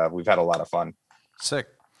and we've had a lot of fun. Sick.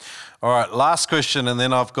 All right, last question, and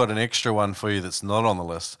then I've got an extra one for you that's not on the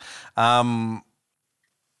list.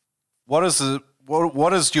 What is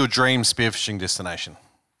your dream spearfishing destination?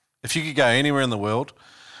 If you could go anywhere in the world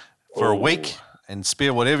for a week and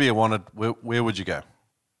spear whatever you wanted, where would you go?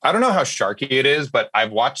 I don't know how sharky it is, but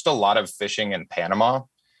I've watched a lot of fishing in Panama,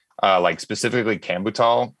 like specifically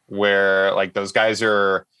Cambutal, where like those guys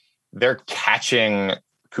they're catching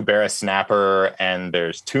Cubera snapper and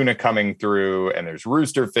there's tuna coming through and there's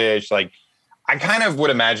rooster fish. Like I kind of would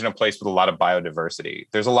imagine a place with a lot of biodiversity.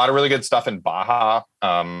 There's a lot of really good stuff in Baja.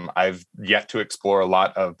 I've yet to explore a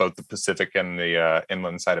lot of both the Pacific and the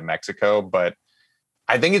inland side of Mexico, but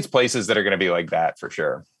I think it's places that are going to be like that for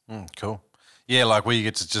sure. Cool. Yeah, like where you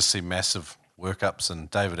get to just see massive workups and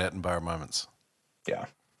David Attenborough moments. Yeah.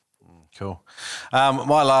 Cool.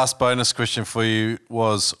 My last bonus question for you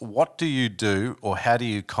was, what do you do or how do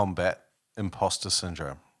you combat imposter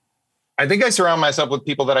syndrome? I think I surround myself with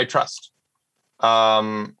people that I trust.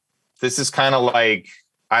 This is kind of like,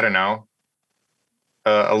 I don't know,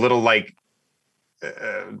 a little like,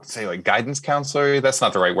 say like guidance counselor. That's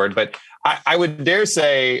not the right word, but I would dare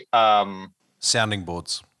say, sounding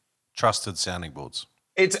boards, trusted sounding boards.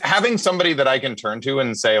 It's having somebody that I can turn to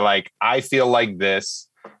and say like, I feel like this,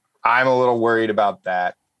 I'm a little worried about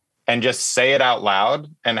that, and just say it out loud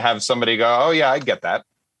and have somebody go, oh yeah, I get that.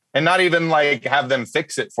 And not even like have them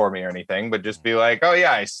fix it for me or anything, but just be like, oh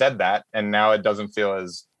yeah, I said that. And now it doesn't feel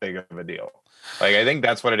as big of a deal. Like, I think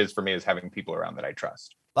that's what it is for me, is having people around that I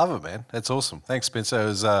trust. Love it, man. That's awesome. Thanks, Spencer. It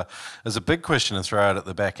was a big question to throw out at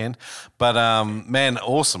the back end. But, man,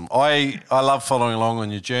 awesome. I love following along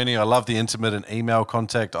on your journey. I love the intermittent email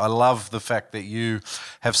contact. I love the fact that you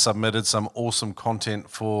have submitted some awesome content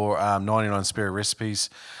for 99 Spiro Recipes,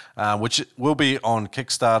 which will be on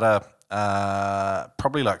Kickstarter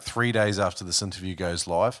probably like 3 days after this interview goes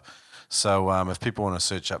live. So if people want to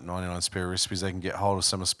search up 99 Spiro Recipes, they can get hold of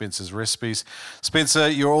some of Spencer's recipes. Spencer,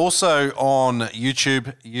 you're also on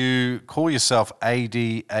YouTube. You call yourself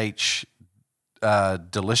ADH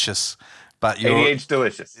Delicious. But ADH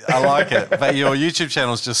Delicious. I like it. But your YouTube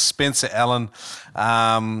channel is just Spencer Allen.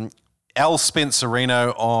 L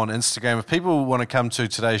Spencerino on Instagram. If people want to come to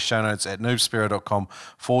today's show notes at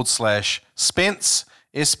noobspiro.com/Spence,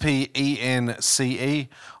 SPENCE.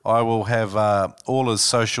 I will have all his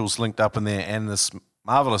socials linked up in there and this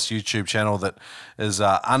marvelous YouTube channel that is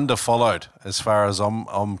under-followed as far as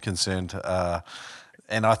I'm concerned.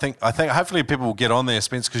 And I think hopefully people will get on there,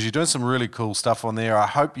 Spence, because you're doing some really cool stuff on there. I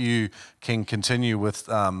hope you can continue with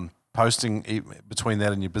posting between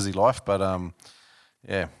that and your busy life. But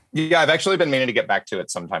Yeah. Yeah, I've actually been meaning to get back to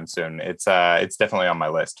it sometime soon. It's definitely on my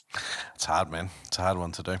list. It's hard, man. It's a hard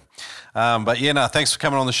one to do. But yeah, no, thanks for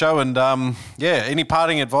coming on the show. And any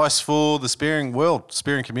parting advice for the spearing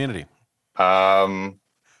community?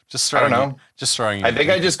 Just throwing. I don't know. Just throwing. I think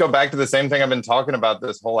I just go back to the same thing I've been talking about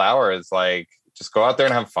this whole hour. Is like, just go out there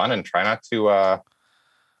and have fun and try not to.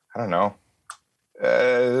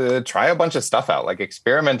 Try a bunch of stuff out. Like,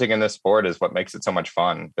 experimenting in this sport is what makes it so much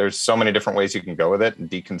fun. There's so many different ways you can go with it and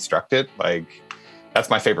deconstruct it. Like, that's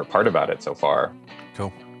my favorite part about it so far.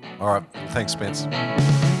 Cool. All right. Thanks, Spence.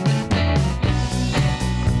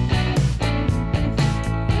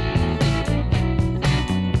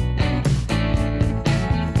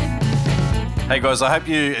 Hey guys, I hope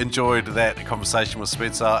you enjoyed that conversation with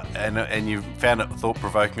Spencer and you found it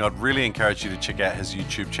thought-provoking. I'd really encourage you to check out his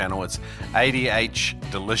YouTube channel. It's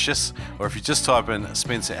ADH Delicious, or if you just type in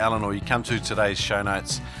Spencer Allen, or you come to today's show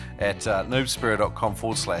notes at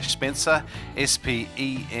noobspiro.com/Spencer,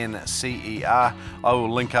 SPENCER. I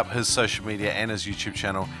will link up his social media and his YouTube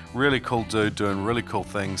channel. Really cool dude doing really cool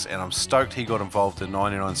things, and I'm stoked he got involved in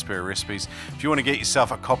 99 Spiro Recipes. If you want to get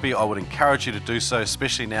yourself a copy, I would encourage you to do so,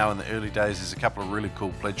 especially now in the early days. There's a couple of really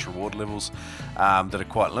cool pledge reward levels that are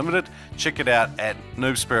quite limited. Check it out at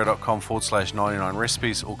noobspiro.com/99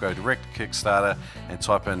 recipes, or go direct to Kickstarter and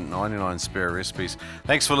type in 99 Spiro Recipes.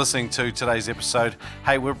 Thanks for listening to today's episode.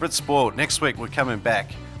 Hey, we're a bit spoiled. Next week we're coming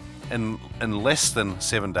back in less than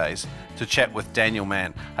 7 days to chat with Daniel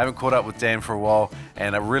Mann. I haven't caught up with Dan for a while,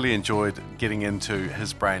 and I really enjoyed getting into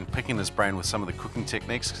his brain, picking his brain with some of the cooking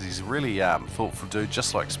techniques, because he's a really thoughtful dude,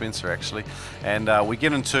 just like Spencer actually. And we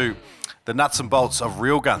get into the nuts and bolts of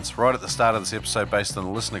real guns right at the start of this episode based on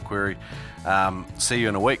a listener query. See you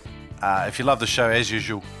in a week. If you love the show, as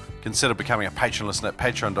usual, consider becoming a patron listener at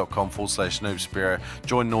patreon.com/noobspiro.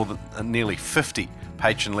 Join nearly 50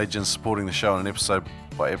 patron legends supporting the show on an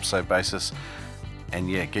episode-by-episode basis. And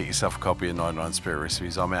yeah, get yourself a copy of 99 Spiro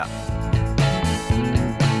Recipes. I'm out.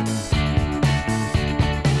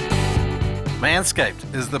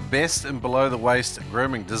 Manscaped is the best in below-the-waist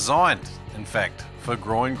grooming, designed, in fact, for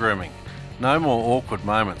groin grooming. No more awkward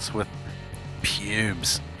moments with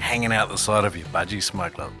pubes hanging out the side of your budgie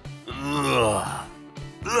smuggler. Ugh.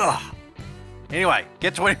 Ugh. Anyway,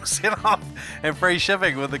 get 20% off and free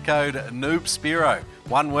shipping with the code NOOBSPIRO.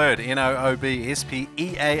 One word,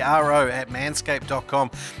 NOOBSPEARO at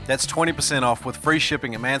manscaped.com. That's 20% off with free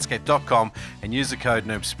shipping at manscaped.com, and use the code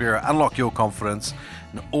NOOBSPIRO. Unlock your confidence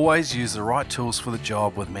and always use the right tools for the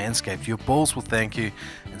job with Manscaped. Your balls will thank you,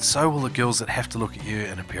 and so will the girls that have to look at you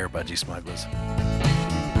in a pair of budgie smugglers.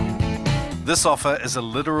 This offer is a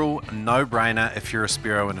literal no-brainer if you're a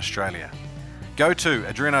Spiro in Australia. Go to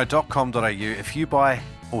adreno.com.au. If you buy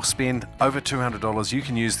or spend over $200, you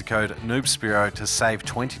can use the code NOOBSPIRO to save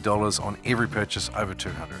 $20 on every purchase over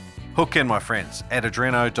 $200. Hook in, my friends, at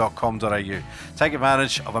adreno.com.au. Take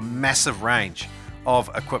advantage of a massive range of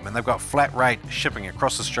equipment. They've got flat rate shipping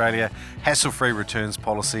across Australia, hassle-free returns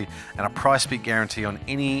policy, and a price beat guarantee on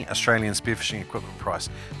any Australian spearfishing equipment price.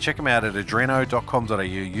 Check them out at adreno.com.au.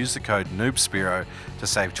 Use the code NOOBSPIRO to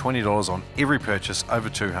save $20 on every purchase over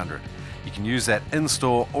 $200. You can use that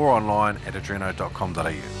in-store or online at adreno.com.au.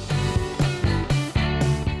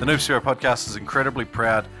 The Noob Spiro podcast is incredibly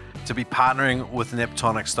proud to be partnering with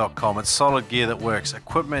Neptonics.com. It's solid gear that works,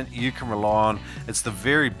 equipment you can rely on. It's the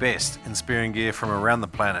very best in spearing gear from around the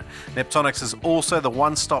planet. Neptonics is also the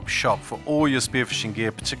one-stop shop for all your spearfishing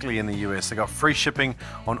gear, particularly in the US. They got free shipping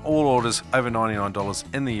on all orders over $99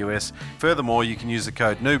 in the US. Furthermore, you can use the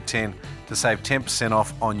code NOOB10 to save 10%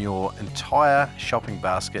 off on your entire shopping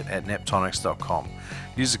basket at Neptonics.com.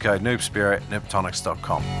 Use the code NOOBSPIRO at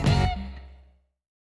Neptonics.com.